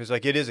 because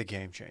like it is a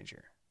game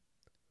changer.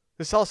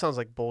 This all sounds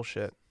like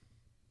bullshit.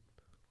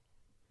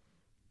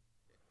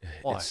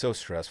 Why? It's so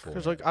stressful.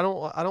 Because man. like I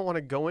don't want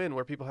to go in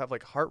where people have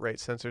like heart rate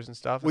sensors and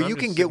stuff. and Well, I'm you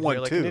just can sitting get one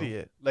here like too. An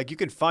idiot. Like you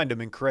can find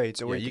them in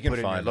crates, or Yeah, you you can can put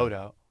it in find your them.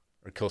 loadout.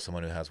 Or kill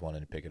someone who has one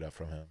and pick it up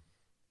from him.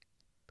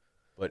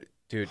 But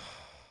dude,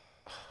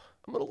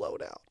 I'm gonna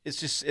load out.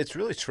 it's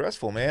really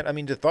stressful, man. I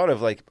mean, the thought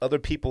of like other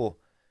people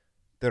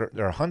that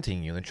are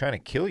hunting you and trying to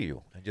kill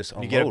you and just You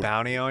unload. get a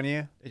bounty on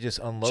you. They just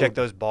unload. Check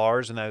those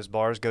bars, and those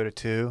bars go to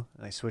 2,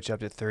 and they switch up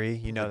to 3.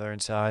 You know they're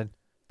inside.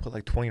 Put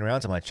like 20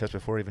 rounds in my chest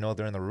before I even know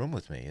they're in the room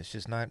with me. It's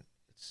just not.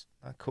 It's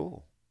not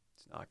cool.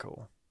 It's not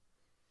cool.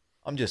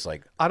 I'm just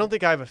like I don't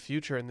think I have a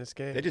future in this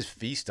game. they just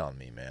feast on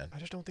me, man. I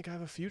just don't think I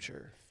have a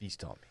future.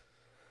 Feast on me.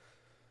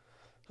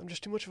 I'm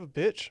just too much of a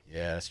bitch.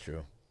 Yeah, that's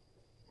true.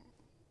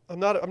 I'm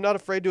not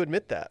afraid to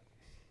admit that.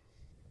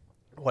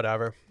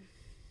 Whatever.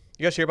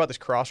 You guys hear about this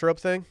cross rope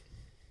thing?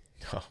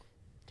 Oh,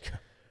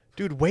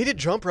 Dude, weighted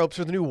jump ropes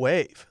are the new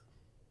wave.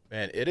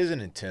 man, it is an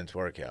intense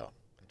workout.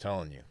 I'm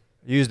telling you.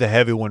 I used a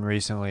heavy one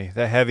recently.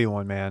 That heavy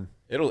one, man.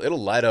 It'll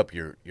light up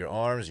your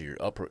arms, your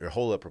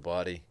whole upper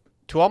body.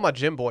 To all my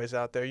gym boys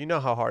out there, you know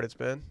how hard it's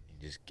been.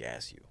 And just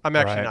gas you. I'm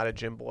actually Right. not a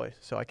gym boy,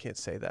 so I can't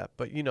say that.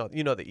 But you know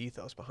the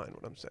ethos behind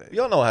what I'm saying. We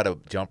all know how to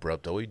jump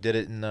rope though. We did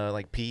it in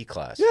like PE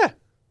class. Yeah,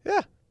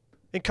 yeah.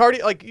 And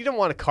cardio, like you don't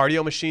want a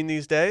cardio machine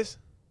these days.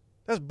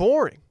 That's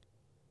boring.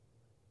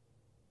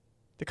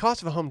 The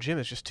cost of a home gym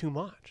is just too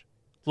much.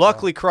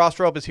 Luckily,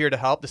 Crossrope is here to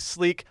help. The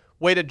sleek,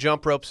 weighted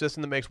jump rope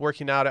system that makes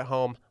working out at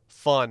home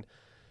fun.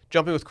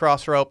 Jumping with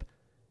Crossrope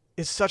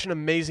is such an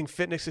amazing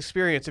fitness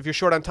experience. If you're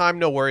short on time,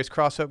 no worries.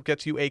 Crossrope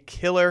gets you a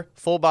killer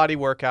full-body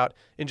workout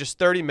in just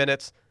 30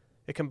 minutes.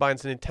 It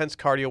combines an intense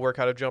cardio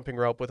workout of jumping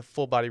rope with a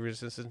full-body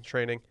resistance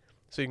training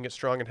so you can get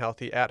strong and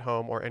healthy at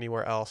home or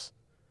anywhere else.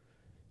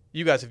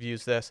 You guys have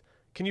used this.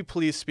 Can you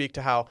please speak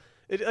to how,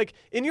 like,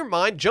 in your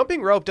mind,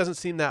 jumping rope doesn't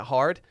seem that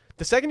hard.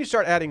 The second you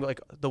start adding, like,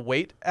 the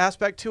weight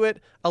aspect to it,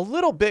 a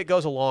little bit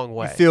goes a long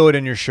way. You feel it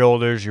in your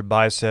shoulders, your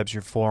biceps,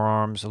 your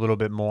forearms, a little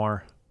bit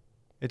more.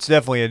 It's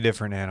definitely a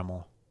different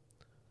animal.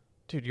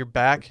 Dude, your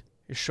back,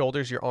 your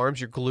shoulders, your arms,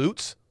 your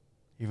glutes.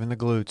 Even the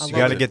glutes. I You love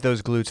got to it. get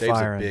those glutes Dave's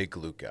firing. a big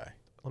glute guy.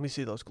 Let me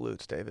see those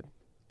glutes, David.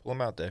 Pull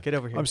him out there. Get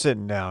over here. I'm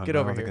sitting down. Get I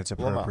over don't think here. that's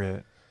Pull 'em out.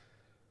 appropriate.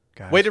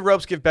 Guys. Weighted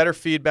ropes give better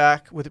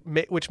feedback,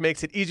 which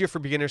makes it easier for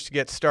beginners to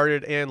get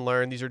started and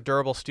learn. These are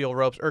durable steel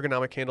ropes,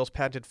 ergonomic handles,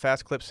 patented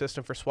fast clip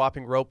system for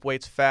swapping rope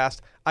weights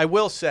fast. I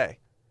will say,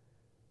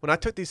 when I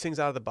took these things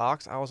out of the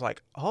box, I was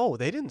like, oh,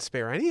 they didn't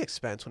spare any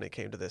expense when it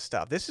came to this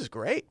stuff. This is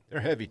great. They're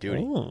heavy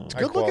duty. Ooh. It's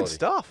High good looking quality.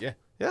 stuff. Yeah.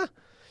 Yeah.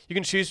 You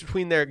can choose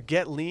between their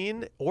get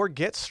lean or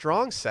get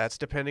strong sets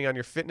depending on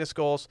your fitness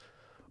goals,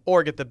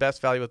 or get the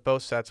best value with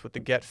both sets with the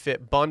Get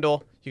Fit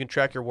bundle. You can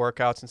track your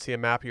workouts and see a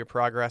map of your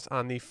progress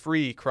on the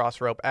free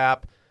Crossrope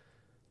app.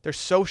 They're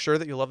so sure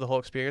that you'll love the whole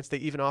experience. They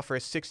even offer a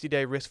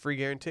 60-day risk-free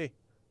guarantee.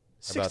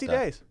 60 that?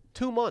 days,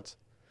 2 months.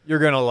 You're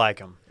going to like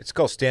them. It's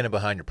called standing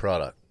behind your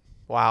product.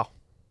 Wow.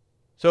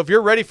 So if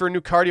you're ready for a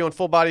new cardio and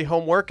full-body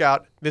home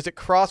workout, visit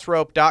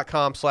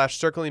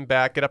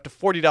crossrope.com/circlingback. Get up to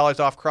 $40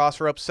 off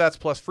Crossrope sets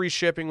plus free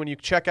shipping when you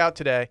check out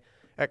today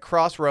at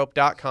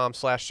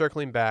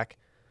crossrope.com/circlingback.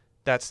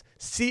 That's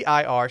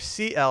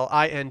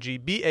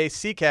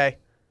CIRCLINGBACK.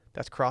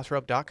 That's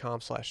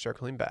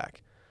crossrope.com/circlingback.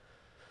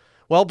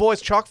 Well,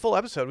 boys, chock full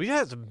episode. We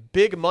had some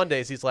big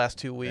Mondays these last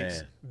 2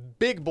 weeks. Man.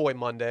 Big boy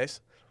Mondays.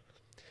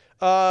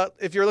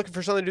 If you're looking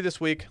for something to do this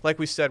week, like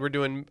we said, we're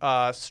doing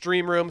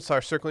Stream Room. It's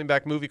our Circling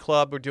Back Movie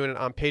Club. We're doing it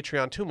on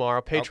Patreon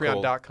tomorrow.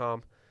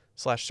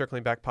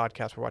 Patreon.com/circlingback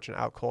podcast. We're watching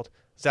Out Cold.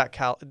 Zach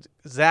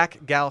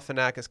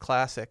Galifianakis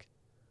classic.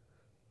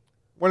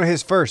 One of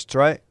his firsts,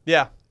 right?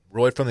 Yeah.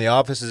 Roy from The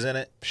Office is in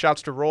it.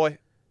 Shouts to Roy.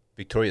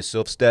 Victoria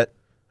Silvstedt.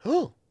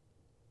 Who?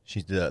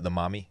 She's the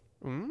mommy.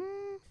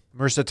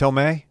 Marissa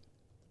Tomei.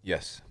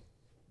 Yes.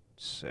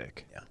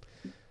 Sick. Yeah.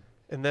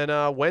 And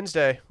then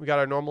Wednesday, we got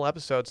our normal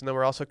episodes, and then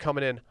we're also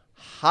coming in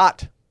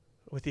hot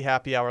with the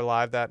Happy Hour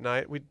Live that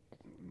night.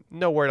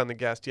 No word on the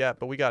guest yet,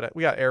 but we got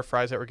air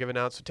fries that we're giving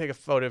out. So take a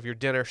photo of your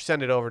dinner,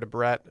 send it over to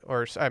Brett,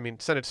 send it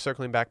to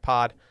Circling Back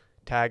Pod,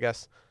 tag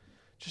us.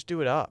 Just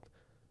do it up.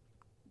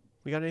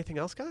 We got anything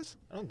else, guys?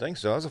 I don't think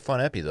so. That was a fun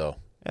epi, though.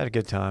 I had a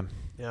good time.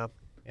 Yeah.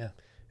 Yeah.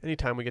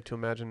 Anytime we get to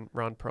imagine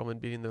Ron Perlman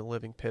beating the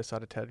living piss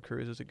out of Ted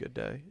Cruz is a good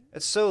day.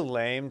 It's so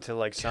lame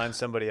to sign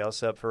somebody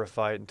else up for a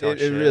fight and talk It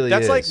shit. really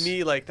That's is.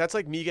 That's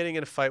like me getting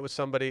in a fight with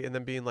somebody and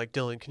then being like,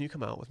 Dylan, can you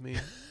come out with me?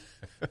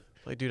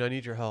 Like, dude, I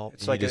need your help.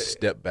 It's You like just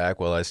step back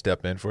while I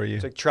step in for you.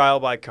 It's like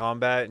trial by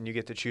combat, and you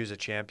get to choose a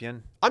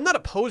champion. I'm not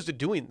opposed to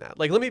doing that.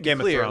 Like, let me be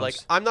Game of clear. Thrones. Like,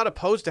 I'm not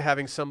opposed to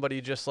having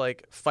somebody just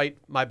fight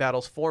my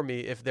battles for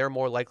me if they're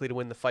more likely to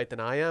win the fight than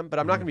I am. But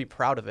I'm not going to be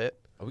proud of it.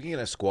 Are we getting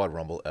a squad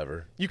rumble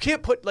ever? You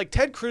can't put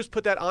Ted Cruz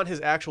put that on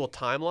his actual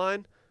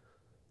timeline.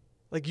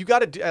 Like, you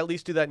got to at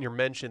least do that in your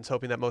mentions,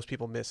 hoping that most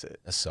people miss it.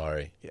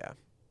 Sorry. Yeah,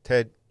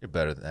 Ted, you're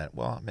better than that.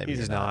 Well, maybe He's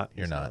you're not. not.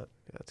 You're not.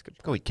 Yeah, that's a good.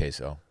 Go eat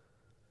queso.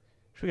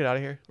 Should we get out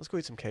of here? Let's go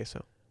eat some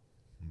queso.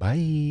 Bye.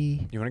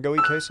 You want to go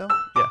eat queso?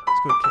 Yeah, let's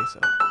go eat queso.